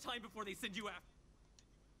matter of time before they send you after...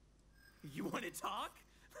 You want to talk?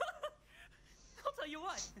 I'll tell you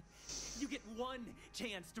what. You get one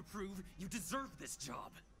chance to prove you deserve this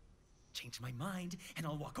job. Change my mind and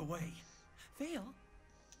I'll walk away. Fail?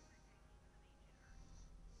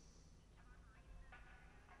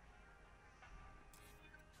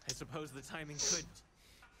 I suppose the timing could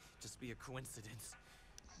just be a coincidence.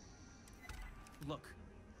 Look.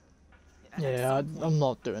 Yeah, I'm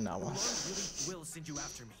not doing that one. Really will send you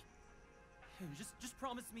after me. Just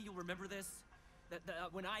promise me you'll remember this. That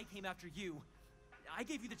when I came after you, I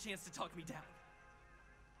gave you the chance to talk me down.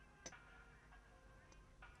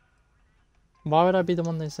 Why would I be the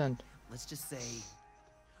one they send? let's just say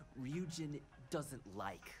Ryujin doesn't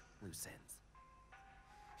like loose ends.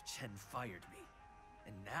 Chen fired me,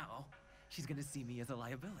 and now she's gonna see me as a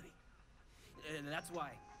liability. And that's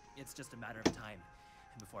why it's just a matter of time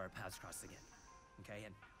before our paths cross again. Okay?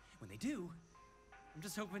 And when they do, I'm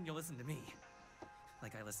just hoping you'll listen to me,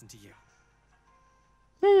 like I listen to you.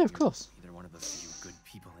 Yeah, of course. Either one of the few good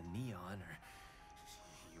people in Neon, or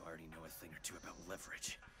you already know a thing or two about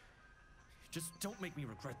leverage. Just don't make me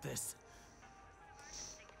regret this.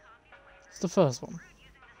 It's the first one.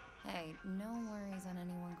 Hey, no worries on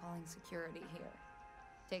anyone calling security here.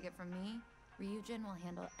 Take it from me, Ryujin will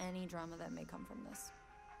handle any drama that may come from this.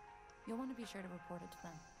 You'll want to be sure to report it to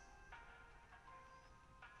them.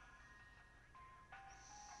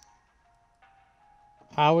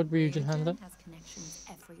 How would Ryujin handle it? Has connections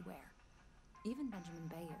everywhere. Even Benjamin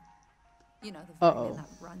Bayer. You know, the man that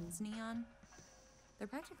runs Neon. They're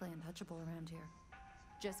practically untouchable around here.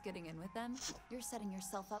 Just getting in with them, you're setting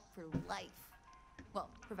yourself up for life. Well,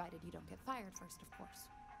 provided you don't get fired first, of course.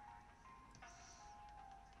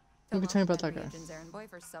 You can tell me about that guy. Ryujin's errand boy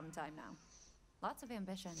for some time now. Lots of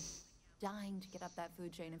ambition. Dying to get up that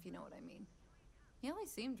food chain, if you know what I mean. He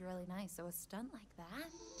always seemed really nice, so a stunt like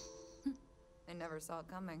that? I never saw it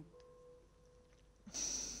coming.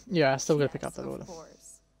 Yeah, I still gotta pick up that order. Of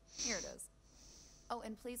course. Here it is. Oh,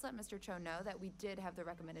 and please let Mr. Cho know that we did have the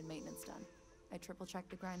recommended maintenance done. I triple-checked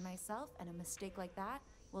the grind myself, and a mistake like that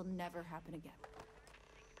will never happen again.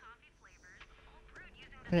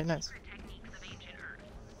 Okay, nice.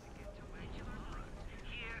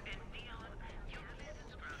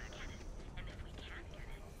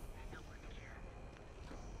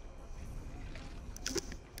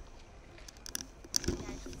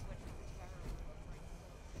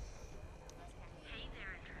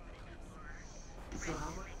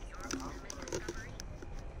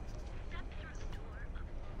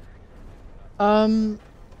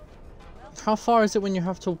 How far is it when you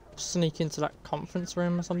have to sneak into that conference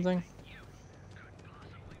room or something?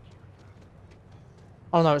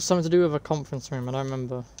 Oh no, it's something to do with a conference room, I don't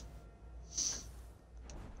remember.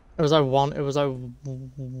 It was like one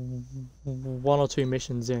or two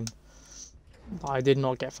missions in. I did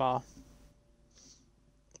not get far.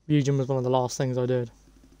 Ryujin was one of the last things I did.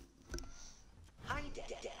 Hi, Dan.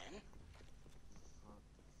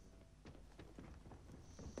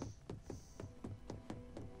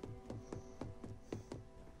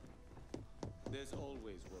 There's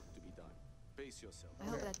always work to be done. Pace yourself. I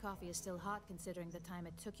hope that coffee is still hot considering the time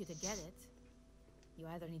it took you to get it. You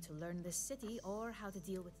either need to learn this city or how to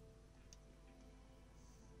deal with...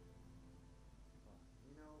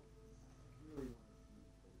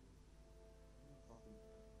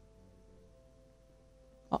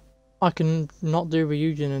 I can not do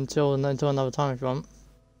Ryujin until another time if you want.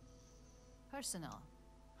 Personal.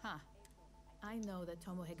 Huh. I know that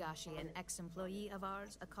Tomo Higashi, an ex-employee of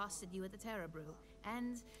ours, accosted you at the Terra Brew,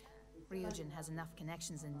 and Ryujin has enough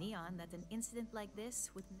connections in Neon that an incident like this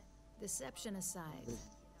would... Deception aside,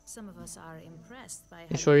 some of us are impressed by...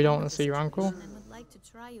 You sure you don't want to see your uncle? ...and would like to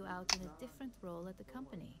try you out in a different role at the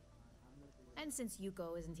company. And since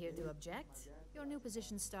Yuko isn't here to object, your new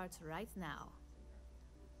position starts right now.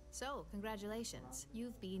 So, congratulations.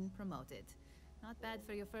 You've been promoted. Not bad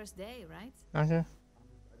for your first day, right? Okay.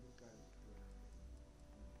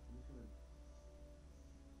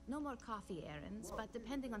 No more coffee errands, but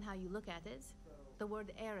depending on how you look at it, the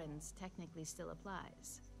word errands technically still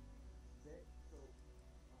applies.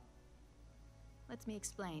 Let me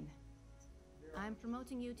explain. I'm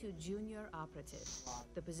promoting you to junior operative.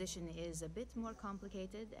 The position is a bit more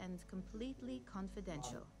complicated and completely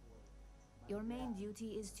confidential. Your main duty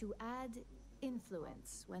is to add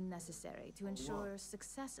influence when necessary to ensure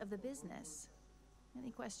success of the business.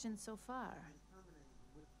 Any questions so far?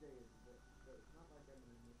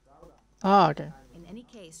 Ah, okay. In any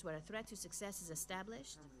case where a threat to success is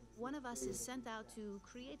established, one of us is sent out to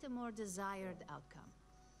create a more desired outcome.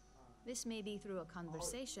 This may be through a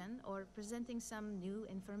conversation or presenting some new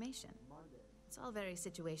information. It's all very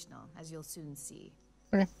situational, as you'll soon see.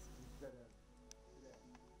 Okay.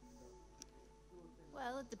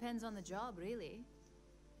 Well, it depends on the job, really.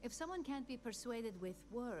 If someone can't be persuaded with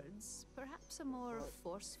words, perhaps a more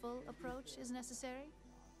forceful approach is necessary.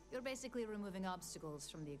 You're basically removing obstacles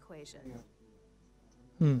from the equation.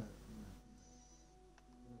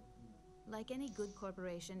 Like any good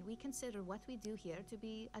corporation, we consider what we do here to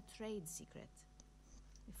be a trade secret.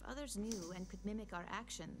 If others knew and could mimic our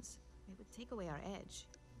actions, it would take away our edge.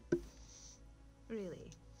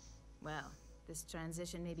 Really? Well, this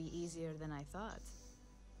transition may be easier than I thought.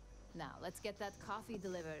 Now, let's get that coffee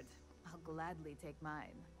delivered. I'll gladly take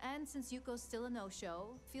mine. And since Yuko's still a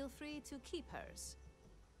no-show, feel free to keep hers.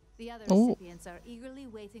 The other recipients are eagerly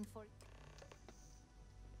waiting for...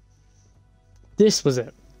 This was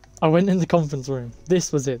it. I went in the conference room.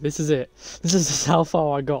 This was it. This is it. This is how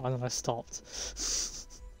far I got, and then I stopped.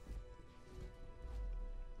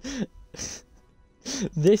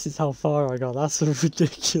 This is how far I got. That's so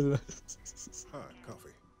ridiculous. Hi, Coffee.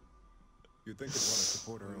 You'd think I'd want to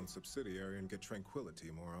support our own subsidiary and get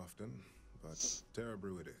tranquility more often, but Terra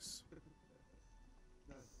Brew it is.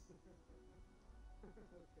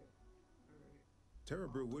 Terra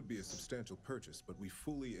Brew would be a substantial purchase, but we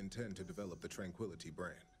fully intend to develop the Tranquility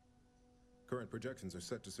brand. Current projections are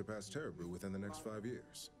set to surpass Terra Brew within the next 5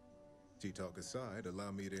 years. Tea talk aside,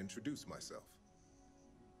 allow me to introduce myself.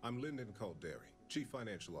 I'm Lyndon Calderi, Chief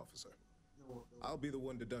Financial Officer. I'll be the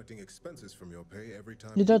one deducting expenses from your pay every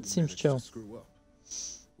time Your dad seems manage chill. to screw up,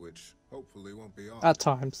 which hopefully won't be often. At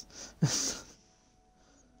times.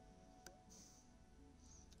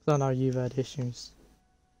 I know you've had issues.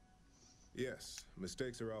 Yes,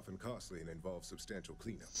 mistakes are often costly and involve substantial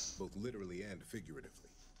cleanup, both literally and figuratively.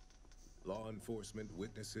 Law enforcement,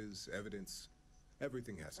 witnesses, evidence,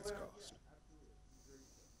 everything has its cost.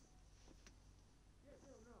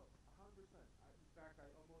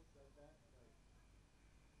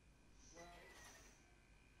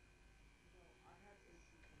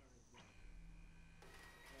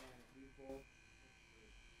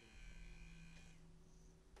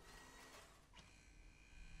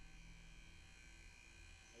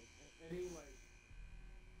 Any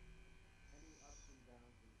ups and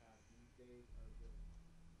downs we've had these days are just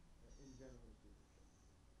in general superficial.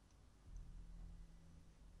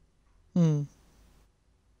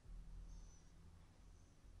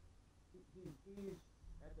 He's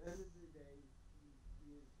at the end of the day,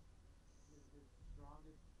 he is his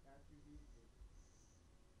strongest attribute is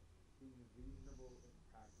being reasonable and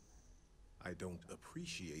pragmatic. I don't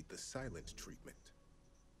appreciate the silent treatment.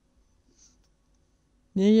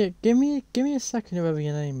 Yeah, give me a second, whoever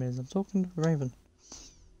your name is. I'm talking to Raven.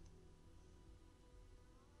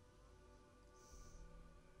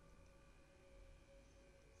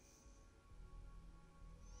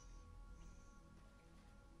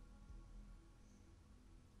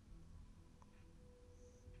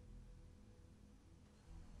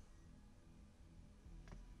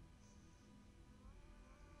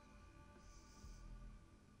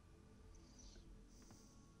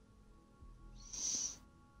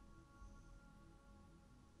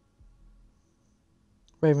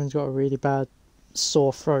 Raven's got a really bad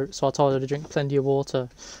sore throat, so I told her to drink plenty of water,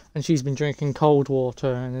 and she's been drinking cold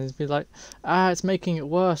water, and it's been like, it's making it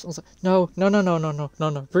worse. I was like, no,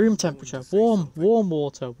 room temperature, warm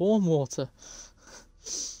water.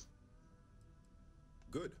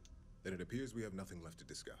 Good. Then it appears we have nothing left to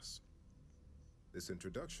discuss. This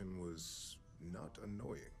introduction was not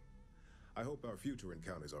annoying. I hope our future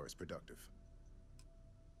encounters are as productive.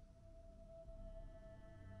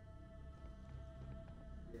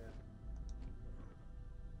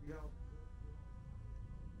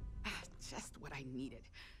 Just what I needed.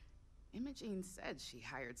 Imogene said she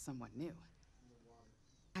hired someone new.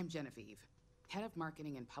 I'm Genevieve, head of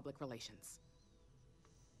marketing and public relations.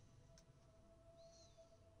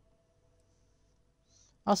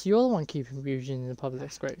 Oh, so you're the one keeping Eugene in the public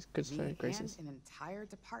graces. An entire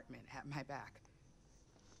department at my back.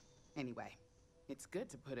 Anyway, it's good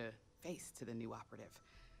to put a face to the new operative.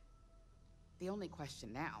 The only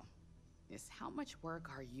question now is how much work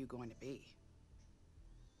are you going to be?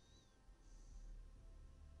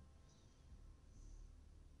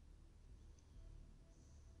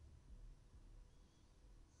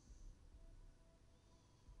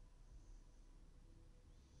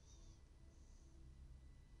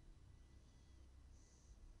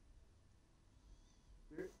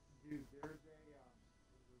 Dude, there's a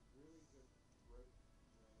really good throat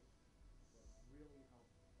spray that really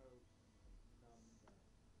helps coat and numb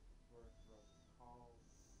the sore throat. It's called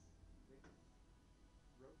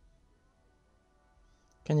throat spray.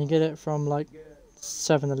 Can you get it from like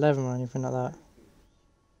 7-Eleven or anything like that?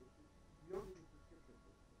 You don't need a prescription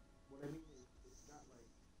for it. What I mean is, it's got like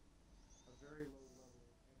a very low level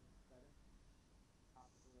anesthetic,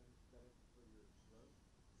 topical anesthetic for your throat.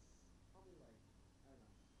 Probably like, I don't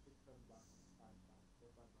know, $6-7, $5,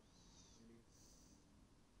 $4 $5, maybe.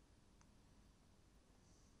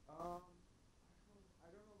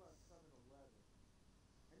 I don't know about 7-Eleven.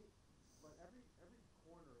 But every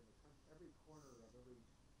corner in the country, every corner of every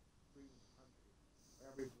street in the country, or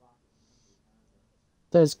every block in the country has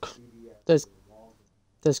a CVS or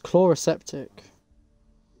Walgreens. There's Chloroseptic.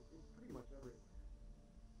 It's pretty much everywhere.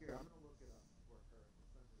 Here, I'm gonna look it up for her and send her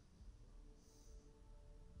to you.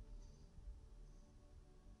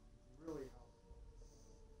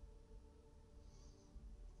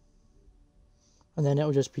 and then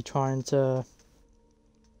it'll just be trying to.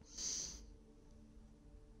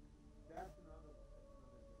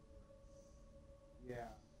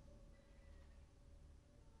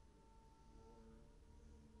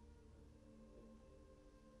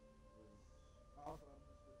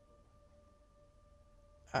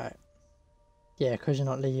 Alright. Yeah, because you're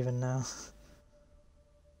not leaving now.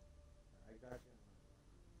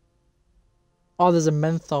 Oh, there's a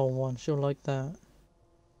menthol one. She'll like that.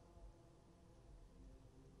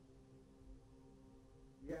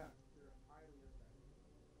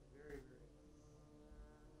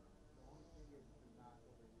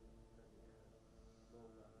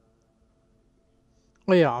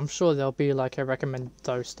 Well, yeah, I'm sure there'll be like a recommended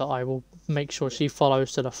dose that I will make sure she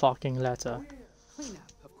follows to the fucking letter.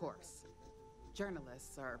 Cleanup, of course.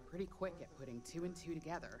 Journalists are pretty quick at putting two and two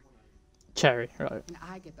together. Cherry, right. And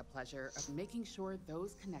I get the pleasure of making sure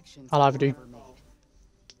those connections I'll have to do. are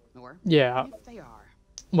made. Or, Yeah. if they are,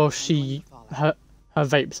 well, her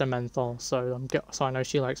vapes are menthol, so so I know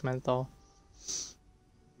she likes menthol.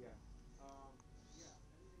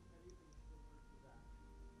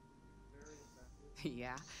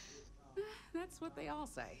 Yeah, that's what they all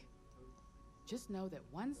say. Just know that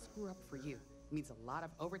one screw up for you means a lot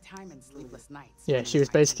of overtime and sleepless nights. Yeah, she was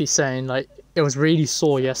basically saying like it was really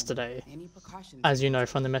sore yesterday, as you know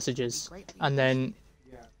from the messages, and then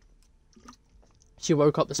she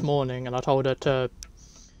woke up this morning and I told her to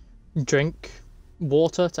drink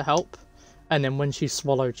water to help, and then when she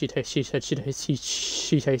swallowed, she said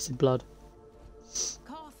she tasted blood.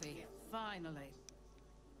 Coffee, finally.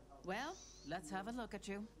 Well, let's have a look at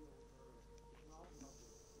you.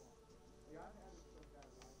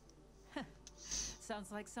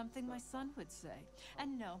 Sounds like something my son would say.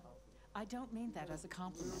 And no, I don't mean that as a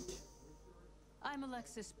compliment. I'm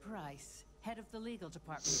Alexis Price, head of the legal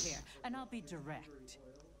department here, and I'll be direct.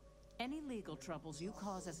 Any legal troubles you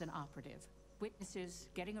cause as an operative, witnesses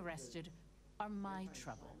getting arrested, are my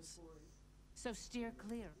troubles. So steer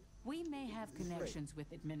clear. We may have connections with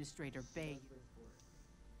Administrator Bay.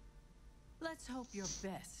 Let's hope your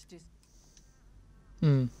best is...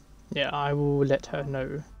 Yeah, I will let her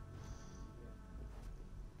know.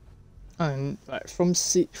 And right, from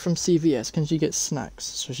CVS, can she get snacks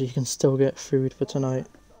so she can still get food for tonight?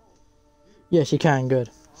 Yeah, she can. Good.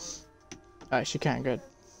 Alright, she can. Good.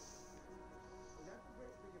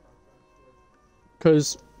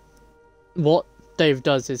 Because what Dave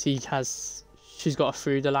does is she's got a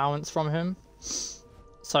food allowance from him,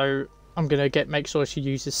 so I'm gonna make sure she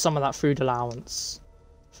uses some of that food allowance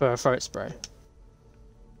for a throat spray.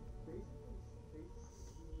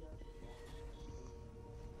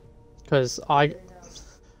 Because I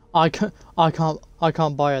can't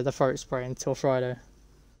buy her the throat spray until Friday.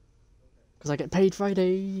 Because I get paid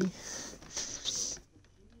Friday.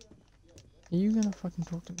 Are you gonna fucking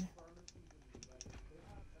talk to me?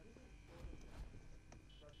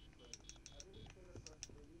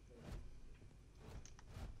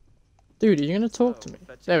 Dude, are you gonna talk to me?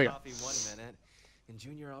 There we go. Coffee one minute and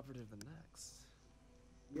junior operative the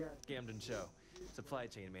next. Camden Show, supply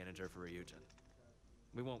chain manager for Ryujin.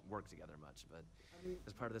 We won't work together much, but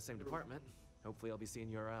as part of the same department, hopefully I'll be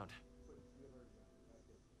seeing you around.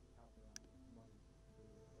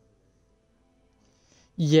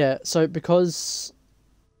 Yeah, so because...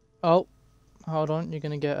 Oh, hold on, you're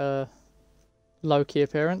gonna get a low-key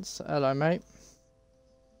appearance. Hello, mate.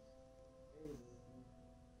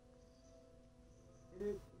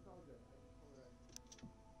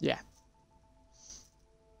 Yeah.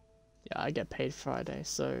 Yeah, I get paid Friday,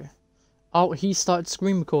 so... Oh, he started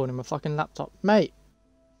screen recording my fucking laptop. Mate!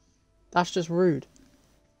 That's just rude.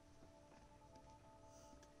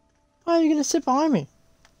 Why are you gonna sit behind me?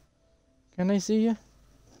 Can they see you?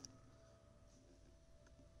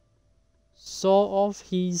 Sort of.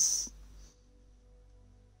 He's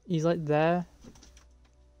like there.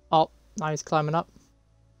 Oh, now he's climbing up.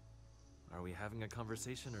 Are we having a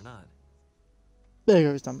conversation or not? There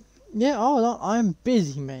goes done. Yeah, oh, no, I'm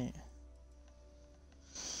busy, mate.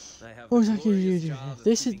 What exactly do you do?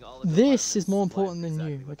 This is more important than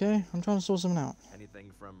you, okay? I'm trying to sort something out.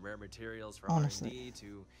 Anything from rare materials for Honestly. R&D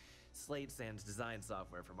to Slate Sand's design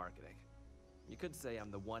software for marketing. You could say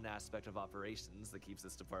I'm the one aspect of operations that keeps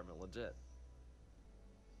this department legit.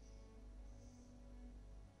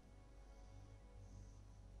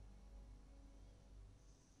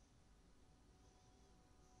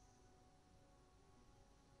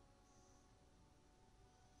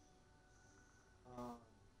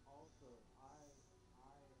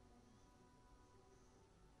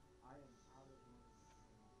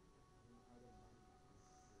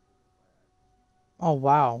 Oh,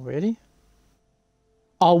 wow, really?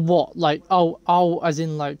 Oh, what? Like, as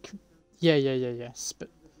in, like, yeah.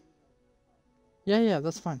 Yeah,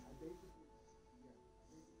 that's fine.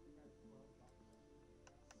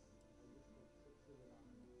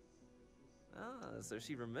 Ah, so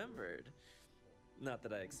she remembered. Not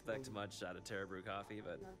that I expect much out of Terra Brew Coffee,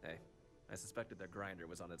 but hey, I suspected their grinder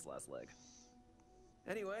was on its last leg.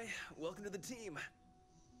 Anyway, welcome to the team.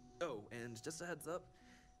 Oh, and just a heads up,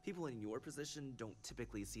 people in your position don't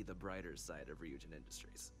typically see the brighter side of Ryujin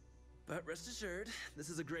Industries. But rest assured, this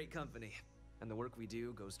is a great company, and the work we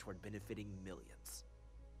do goes toward benefiting millions.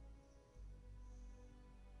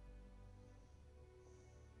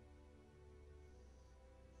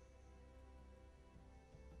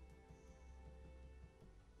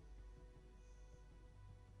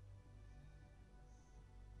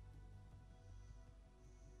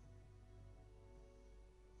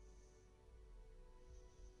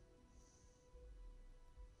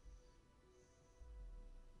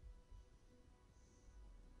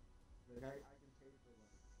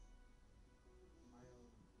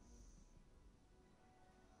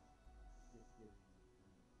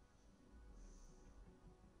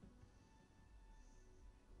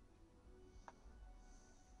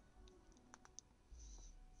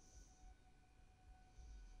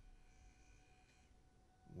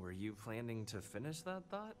 Were you planning to finish that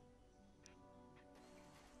thought?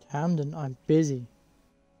 Camden, I'm busy.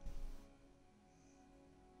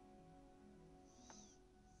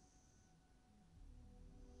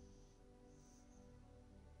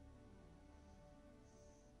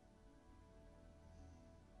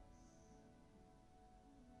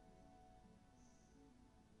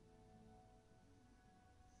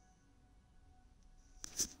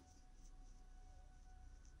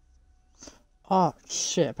 Oh,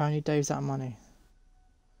 shit, apparently Dave's out of money.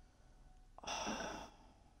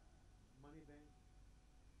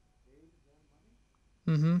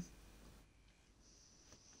 Mm-hmm.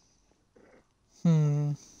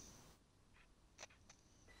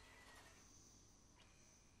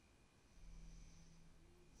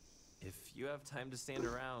 If you have time to stand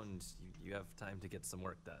around, you have time to get some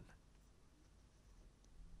work done.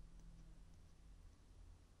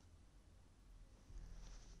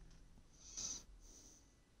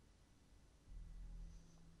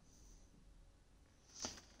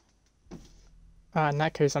 In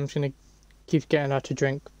that case, I'm just gonna keep getting her to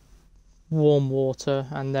drink warm water,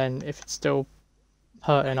 and then if it's still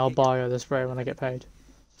hurting, I'll buy her the spray when I get paid.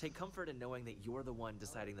 Take comfort in knowing that you're the one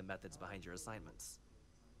deciding the methods behind your assignments.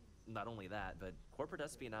 Not only that, but corporate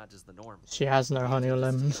espionage is the norm. She has no honey or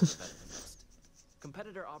lemon.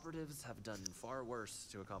 Competitor operatives have done far worse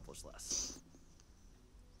to accomplish less.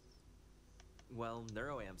 Well,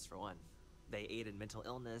 neuroamps for one. They aid in mental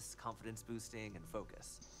illness, confidence boosting, and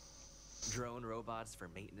focus. Drone robots for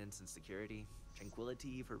maintenance and security,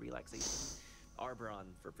 tranquility for relaxation, Arboron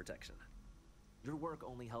for protection. Your work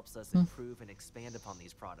only helps us improve and expand upon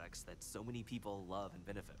these products that so many people love and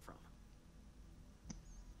benefit from.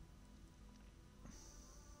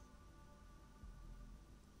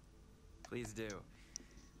 Please do.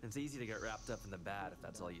 It's easy to get wrapped up in the bad if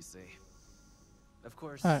that's all you see. Of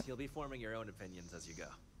course, you'll be forming your own opinions as you go.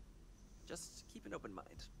 Just keep an open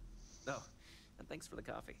mind. Oh, and thanks for the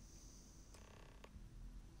coffee.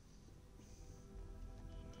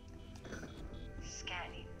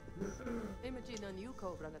 Scanning. Imogen and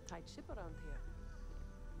Yuko run a tight ship around here.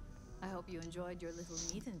 I hope you enjoyed your little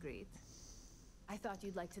meet and greet. I thought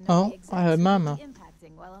you'd like to know Oh, the exact I heard Mama.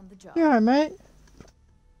 impacting while on the job. Yeah, mate.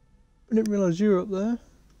 I didn't realise you were up there.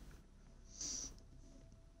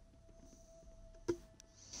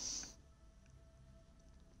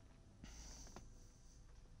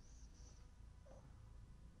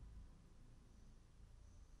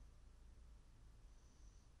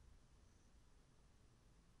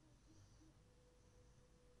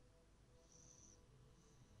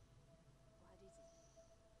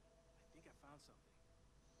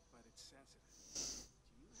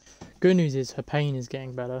 Good news is her pain is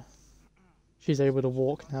getting better. She's able to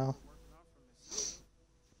walk now.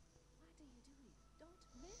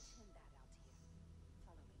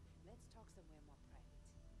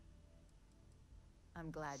 I'm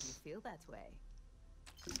glad you feel that way.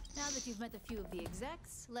 Now that you've met a few of the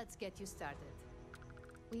execs, let's get you started.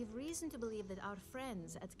 We've reason to believe that our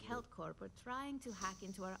friends at Kelt Corp are trying to hack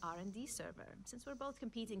into our R&D server, since we're both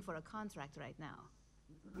competing for a contract right now.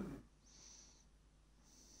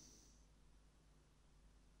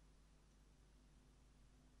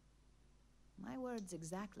 My words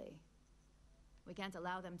exactly. We can't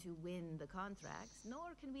allow them to win the contracts,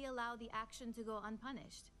 nor can we allow the action to go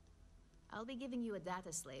unpunished. I'll be giving you a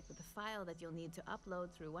data slate with a file that you'll need to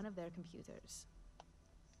upload through one of their computers.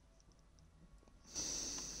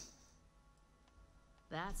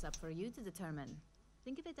 That's up for you to determine.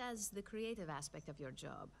 Think of it as the creative aspect of your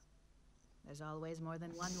job. There's always more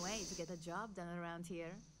than one way to get a job done around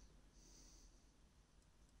here.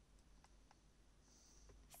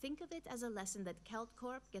 Think of it as a lesson that Kelt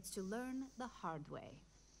Corp gets to learn the hard way.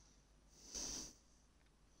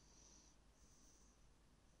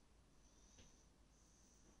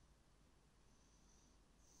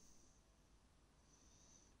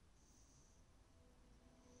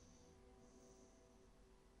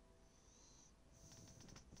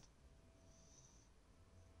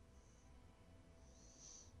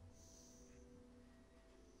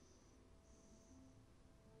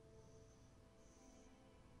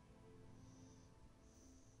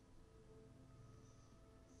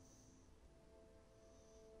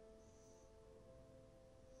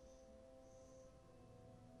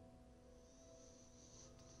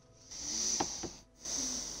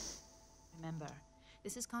 Remember,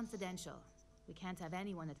 this is confidential. We can't have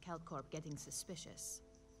anyone at Keltcorp getting suspicious.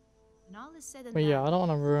 When all is said and But yeah, done, I don't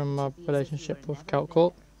want to ruin it my should be as if you relationship were with never Kelt there.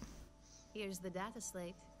 Corp. Here's the data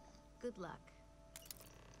slate. Good luck.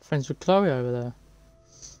 Friends with Chloe over there.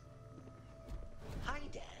 Hi,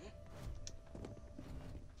 Dan.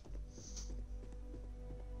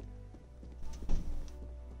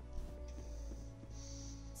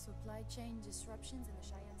 Supply chain disruptions in the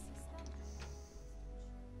Cheyenne system?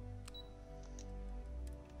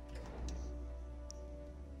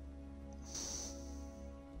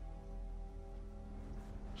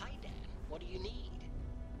 Hi, Dan. What do you need?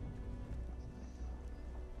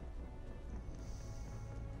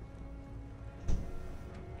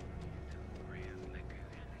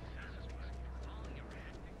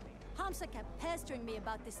 Hamsa kept pestering me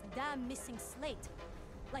about this damn missing slate.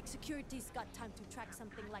 Like security's got time to track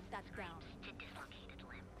something like that down.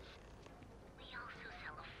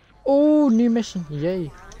 Oh, new mission. Yay.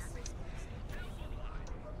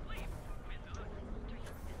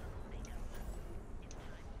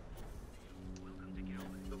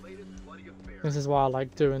 This is why I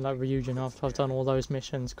like doing like Ryujin after I've done all those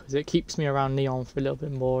missions, because it keeps me around Neon for a little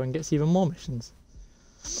bit more and gets even more missions.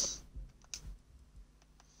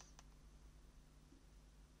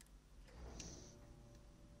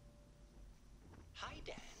 Hi,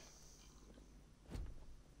 Dan.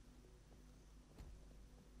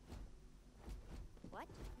 What?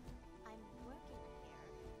 I'm working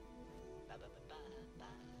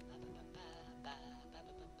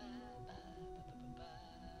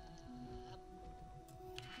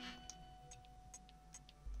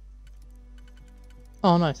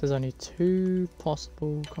Oh nice, there's only 2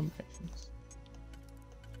 possible combinations.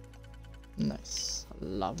 Nice. I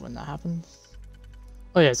love when that happens.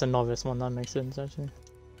 Oh yeah, it's a novice one, that makes sense actually.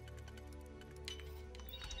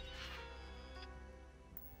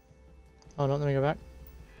 Hold on, let me go back.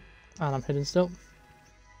 And I'm hidden still.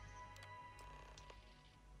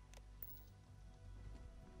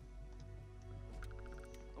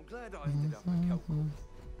 I'm glad I ended up at Kelcorp.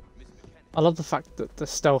 I love the fact that the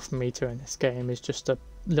stealth meter in this game is just a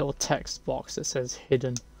little text box that says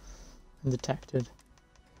hidden and detected.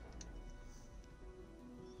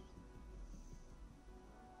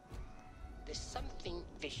 There's something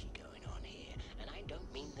fishy going on here, and I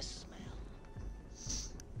don't mean the smell.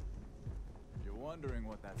 You're wondering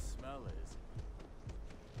what that smell is.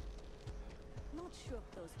 Not sure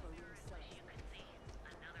if those balloons are.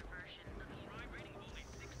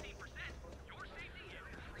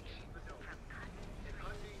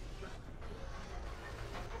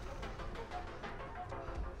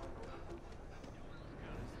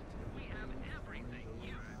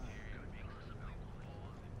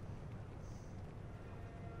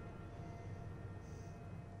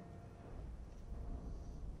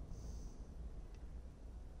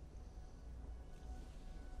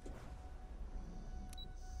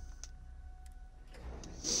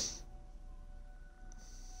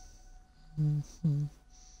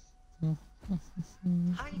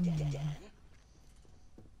 Hi, Dan.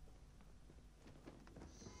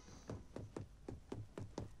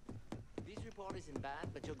 This report isn't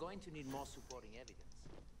bad, but you're going to need more supporting evidence.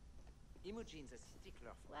 Imogene's a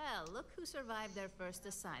stickler for. Well, look who survived their first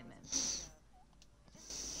assignment.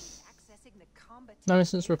 Accessing the combat. No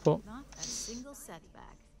instance report. Not a single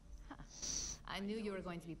setback. Huh. I knew you were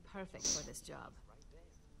going to be perfect for this job.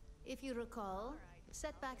 If you recall,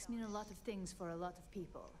 setbacks mean a lot of things for a lot of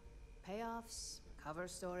people. Payoffs, cover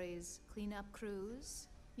stories, cleanup crews.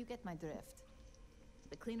 You get my drift.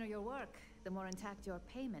 The cleaner your work, the more intact your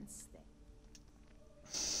payments stay.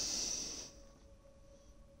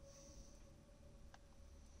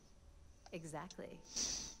 Exactly.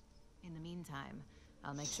 In the meantime,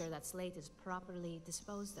 I'll make sure that slate is properly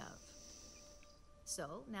disposed of.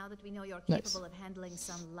 So, now that we know you're Nice. capable of handling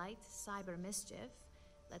some light cyber mischief,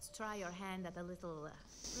 let's try your hand at a little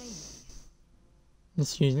framing.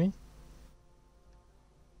 Excuse me?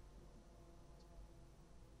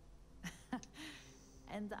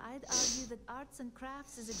 And I'd argue that arts and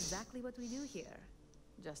crafts is exactly what we do here,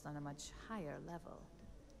 just on a much higher level.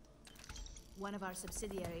 One of our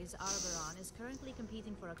subsidiaries, Arboron, is currently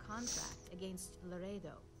competing for a contract against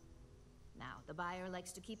Laredo. Now, the buyer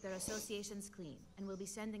likes to keep their associations clean, and will be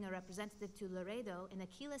sending a representative to Laredo in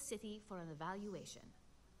Aquila City for an evaluation.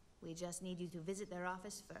 We just need you to visit their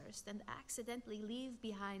office first and accidentally leave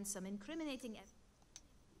behind some incriminating evidence.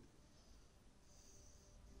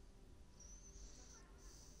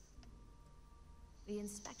 The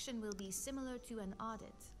inspection will be similar to an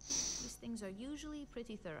audit. These things are usually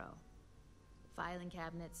pretty thorough. Filing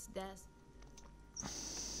cabinets, desks.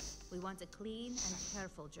 We want a clean and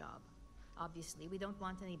careful job. Obviously, we don't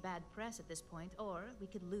want any bad press at this point, or we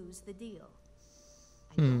could lose the deal.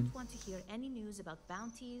 I don't want to hear any news about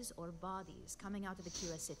bounties or bodies coming out of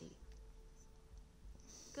Aquila City.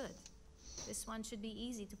 Good. This one should be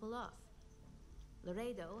easy to pull off.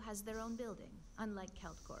 Laredo has their own building, unlike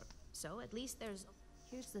Keltcorp. So at least there's...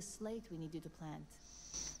 Here's the slate we need you to plant.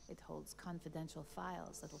 It holds confidential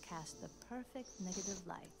files that'll cast the perfect negative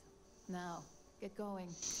light. Now, get going.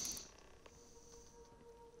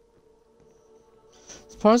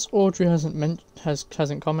 As far as Audrey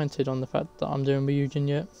hasn't commented on the fact that I'm doing Ryujin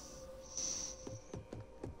yet.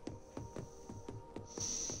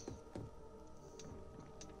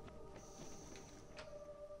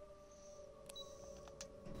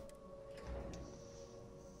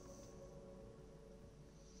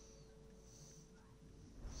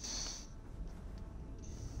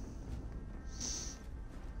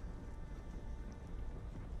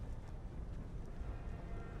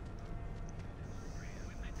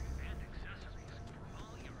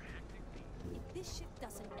 This ship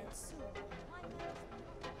doesn't end soon. Why not?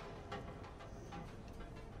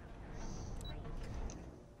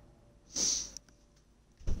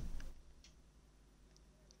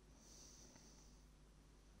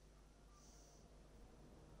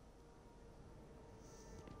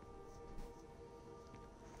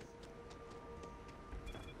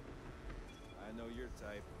 I know your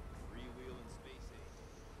type. Freewheeling space age.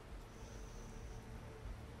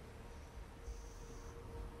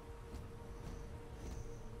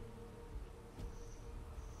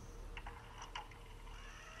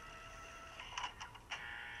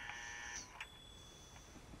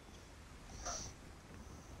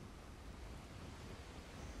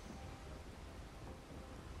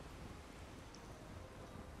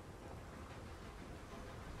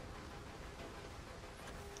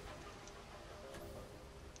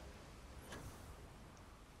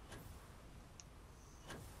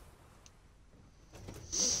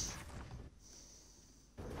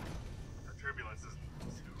 The turbulence is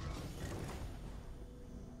too rough.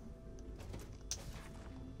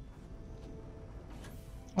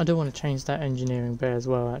 I do want to change that engineering bay as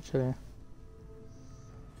well, actually.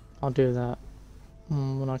 I'll do that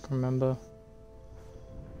when I can remember.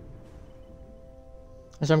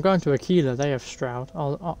 As I'm going to Aquila, they have Stroud.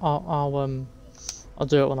 I'll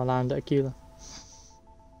do it when I land at Aquila.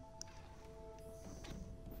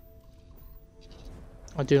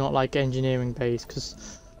 I do not like engineering bays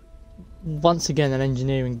because, once again, an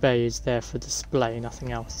engineering bay is there for display,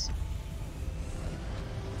 nothing else.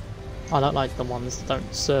 I don't like the ones that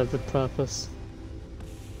don't serve a purpose.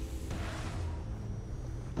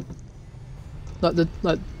 Like the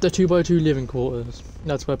 2x2 living quarters.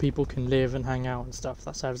 That's where people can live and hang out and stuff.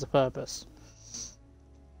 That serves a purpose.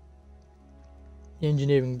 The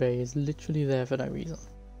engineering bay is literally there for no reason.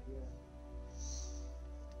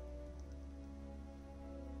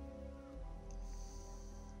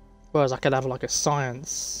 Whereas I could have like a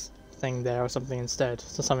science thing there or something instead.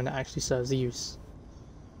 So something that actually serves a use.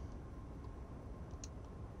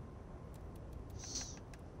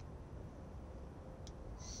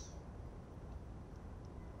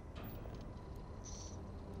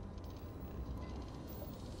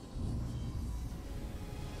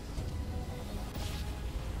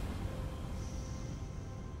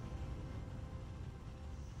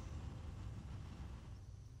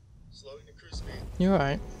 Slowing to cruise speed. You're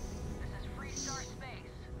right. This is Freestar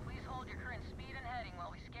Space. Please hold your current speed and heading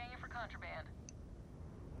while we scan you for contraband.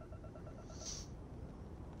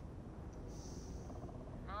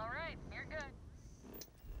 All right, you're good.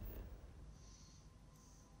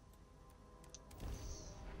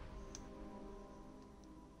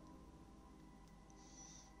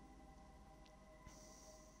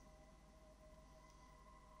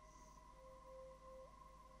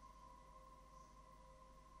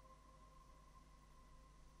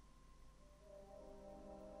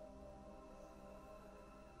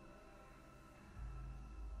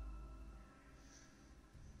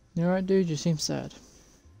 You alright, dude? You seem sad.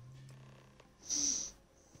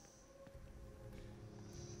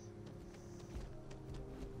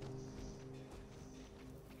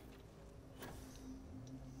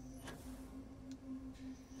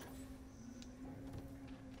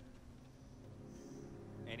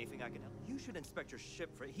 Anything I can help? You should inspect your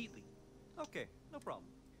ship for heat leak. Okay, no problem.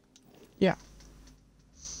 Yeah.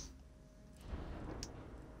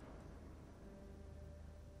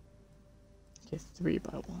 Okay,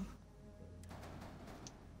 3x1.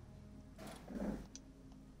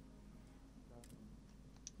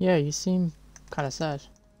 Yeah, you seem kind of sad.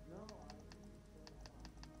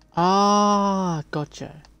 Ah,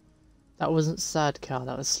 gotcha. That wasn't sad cow,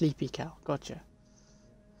 that was sleepy cow. Gotcha.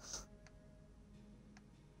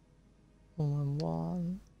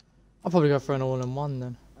 All-in-one. I'll probably go for an all-in-one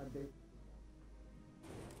then.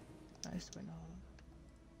 Nice win.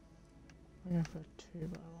 I'm going for a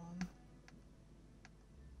 2x1.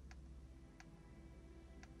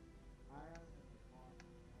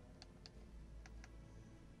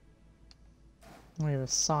 We have a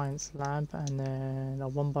science lab and then a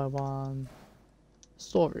 1x1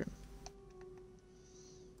 storeroom.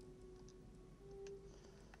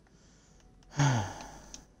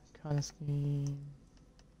 Kind of scheme.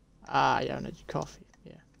 Ah, yeah, energy coffee.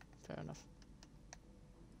 Yeah, fair enough.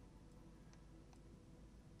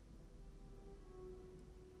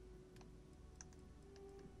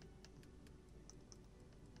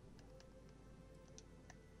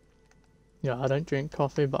 Yeah, I don't drink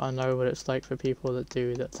coffee, but I know what it's like for people that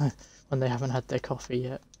do that when they haven't had their coffee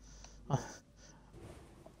yet.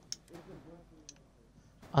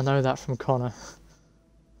 I know that from Connor.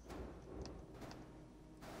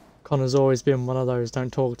 Connor's always been one of those,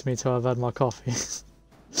 don't talk to me till I've had my coffee.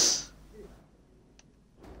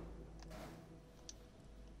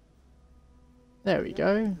 There we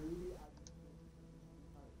go.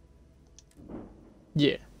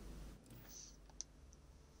 Yeah.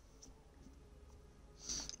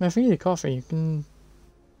 If you need a coffee, you can...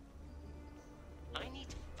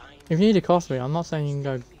 If you need a coffee, I'm not saying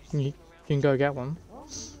you can go get one.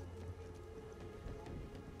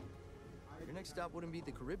 Your next stop wouldn't be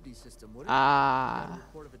the Charybdis system, would it? Ah. We got a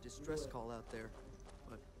report of a distress call out there,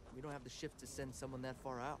 but we don't have the shift to send someone that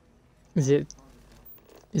far out. Is it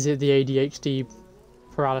the ADHD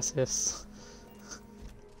paralysis?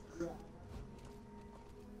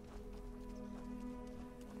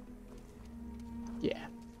 Yeah.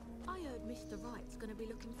 I heard Mr. Wright's gonna be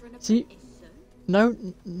looking for an See, apprentice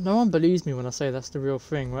soon. no one believes me when I say that's the real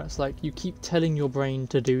thing, where it's like you keep telling your brain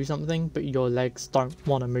to do something, but your legs don't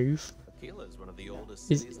want to move. Is one of the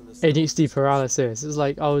oldest It's cities in the ADHD paralysis. It's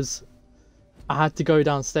like I had to go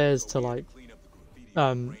downstairs to like,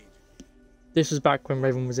 this was back when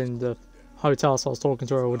Raven was in the hotel, so I was talking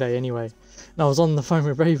to her all day anyway. And I was on the phone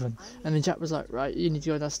with Raven, and then Jack was like, right, you need to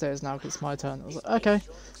go downstairs now because it's my turn. I was like, okay.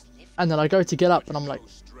 And then I go to get up and I'm like,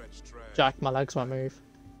 Jack, my legs won't move.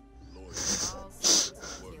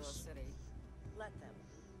 Let them.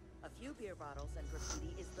 A few beer bottles and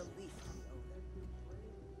graffiti is the least we owe them.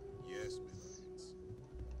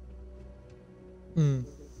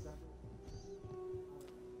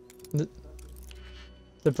 Yes,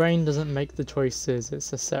 The brain doesn't make the choices,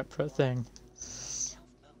 it's a separate thing.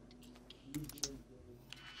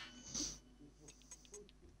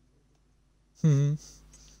 Hmm.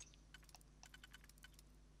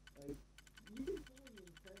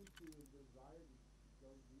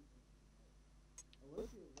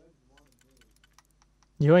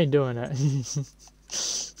 You ain't doing it.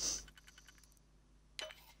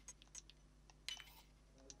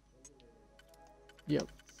 Yep.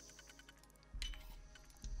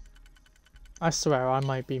 I swear I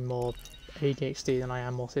might be more ADHD than I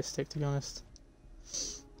am autistic, to be honest.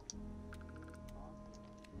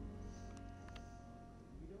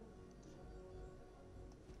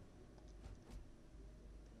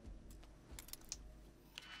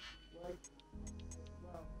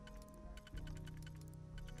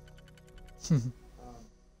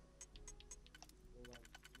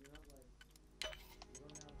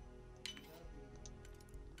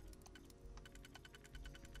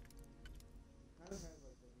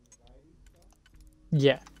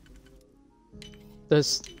 Yeah.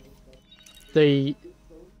 There's the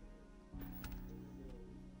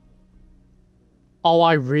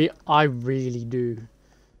I really do.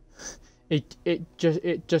 It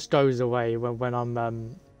just goes away when I'm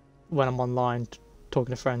online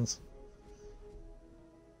talking to friends.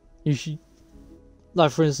 You should,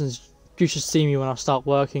 like for instance, you should see me when I start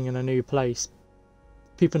working in a new place.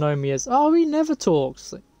 People know me as, oh, he never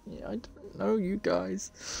talks. Like, yeah, I don't know you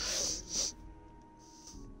guys.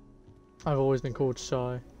 I've always been called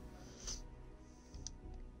shy.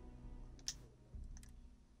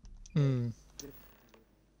 Hmm.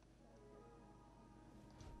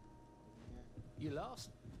 You lost?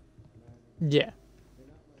 Yeah.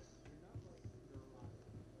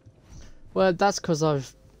 Well, that's because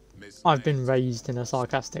I've been raised in a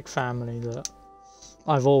sarcastic family that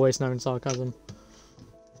I've always known sarcasm.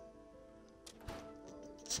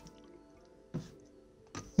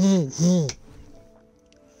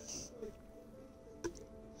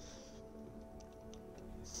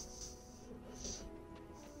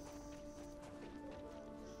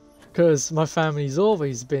 Because my family's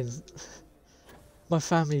always been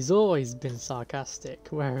sarcastic,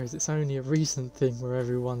 whereas it's only a recent thing where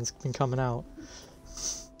everyone's been coming out.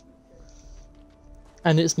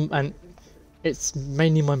 And it's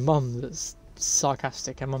mainly my mum that's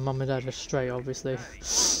sarcastic, and my mum and dad are straight, obviously.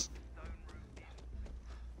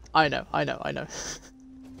 I know.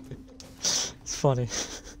 It's funny.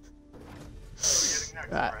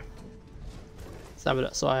 Right. Let's have a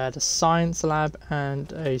look. So I had a science lab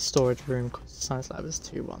and a storage room. Science lab is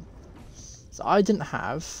 2-1. So I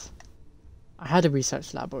had a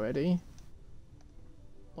research lab already.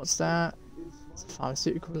 What's that? It's a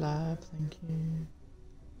pharmaceutical lab, thank you.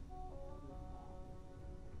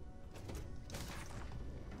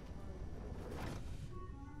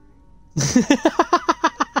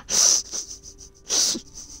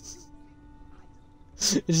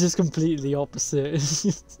 It's just completely opposite.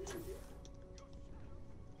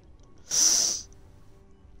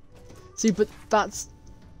 See, but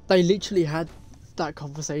they literally had that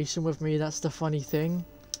conversation with me. That's the funny thing.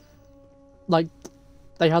 Like,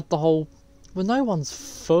 they had the whole, well, no one's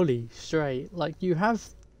fully straight. Like, you have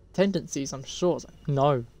tendencies, I'm sure. It's like,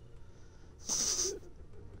 no.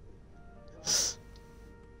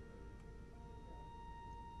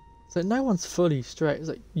 So no one's fully straight. It's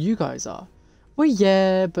like, you guys are. Well,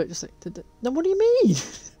 yeah, but just like, then what do you mean?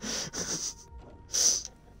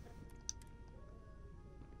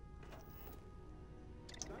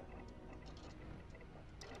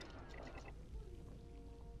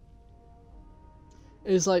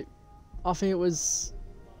 It's like, I think it was...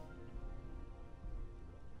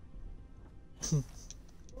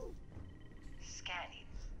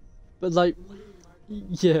 But like,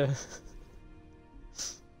 yeah.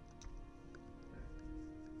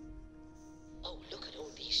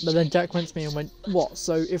 But then Jack went to me and went, what?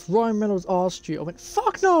 So if Ryan Reynolds asked you, I went,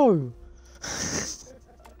 fuck no!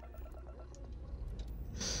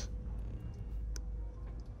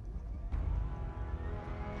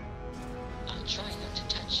 I'll try not to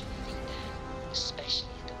touch anything, Dan, especially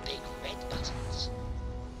the big red buttons.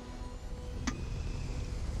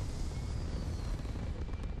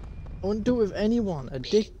 I wouldn't do it with anyone. A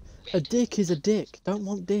dick is a dick. Don't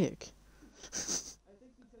want dick.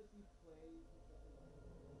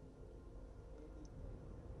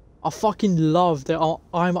 I fucking love that.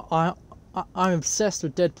 I'm obsessed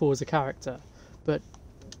with Deadpool as a character, but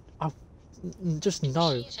I just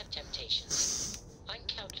no. She's have temptations. I'm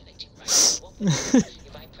calculating right now. What would happen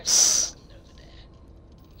if I press the button over there?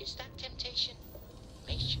 Is that temptation?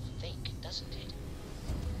 Makes you think, doesn't it?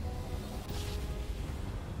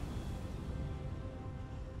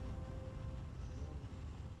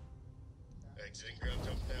 Exiting ground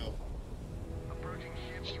jump now.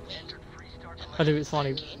 I think it's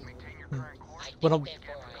funny. When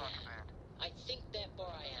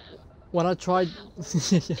I tried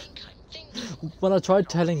when I tried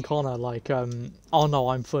telling Connor like oh no,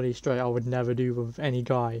 I'm fully straight, I would never do with any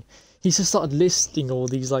guy, he just started listing all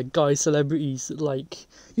these like guy celebrities that, like,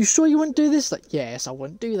 you sure you wouldn't do this? Like, yes, I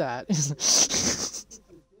wouldn't do that.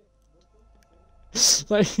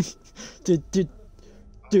 Like,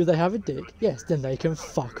 do they have a dick? Yes, then they can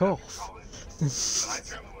fuck off.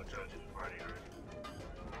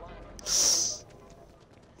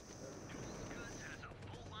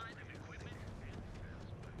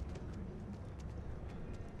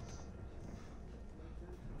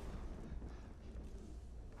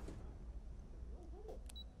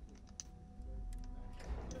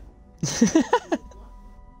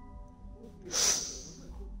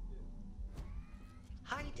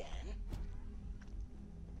 Hi, Dan.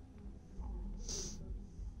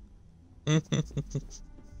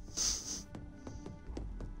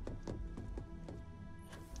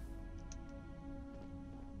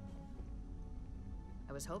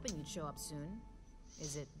 I was hoping you'd show up soon.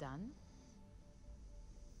 Is it done?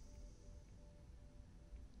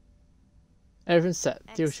 Everything's set.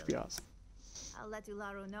 Deal should be ours. I'll let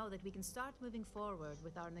Ularo know that we can start moving forward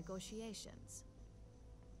with our negotiations.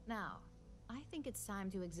 Now, I think it's time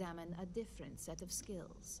to examine a different set of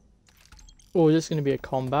skills. Oh, is this going to be a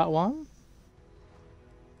combat one?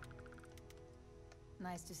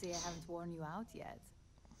 Nice to see I haven't worn you out yet.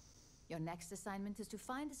 Your next assignment is to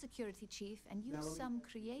find the security chief and use some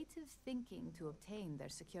creative thinking to obtain their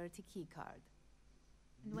security keycard.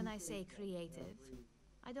 And when I say creative,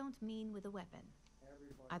 I don't mean with a weapon.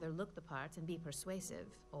 Either look the part and be persuasive,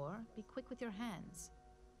 or be quick with your hands.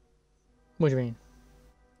 What do you mean?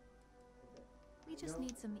 We just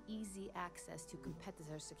need some easy access to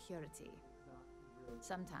competitor security.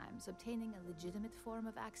 Sometimes obtaining a legitimate form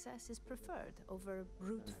of access is preferred over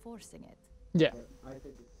brute forcing it. Yeah.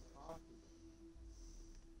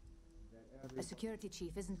 A security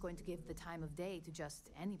chief isn't going to give the time of day to just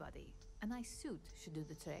anybody. A nice suit should do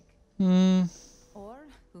the trick. Or,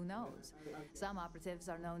 who knows? Some operatives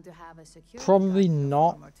are known to have a security Probably guard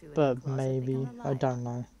not, or two in but the closet they maybe. can rely I don't on.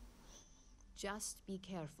 know. Just be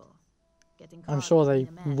careful. Getting I'm caught sure they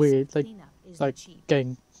making a mess, weird, cleanup isn't like cheap.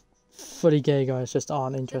 getting fully gay guys just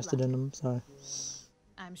aren't interested in them, so.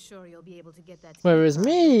 I'm sure you'll be able to get that. Whereas keycard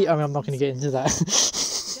me, I mean, without I'm not going to get into that.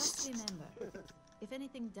 Just remember, if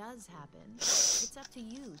anything does happen, it's up to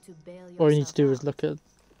you to bail yourself All you need to do out. is look at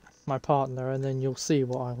my partner, and then you'll see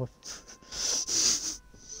what I would.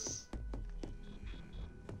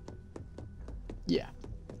 Yeah.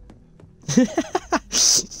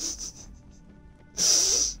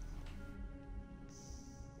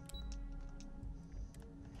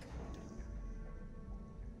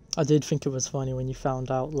 I did think it was funny when you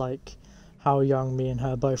found out, like, how young me and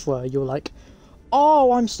her both were. You were like,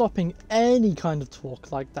 oh, I'm stopping any kind of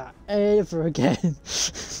talk like that ever again.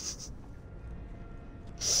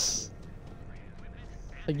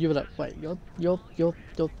 Like, you were like, wait, you're in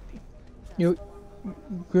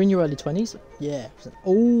your early 20s? Yeah.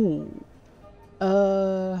 Oh,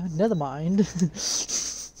 never mind.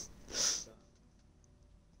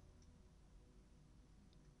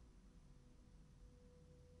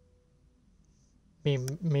 Me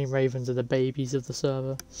and Ravens are the babies of the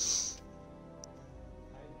server.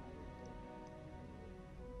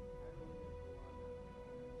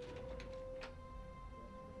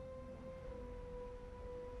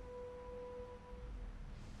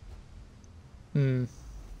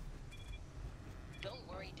 Don't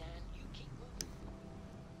worry, Dan. You keep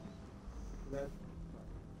moving.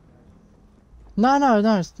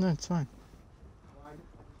 No, it's fine.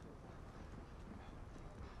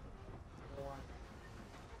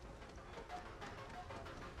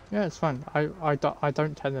 Yeah, it's fine. I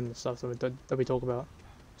don't tell them the stuff that we talk about,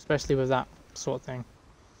 especially with that sort of thing.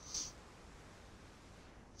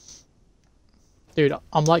 Dude,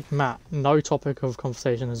 I'm like Matt. No topic of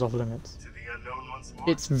conversation is off limits.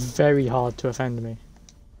 It's very hard to offend me.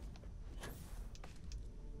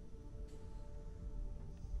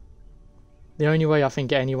 The only way I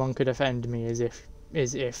think anyone could offend me is if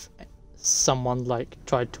someone like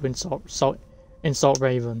tried to insult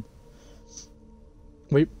Raven.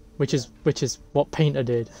 Which is what Painter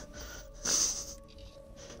did.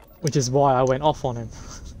 Which is why I went off on him.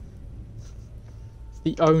 It's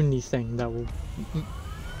the only thing that will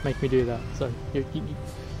make me do that. So you're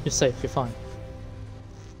safe. You're fine.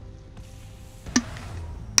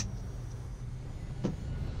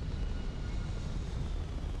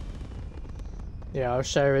 Yeah, I was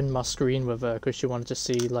sharing my screen with her because she wanted to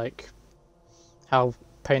see like how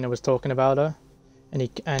Painter was talking about her, and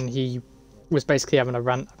he was basically having a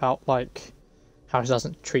rant about like how she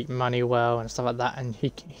doesn't treat money well and stuff like that, and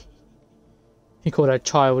he called her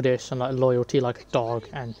childish and like loyalty like a dog,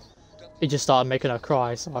 and it just started making her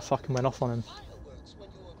cry, so I fucking went off on him.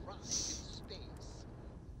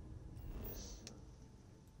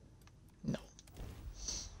 No.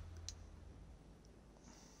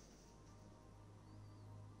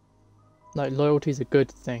 Like, loyalty's a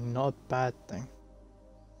good thing, not a bad thing.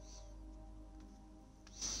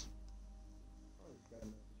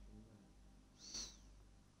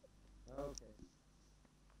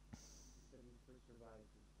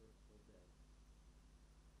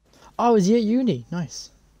 Oh, is he at uni?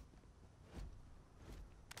 Nice.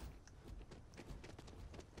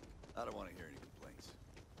 I don't want to hear any complaints.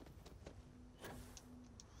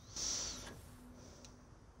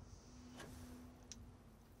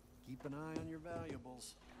 Keep an eye on your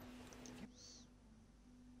valuables.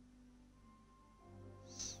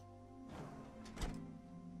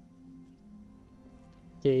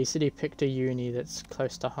 Yeah, he said he picked a uni that's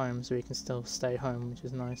close to home so he can still stay home, which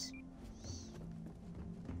is nice.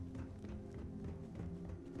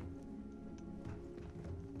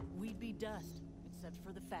 We'd be dust, except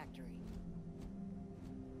for the factory.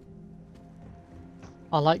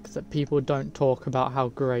 I like that people don't talk about how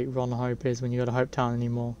great Ron Hope is when you go to Hope Town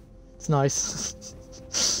anymore. It's nice.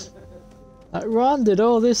 Like, Ron did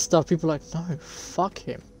all this stuff, people are like, no, fuck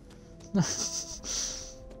him.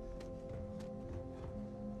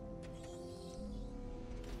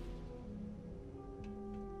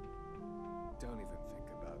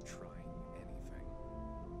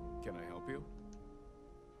 help you?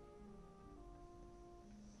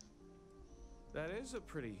 That is a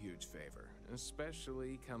pretty huge favor,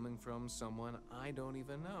 especially coming from someone I don't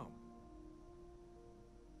even know.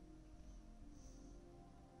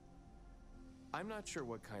 I'm not sure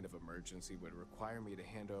what kind of emergency would require me to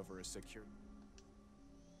hand over a secure...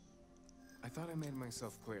 I thought I made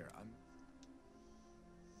myself clear.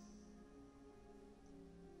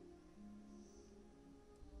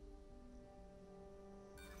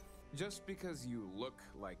 Just because you look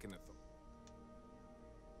like an authority.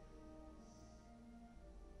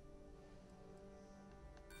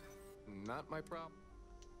 Not my problem.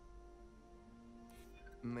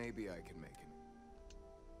 Maybe I can make it.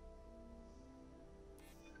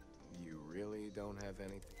 You really don't have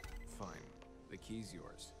anything? Fine. The key's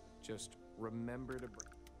yours. Just remember to bring...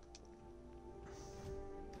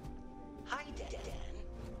 Hi, Dan.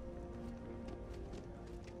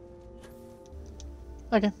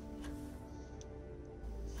 Okay.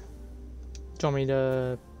 Do you want me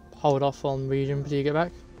to hold off on region until you get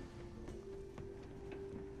back?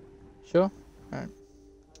 Sure? Alright.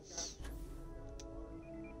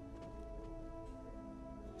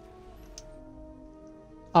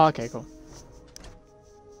 Oh, okay, cool.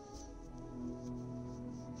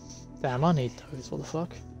 Damn, I need those, what the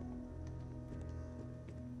fuck?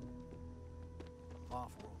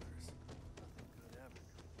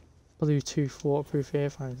 Bluetooth waterproof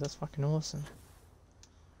earphones, that's fucking awesome.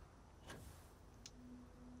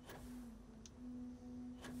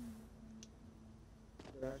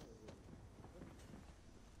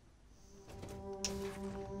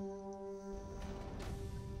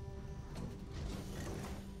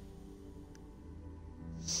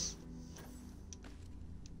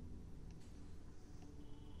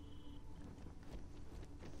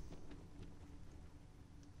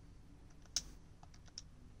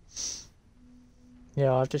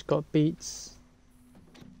 Yeah, I've just got Beats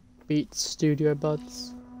Studio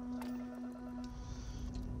Buds.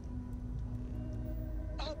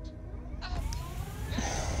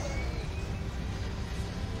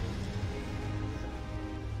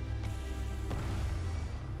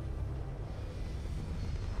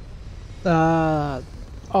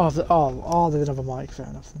 They didn't have a mic, fair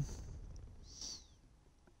enough then.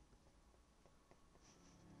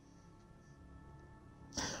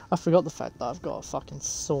 I forgot the fact that I've got a fucking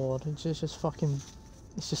sword, it's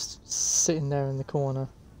just sitting there in the corner.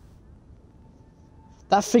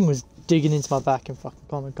 That thing was digging into my back in fucking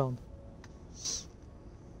Comic-Con.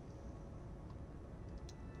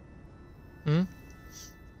 Hmm?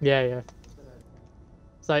 Yeah.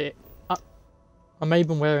 So, I may have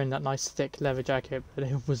been wearing that nice thick leather jacket, but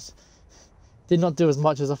it did not do as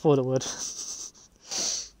much as I thought it would.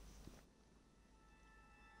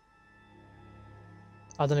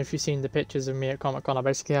 I don't know if you've seen the pictures of me at Comic-Con. I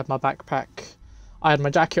basically had my backpack. I had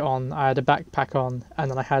my jacket on, I had a backpack on,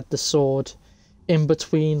 and then I had the sword in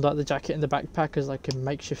between like the jacket and the backpack as like a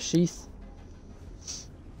makeshift sheath.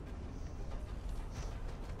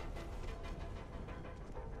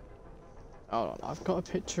 Oh, I've got a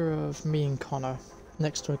picture of me and Connor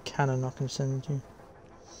next to a cannon I can send you.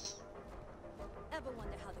 Ever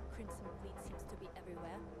wonder how the Crimson Fleet seems to be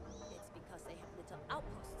everywhere? It's because they have little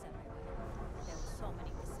outposts everywhere. There were so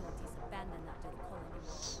many facilities abandoned after the colony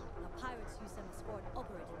war. Now pirates use them as forward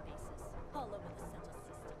operating bases all over the central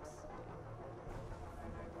systems.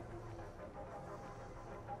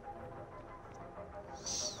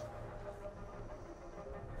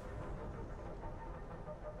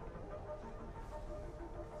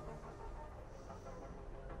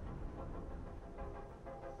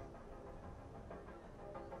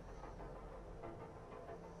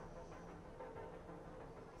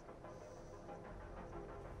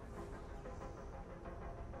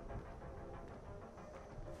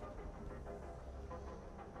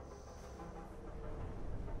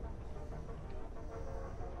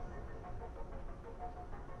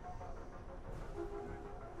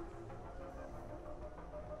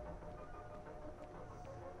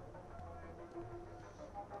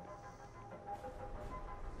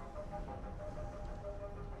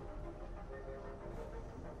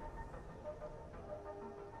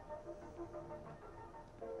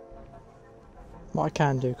 What I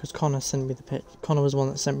can do, because Connor sent me the Connor was the one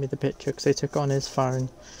that sent me the picture because they took it on his phone.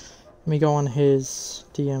 Let me go on his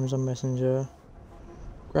DMs on Messenger,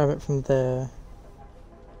 grab it from there.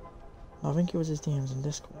 I think it was his DMs on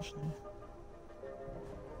Discord actually.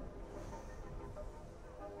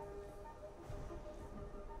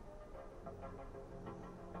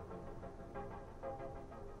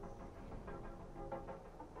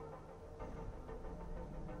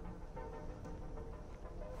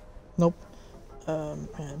 Nope. Yeah,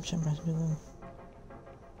 check messages then.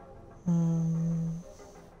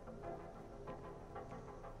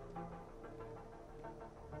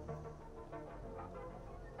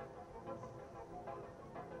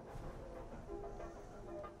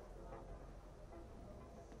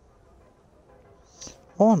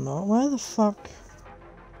 Or not, where the fuck?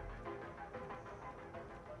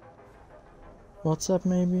 WhatsApp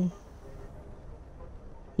maybe?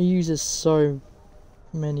 He uses so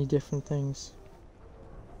many different things.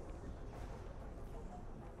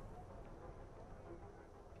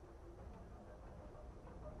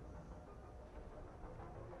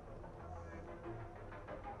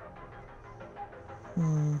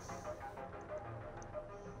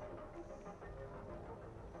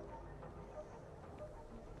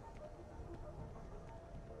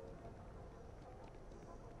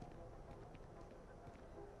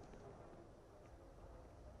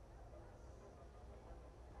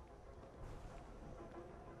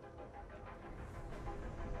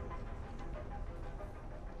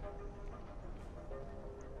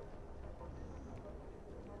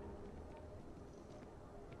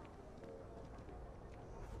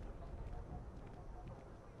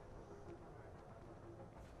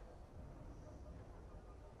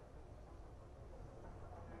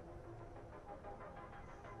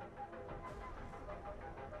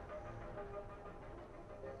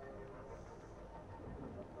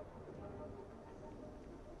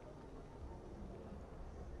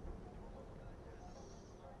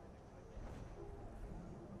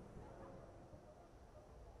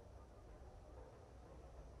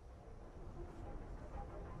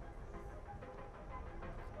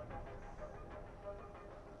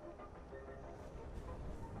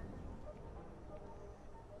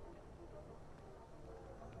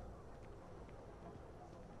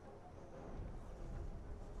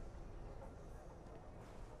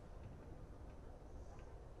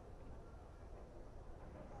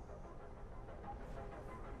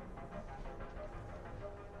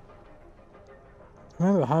 I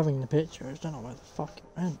remember having the picture, I just don't know where the fuck it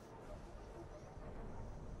went.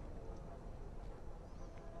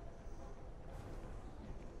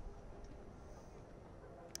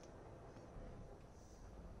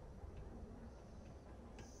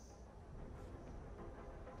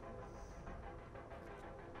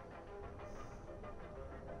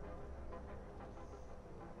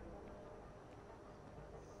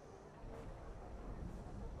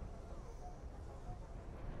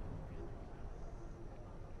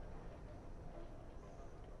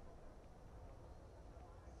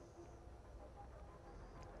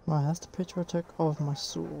 Right, that's the picture I took of my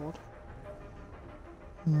sword.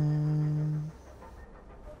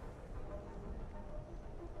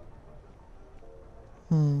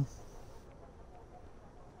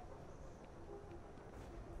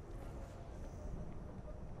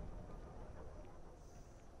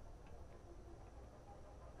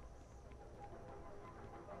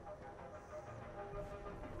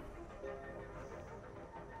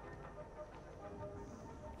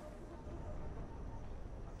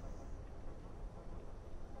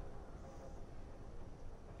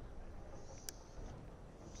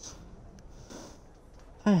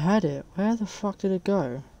 I had it. Where the fuck did it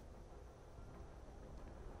go?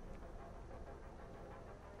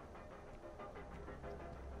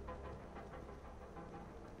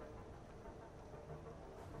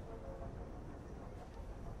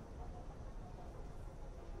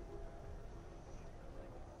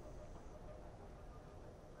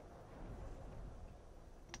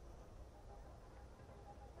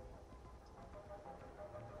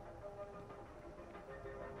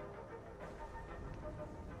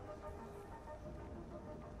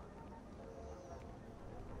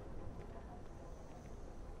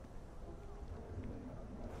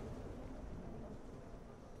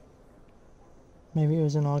 Maybe it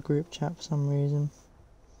was in our group chat for some reason.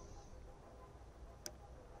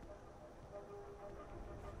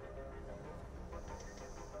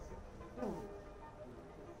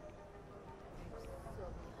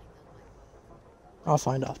 I'll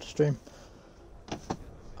find it after stream.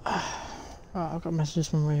 I've got messages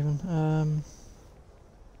from Raven.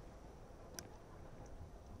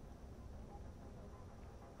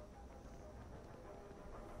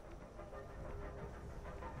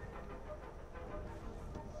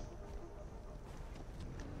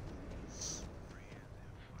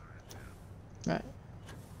 Right.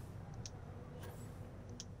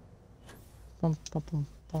 Bum, bum, bum,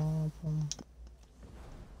 bum, bum.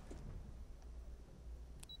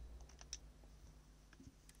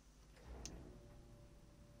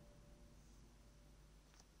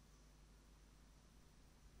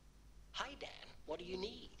 Hi, Dan. What do you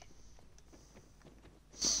need?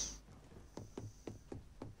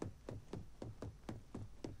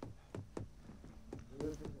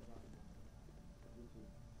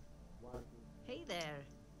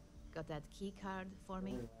 got that key card for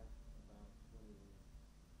me?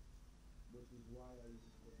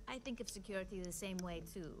 I think of security the same way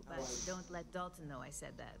too, but don't let Dalton know I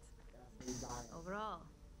said that. Overall,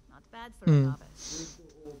 not bad for a novice.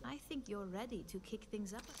 I think you're ready to kick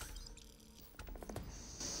things up.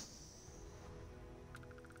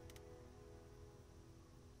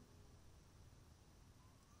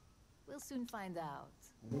 We'll soon find out,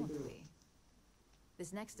 won't we?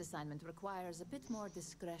 This next assignment requires a bit more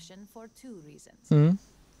discretion for 2 reasons.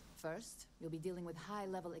 First, you'll be dealing with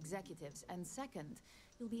high-level executives, and second,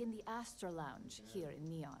 you'll be in the Astra Lounge here in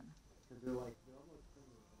Neon.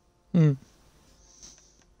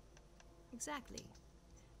 Exactly.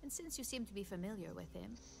 And since you seem to be familiar with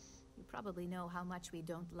him, you probably know how much we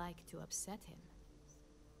don't like to upset him.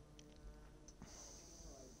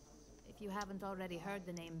 If you haven't already heard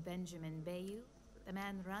the name Benjamin Bayou, the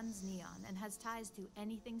man runs Neon and has ties to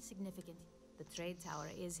anything significant. The trade tower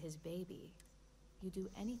is his baby. You do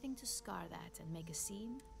anything to scar that and make a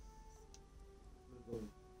scene?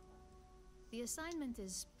 The assignment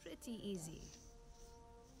is pretty easy.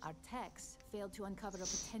 Our techs failed to uncover a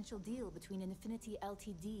potential deal between Infinity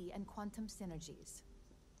Ltd and Quantum Synergies.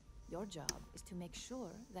 Your job is to make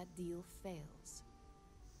sure that deal fails.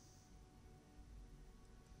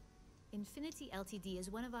 Infinity Ltd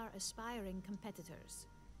is one of our aspiring competitors.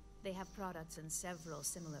 They have products in several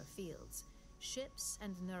similar fields, ships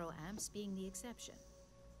and neuroamps being the exception.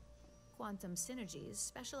 Quantum Synergies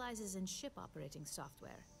specializes in ship operating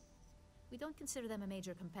software. We don't consider them a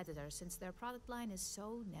major competitor since their product line is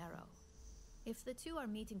so narrow. If the two are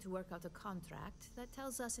meeting to work out a contract, that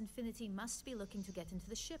tells us Infinity must be looking to get into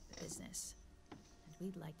the ship business. And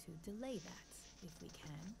we'd like to delay that, if we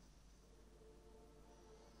can.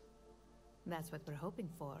 That's what we're hoping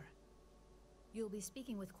for. You'll be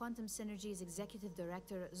speaking with Quantum Synergy's Executive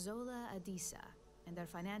Director, Zola Adisa, and their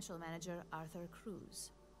Financial Manager, Arthur Cruz.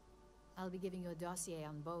 I'll be giving you a dossier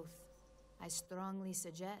on both. I strongly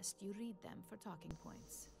suggest you read them for talking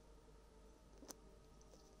points.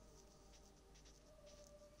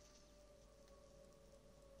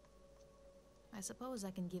 I suppose I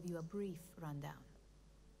can give you a brief rundown.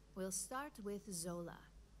 We'll start with Zola.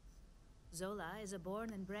 Zola is a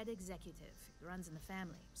born and bred executive. It runs in the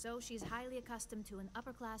family, so she's highly accustomed to an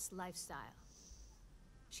upper-class lifestyle.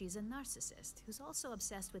 She's a narcissist who's also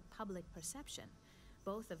obsessed with public perception,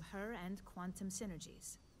 both of her and Quantum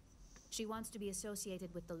Synergies. She wants to be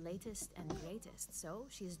associated with the latest and greatest, so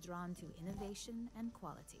she's drawn to innovation and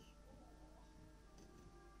quality.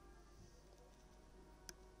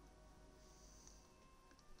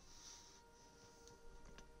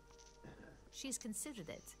 She's considered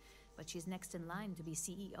it, but she's next in line to be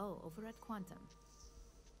CEO over at Quantum.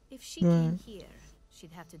 If she came here,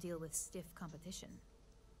 she'd have to deal with stiff competition.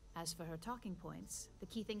 As for her talking points, the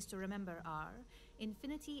key things to remember are,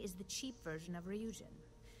 Infinity is the cheap version of Ryujin.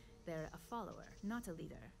 They're a follower, not a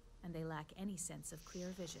leader, and they lack any sense of clear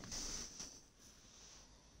vision.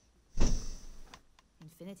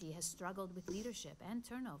 Infinity has struggled with leadership and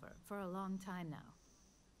turnover for a long time now.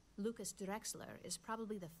 Lucas Drexler is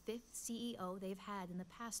probably the 5th CEO they've had in the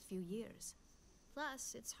past few years.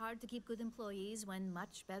 Plus, it's hard to keep good employees when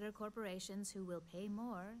much better corporations who will pay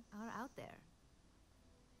more are out there.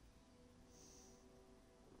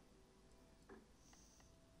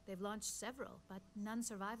 They've launched several, but none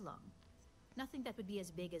survive long. Nothing that would be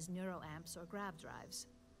as big as neuroamps or grav drives.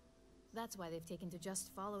 That's why they've taken to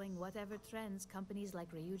just following whatever trends companies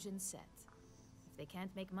like Ryujin set. If they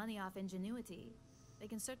can't make money off ingenuity, they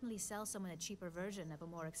can certainly sell someone a cheaper version of a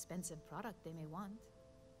more expensive product they may want.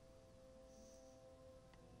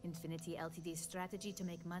 Infinity Ltd's strategy to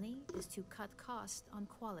make money is to cut cost on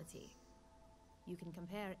quality. You can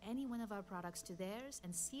compare any one of our products to theirs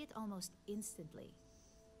and see it almost instantly.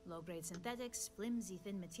 Low-grade synthetics, flimsy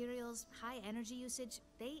thin materials, high energy usage,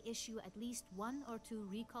 they issue at least 1 or 2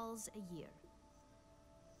 recalls a year.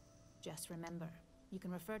 Just remember, you can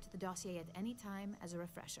refer to the dossier at any time as a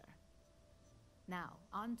refresher. Now,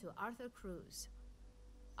 on to Arthur Cruz.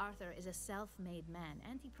 Arthur is a self-made man,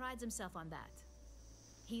 and he prides himself on that.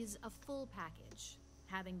 He's a full package,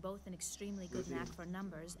 having both an extremely good knack for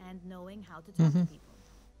numbers and knowing how to talk to people.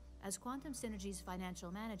 As Quantum Synergy's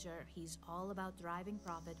financial manager, he's all about driving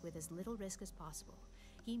profit with as little risk as possible.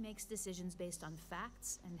 He makes decisions based on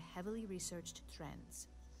facts and heavily researched trends.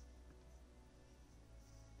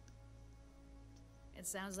 It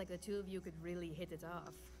sounds like the two of you could really hit it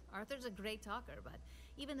off. Arthur's a great talker, but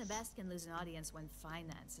even the best can lose an audience when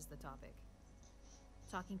finance is the topic.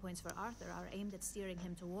 Talking points for Arthur are aimed at steering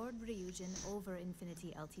him toward Ryujin over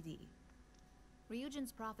Infinity Ltd.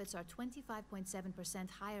 Ryujin's profits are 25.7%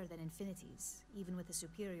 higher than Infinity's, even with a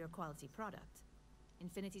superior quality product.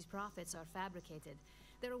 Infinity's profits are fabricated.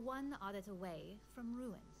 They're one audit away from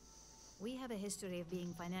ruin. We have a history of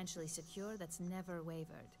being financially secure that's never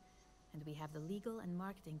wavered, and we have the legal and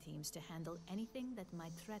marketing teams to handle anything that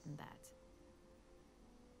might threaten that.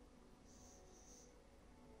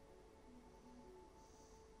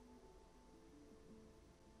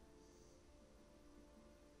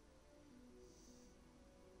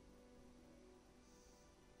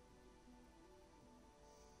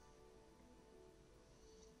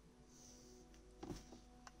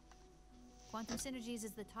 Quantum Synergies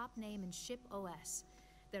is the top name in ship OS.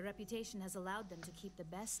 Their reputation has allowed them to keep the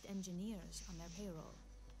best engineers on their payroll.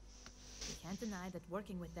 We can't deny that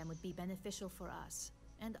working with them would be beneficial for us,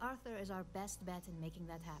 and Arthur is our best bet in making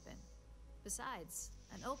that happen. Besides,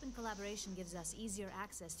 an open collaboration gives us easier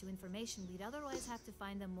access to information we'd otherwise have to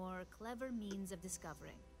find a more clever means of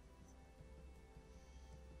discovering.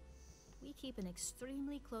 We keep an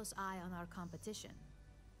extremely close eye on our competition.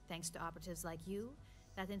 Thanks to operatives like you,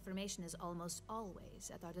 that information is almost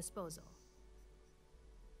always at our disposal.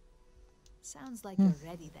 Sounds like you're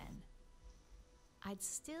ready then. I'd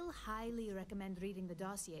still highly recommend reading the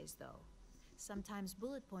dossiers, though. Sometimes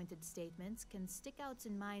bullet-pointed statements can stick out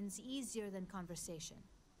in minds easier than conversation.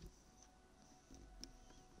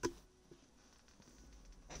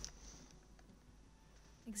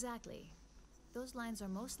 Exactly. Those lines are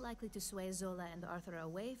most likely to sway Zola and Arthur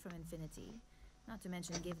away from Infinity, not to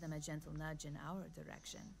mention give them a gentle nudge in our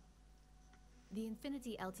direction. The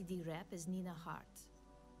Infinity Ltd rep is Nina Hart.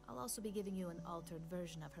 I'll also be giving you an altered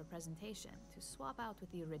version of her presentation to swap out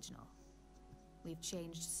with the original. We've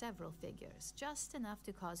changed several figures, just enough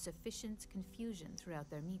to cause sufficient confusion throughout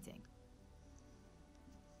their meeting.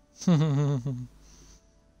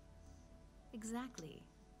 Exactly.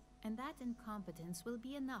 And that incompetence will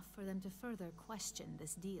be enough for them to further question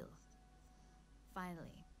this deal.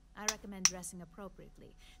 Finally, I recommend dressing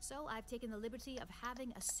appropriately, so I've taken the liberty of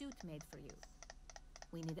having a suit made for you.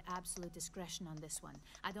 We need absolute discretion on this one.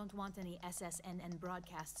 I don't want any SSNN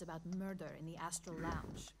broadcasts about murder in the Astral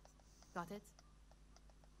Lounge. Got it?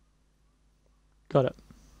 Got it.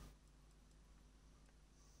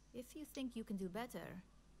 If you think you can do better,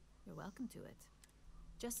 you're welcome to it.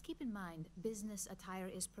 Just keep in mind, business attire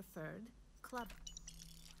is preferred.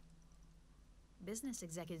 Business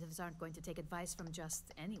executives aren't going to take advice from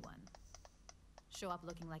just anyone. Show up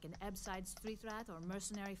looking like an Ebbside street rat or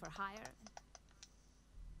mercenary for hire.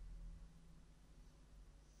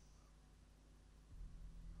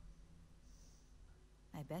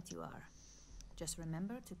 I bet you are. Just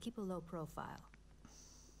remember to keep a low profile.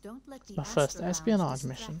 Don't let the My first Astral Lounge espionage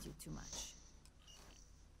distract mission. you too much.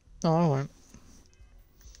 No, I won't.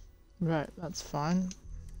 Right, that's fine.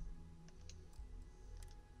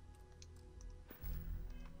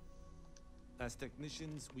 As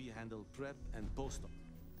technicians, we handle prep and post-op.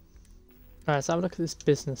 Alright, let's have a look at this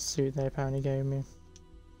business suit they apparently gave me.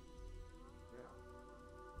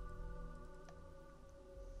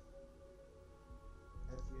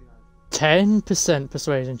 Yeah. 10%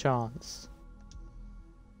 persuasion chance.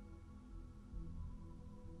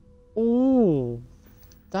 Ooh,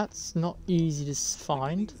 that's not easy to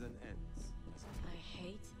find. I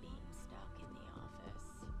hate being stuck in the office.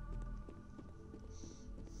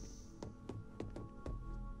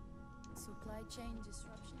 Supply chain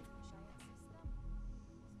disruption.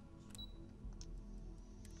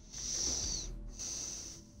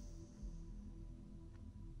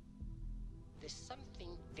 There's something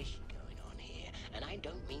fishy going on here, and I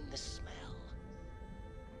don't mean the smell.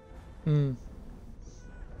 Hmm.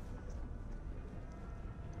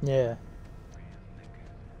 Yeah.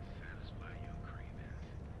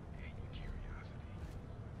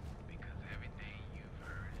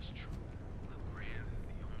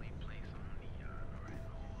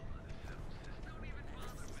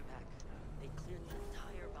 They cleared the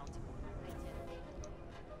entire bounty board. I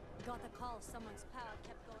did. Got the call. Someone's power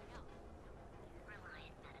kept going out.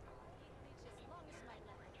 Reliant Medical. As long as my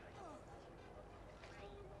level.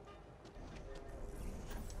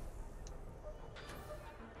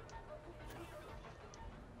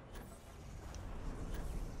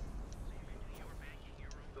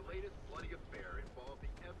 The latest bloody affair involved the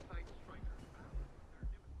F-type striker.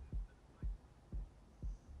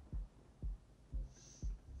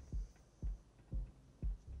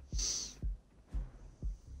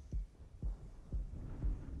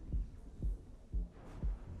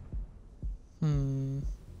 Hmm.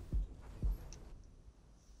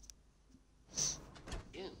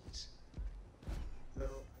 Dunes. So I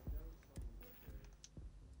know some liquor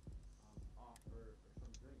offer or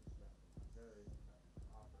some drinks that are very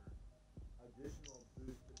additional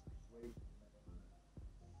boost of persuasion you might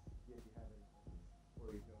want to see if you have anything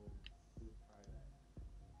before you go to try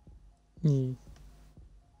that. Hmm.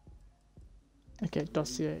 Okay,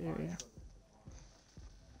 dossier area.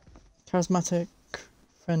 Charismatic,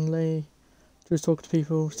 friendly, just talk to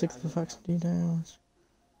people, stick to the facts and details.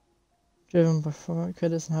 Driven by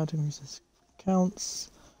credits and how to use his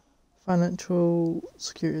accounts. Financial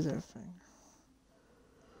security is everything.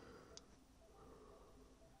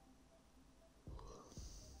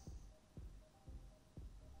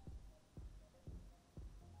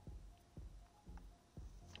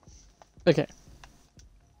 Okay.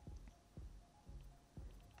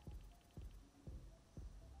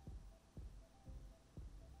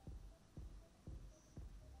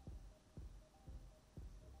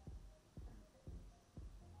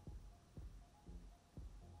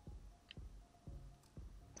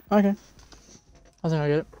 Okay. I think I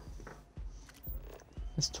get it.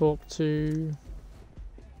 Let's talk to...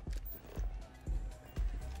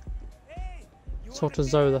 Talk to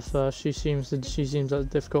Zola first. She seems like a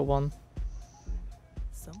difficult one.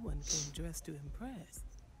 Someone came dressed to impress.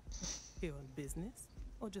 Here on business,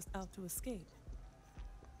 or just out to escape?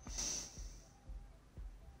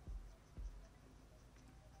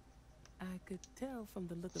 I could tell from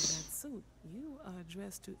the look of that suit, you are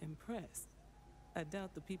dressed to impress. I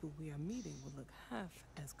doubt the people we are meeting will look half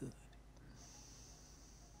as good.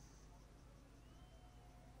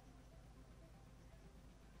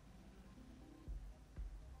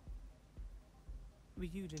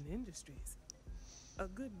 Ryujin Industries. A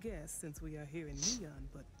good guess since we are here in Neon,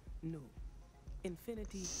 but no.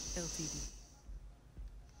 Infinity Ltd.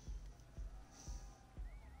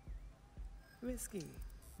 Risky,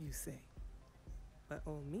 you say. By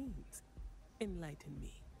all means, enlighten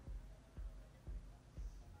me.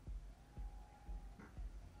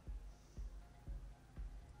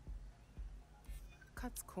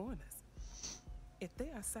 Cuts corners. If they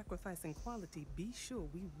are sacrificing quality, be sure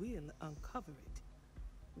we will uncover it.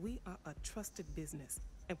 We are a trusted business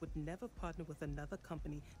and would never partner with another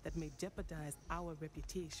company that may jeopardize our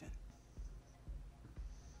reputation.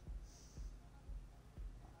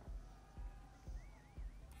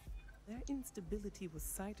 Their instability was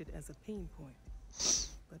cited as a pain point,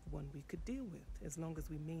 but one we could deal with as long as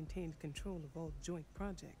we maintained control of all joint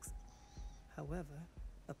projects. However,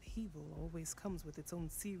 upheaval always comes with its own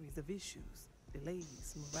series of issues,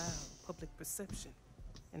 delays, morale, public perception,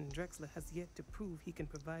 and Drexler has yet to prove he can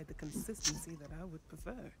provide the consistency that I would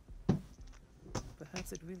prefer.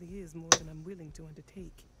 Perhaps it really is more than I'm willing to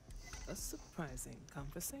undertake. A surprising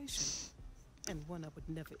conversation, and one I would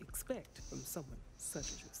never expect from someone such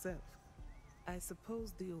as yourself. I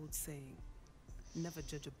suppose the old saying, never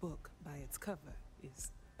judge a book by its cover,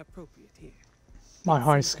 is appropriate here. My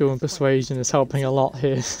high school in persuasion is helping a lot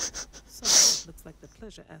here. So it looks like the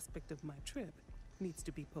pleasure aspect of my trip needs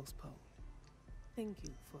to be postponed. Thank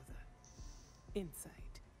you for the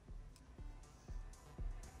insight.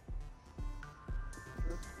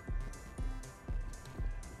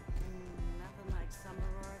 Nothing like summer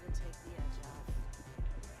aurora to take the edge off.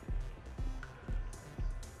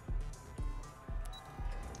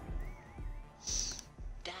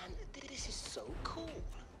 Dan, this is so cool.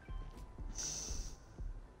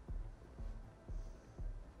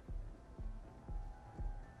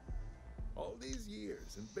 All these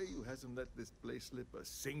years, and Bayou hasn't let this place slip a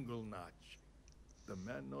single notch. The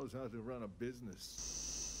man knows how to run a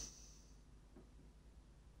business.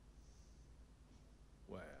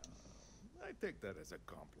 Well, I take that as a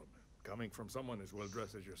compliment. Coming from someone as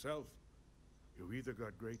well-dressed as yourself. You either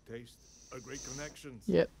got great taste or great connections.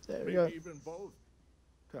 Yep, there we go. Maybe even both.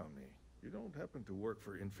 Tell me, you don't happen to work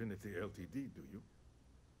for Infinity Ltd, do you?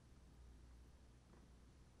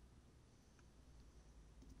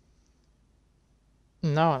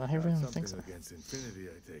 No, I don't even think so. Something against Infinity,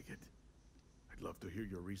 I take it. I'd love to hear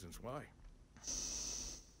your reasons why.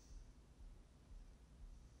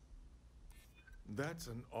 That's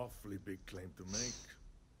an awfully big claim to make.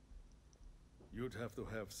 You'd have to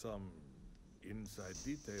have some inside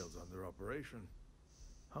details on their operation.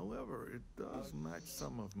 However, it does match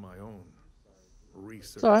some of my own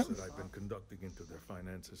research that I've been conducting into their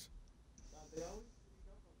finances.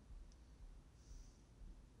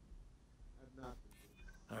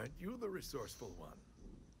 Aren't you the resourceful one?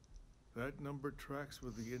 That number tracks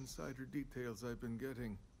with the insider details I've been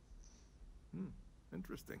getting.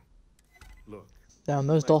 Interesting. Look. Damn,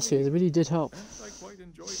 those dossiers really did help. I quite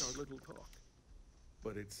enjoyed our little talk.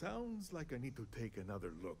 But it sounds like I need to take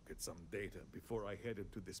another look at some data before I head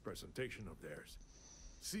into this presentation of theirs.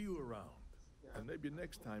 See you around. And maybe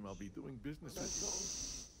next time I'll be doing business with you.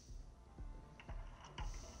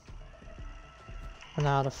 for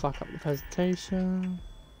now to fuck up the presentation.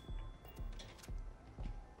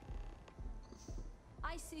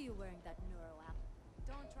 I see you wearing that neuro app.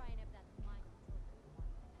 Don't try and have that mind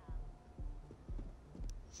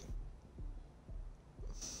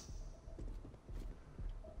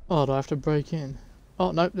control. Oh, do I have to break in?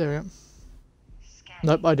 Oh, nope, there we go.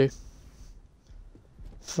 Nope, I do.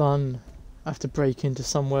 Fun. I have to break into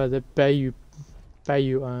somewhere that Bayou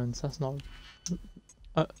owns. That's not...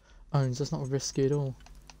 owns. That's not risky at all.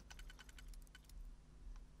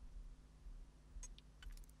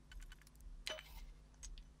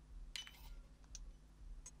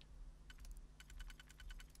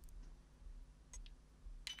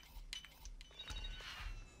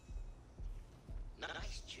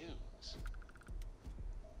 Nice tunes.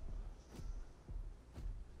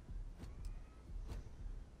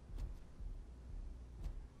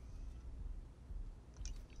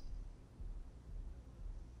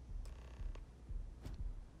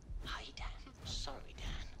 Hi, Dan. Sorry, Dan.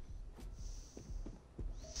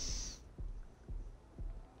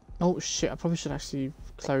 Oh shit, I probably should actually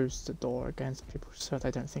close the door against people so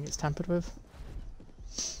they don't think it's tampered with.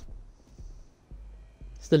 It's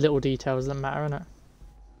the little details that matter, innit?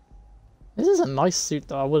 This is a nice suit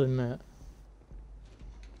though, I will admit.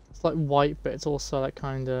 It's like white, but it's also like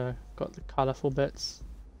kinda got the colourful bits.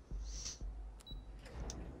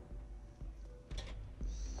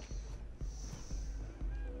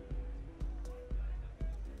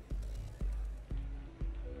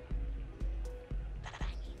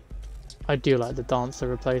 I do like the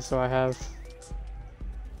dancer replacer I have.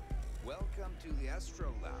 Welcome to the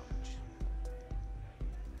Astro Lounge.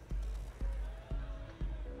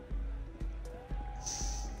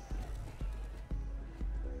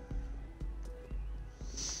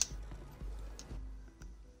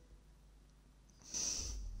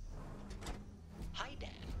 Hi, Dan.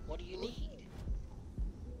 What do you need?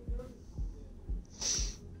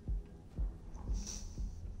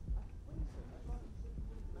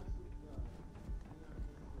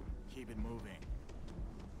 Keep it moving.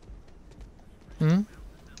 Hmm?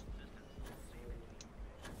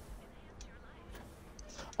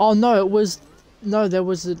 Oh no, it was... No, it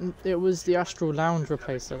was the Astral Lounge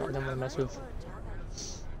replacer that I didn't want to mess with.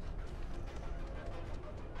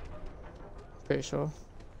 Pretty sure.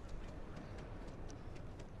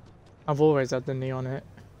 I've always had the neon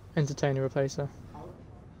entertainer replacer.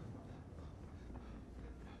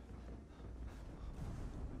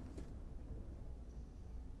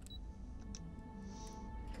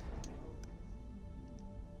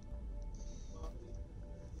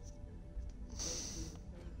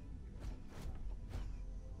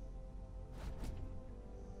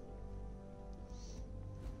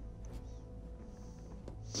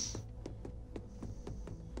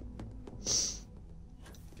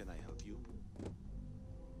 Can I help you?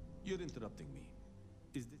 You're interrupting me.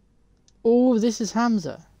 Is this... Oh, this is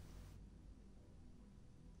Hamza.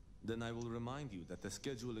 Then I will remind you that the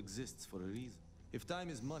schedule exists for a reason. If time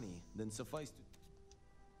is money, then suffice to...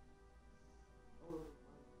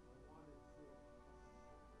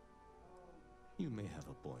 You may have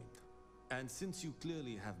a point. And since you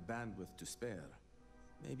clearly have bandwidth to spare,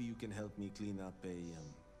 maybe you can help me clean up a,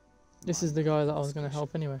 This is the guy that I was going to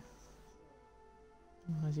help anyway.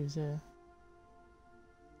 As he was here.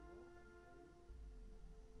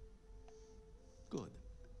 Good.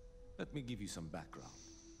 Let me give you some background.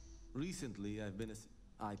 Recently, I've been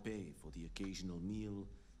I pay for the occasional meal,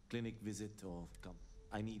 clinic visit, or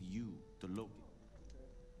I need you to locate.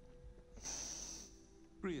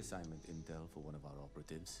 Pre-assignment intel for one of our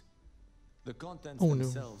operatives. The contents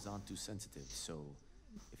themselves aren't too sensitive, so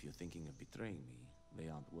if you're thinking of betraying me, they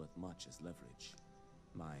aren't worth much as leverage.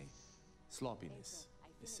 My sloppiness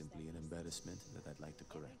is simply an embarrassment that I'd like to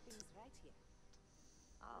correct.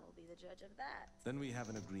 I'll be the judge of that. Then we have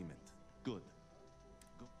an agreement. Good.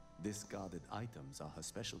 Discarded items are her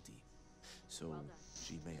specialty, so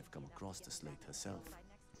she may have come across the slate herself.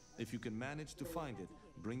 If you can manage to find it,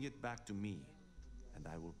 bring it back to me, and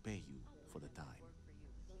I will pay you for the time.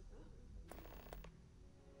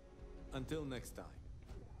 Until next time.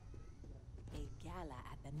 A gala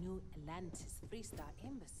at the new Atlantis Freestar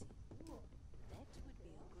Embassy. That would be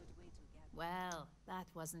a good way to get... Well, that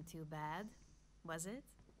wasn't too bad, was it?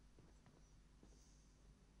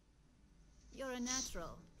 You're a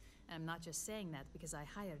natural. And I'm not just saying that because I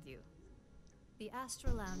hired you. The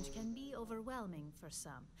Astro Lounge can be overwhelming for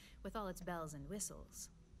some, with all its bells and whistles.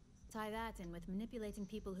 Tie that in with manipulating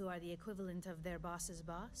people who are the equivalent of their boss's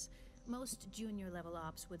boss, most junior-level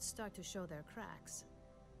ops would start to show their cracks.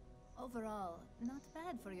 Overall, not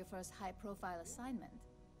bad for your first high-profile assignment.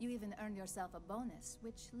 You even earned yourself a bonus,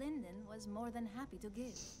 which Lyndon was more than happy to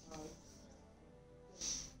give.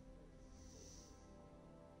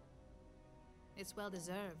 It's well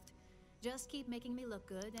deserved. Just keep making me look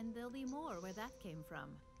good, and there'll be more where that came from.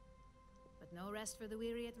 But no rest for the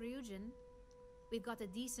weary at Ryujin. We've got a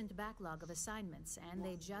decent backlog of assignments, and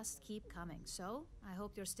they just keep coming, so I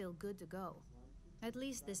hope you're still good to go. At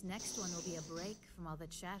least this next one will be a break from all the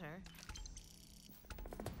chatter.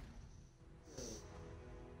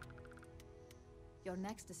 Your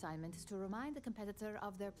next assignment is to remind the competitor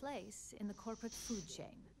of their place in the corporate food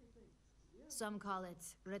chain. Some call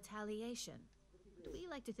it retaliation, but we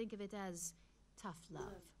like to think of it as tough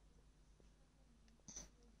love.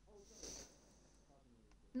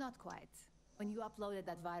 Not quite. When you uploaded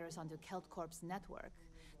that virus onto KeltCorp's network,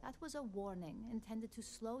 that was a warning intended to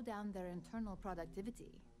slow down their internal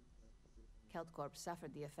productivity. KeltCorp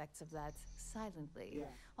suffered the effects of that silently,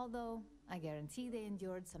 although I guarantee they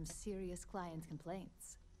endured some serious client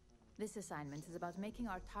complaints. This assignment is about making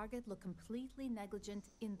our target look completely negligent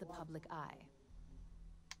in the public eye.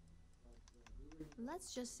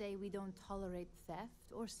 Let's just say we don't tolerate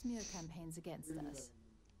theft or smear campaigns against us.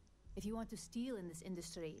 If you want to steal in this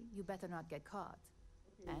industry, you better not get caught.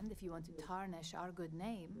 And if you want to tarnish our good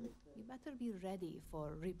name, you better be ready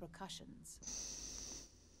for repercussions.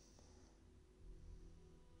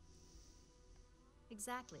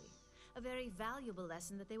 Exactly. A very valuable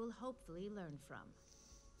lesson that they will hopefully learn from.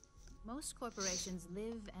 Most corporations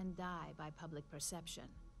live and die by public perception.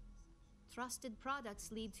 Trusted products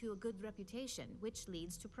lead to a good reputation, which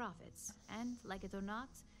leads to profits. And, like it or not,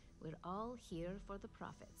 we're all here for the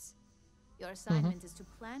profits. Your assignment is to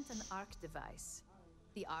plant an ARC device.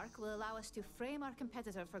 The ARC will allow us to frame our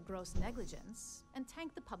competitor for gross negligence and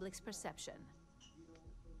tank the public's perception.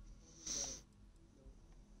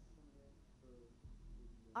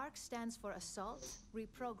 ARC stands for Assault,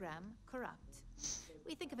 Reprogram, Corrupt.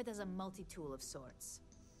 We think of it as a multi-tool of sorts.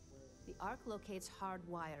 The ARC locates hard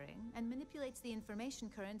wiring and manipulates the information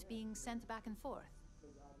current being sent back and forth.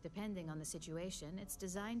 Depending on the situation, it's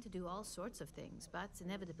designed to do all sorts of things, but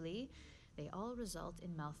inevitably, they all result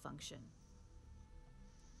in malfunction.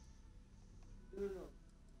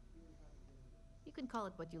 You can call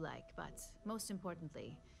it what you like, but most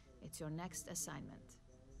importantly, it's your next assignment.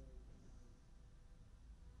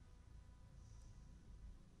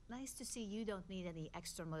 Nice to see you don't need any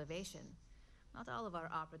extra motivation. Not all of our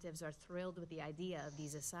operatives are thrilled with the idea of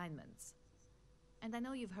these assignments. And I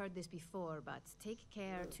know you've heard this before, but take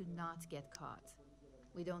care to not get caught.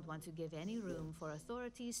 We don't want to give any room for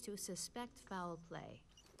authorities to suspect foul play.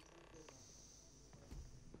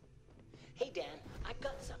 Hey Dan, I've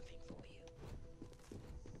got something for you.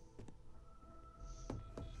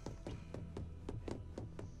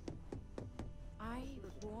 I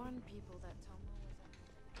warn people that Tomo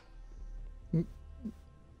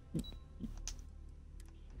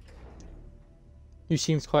You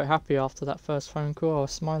seemed quite happy after that first phone call. I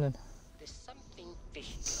was smiling. There's something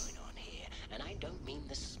fishy going on here, and I don't mean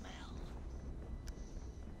the smell.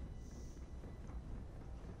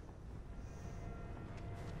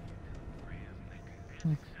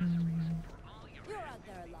 You're out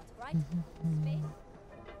there a lot, right? Space?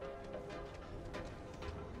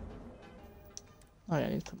 Oh yeah, I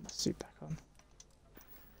need to put my suit back on.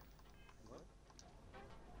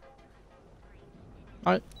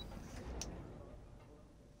 Alright.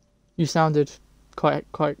 You sounded quite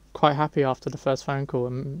happy after the first phone call,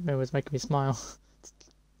 and it was making me smile.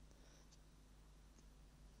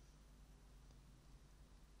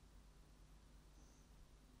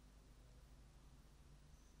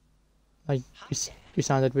 Like you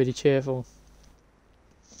sounded really cheerful.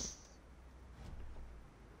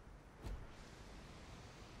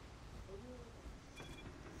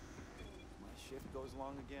 My shift goes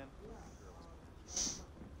long again.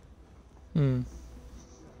 Hmm.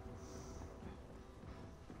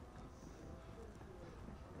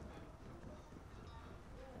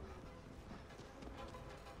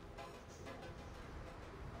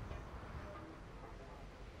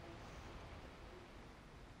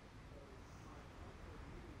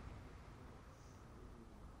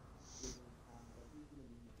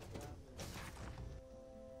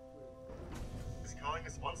 He's calling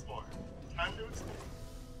us once more. Time to explain.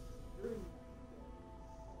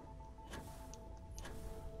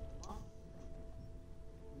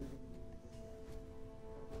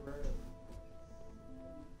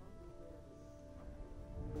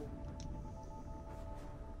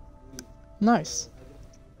 Nice.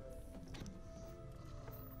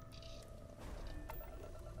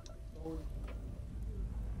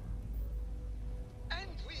 And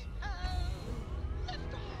we have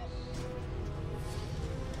left off.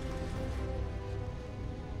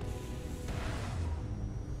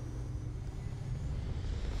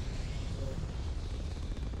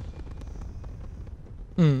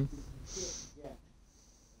 Mm.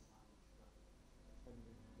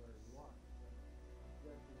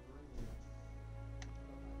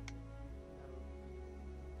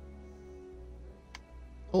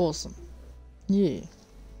 Awesome. Yeah.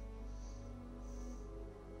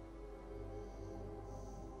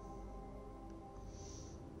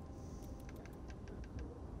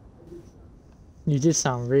 You did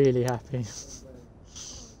sound really happy.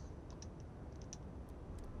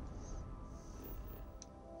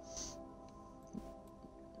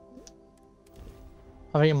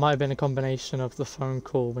 I think it might have been a combination of the phone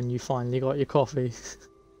call when you finally got your coffee.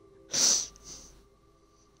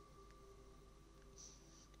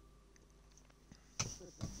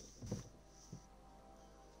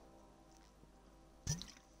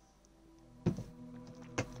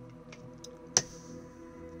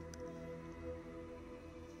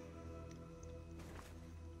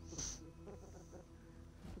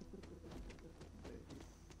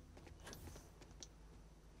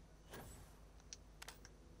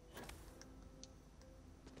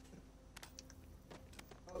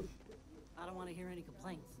 I don't want to hear any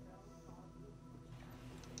complaints.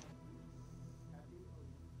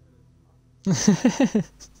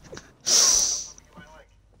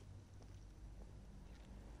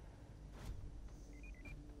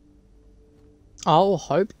 Oh,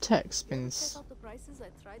 Hope Tech's been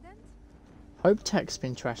Hope Tech's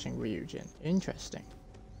been trashing Ryujin. Interesting.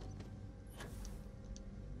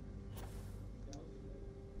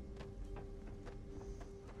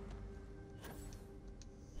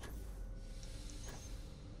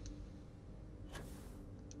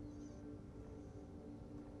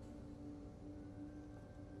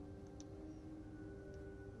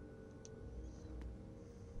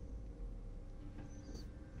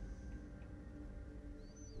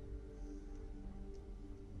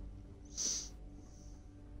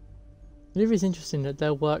 It is interesting that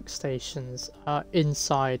their workstations are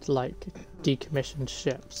inside, like, decommissioned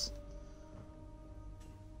ships.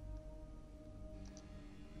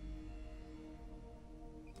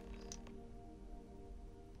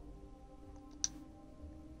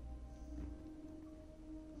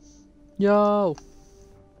 Yo!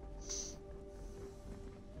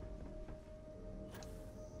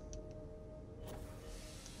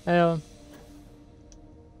 Hey,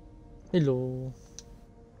 hello.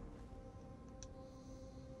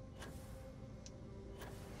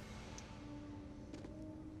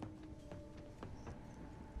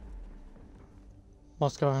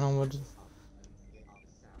 What's going on with...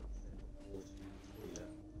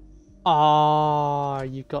 Ah,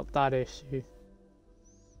 you got that issue.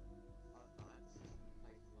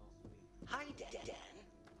 Hi, Dan.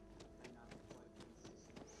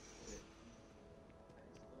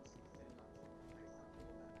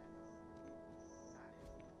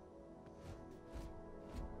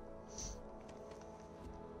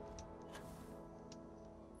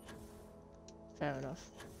 Fair enough.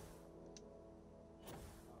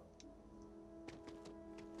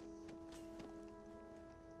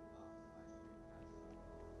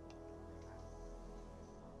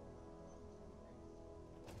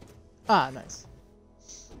 Ah, nice.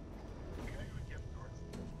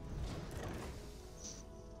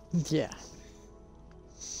 Yeah.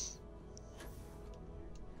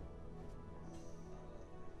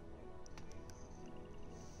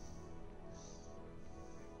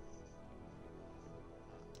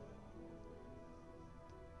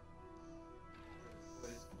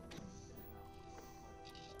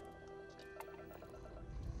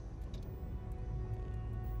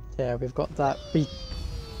 Yeah, we've got that.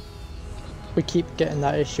 We keep getting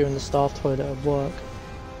that issue in the staff toilet at work.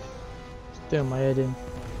 It's doing my head in.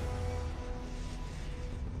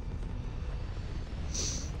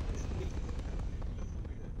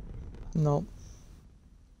 Nope.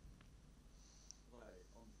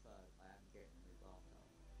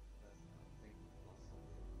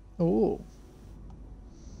 Ooh.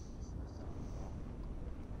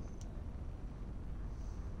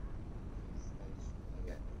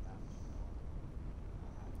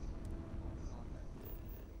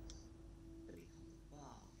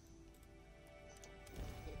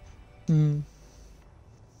 Hmm.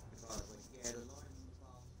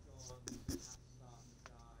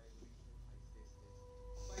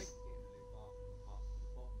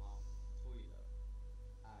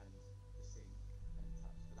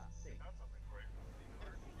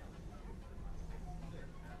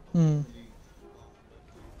 Hmm.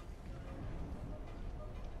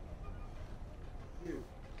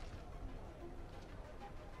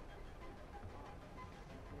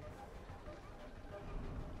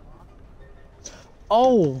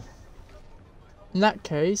 Oh! In that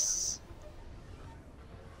case...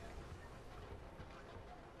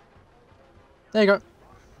 There you go.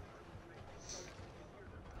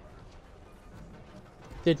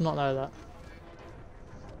 Did not know that.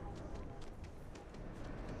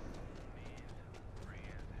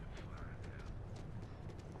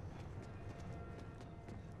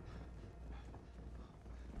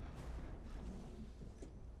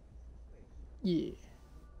 Yeah.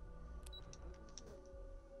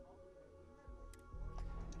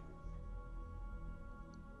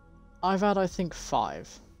 I've had, I think,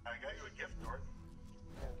 5. I got you a gift, Norton.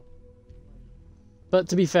 But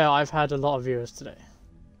to be fair, I've had a lot of viewers today.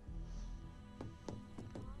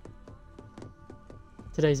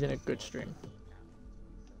 Today's been a good stream.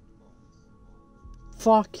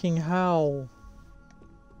 Fucking hell.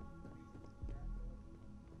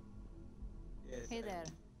 Hey there.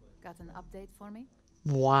 Got an update for me?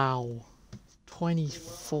 Wow.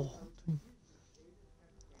 24.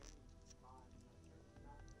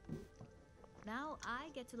 Now I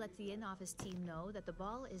get to let the in-office team know that the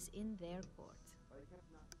ball is in their court.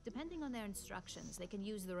 Depending on their instructions, they can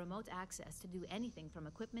use the remote access to do anything from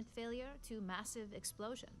equipment failure to massive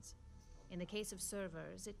explosions. In the case of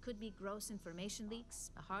servers, it could be gross information leaks,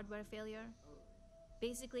 a hardware failure,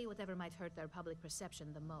 basically whatever might hurt their public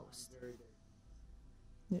perception the most.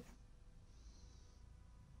 Yeah.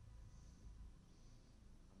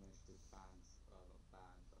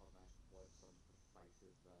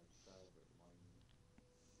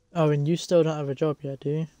 Oh, and you still don't have a job yet, do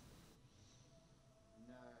you?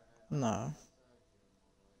 No.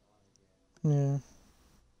 Yeah.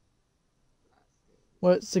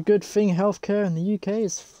 Well, it's a good thing healthcare in the UK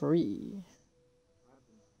is free.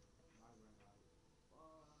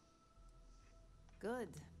 Good.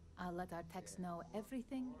 I'll let our techs know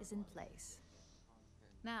everything is in place.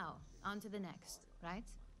 Now, on to the next, right?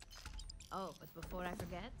 Oh, but before I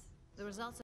forget, the results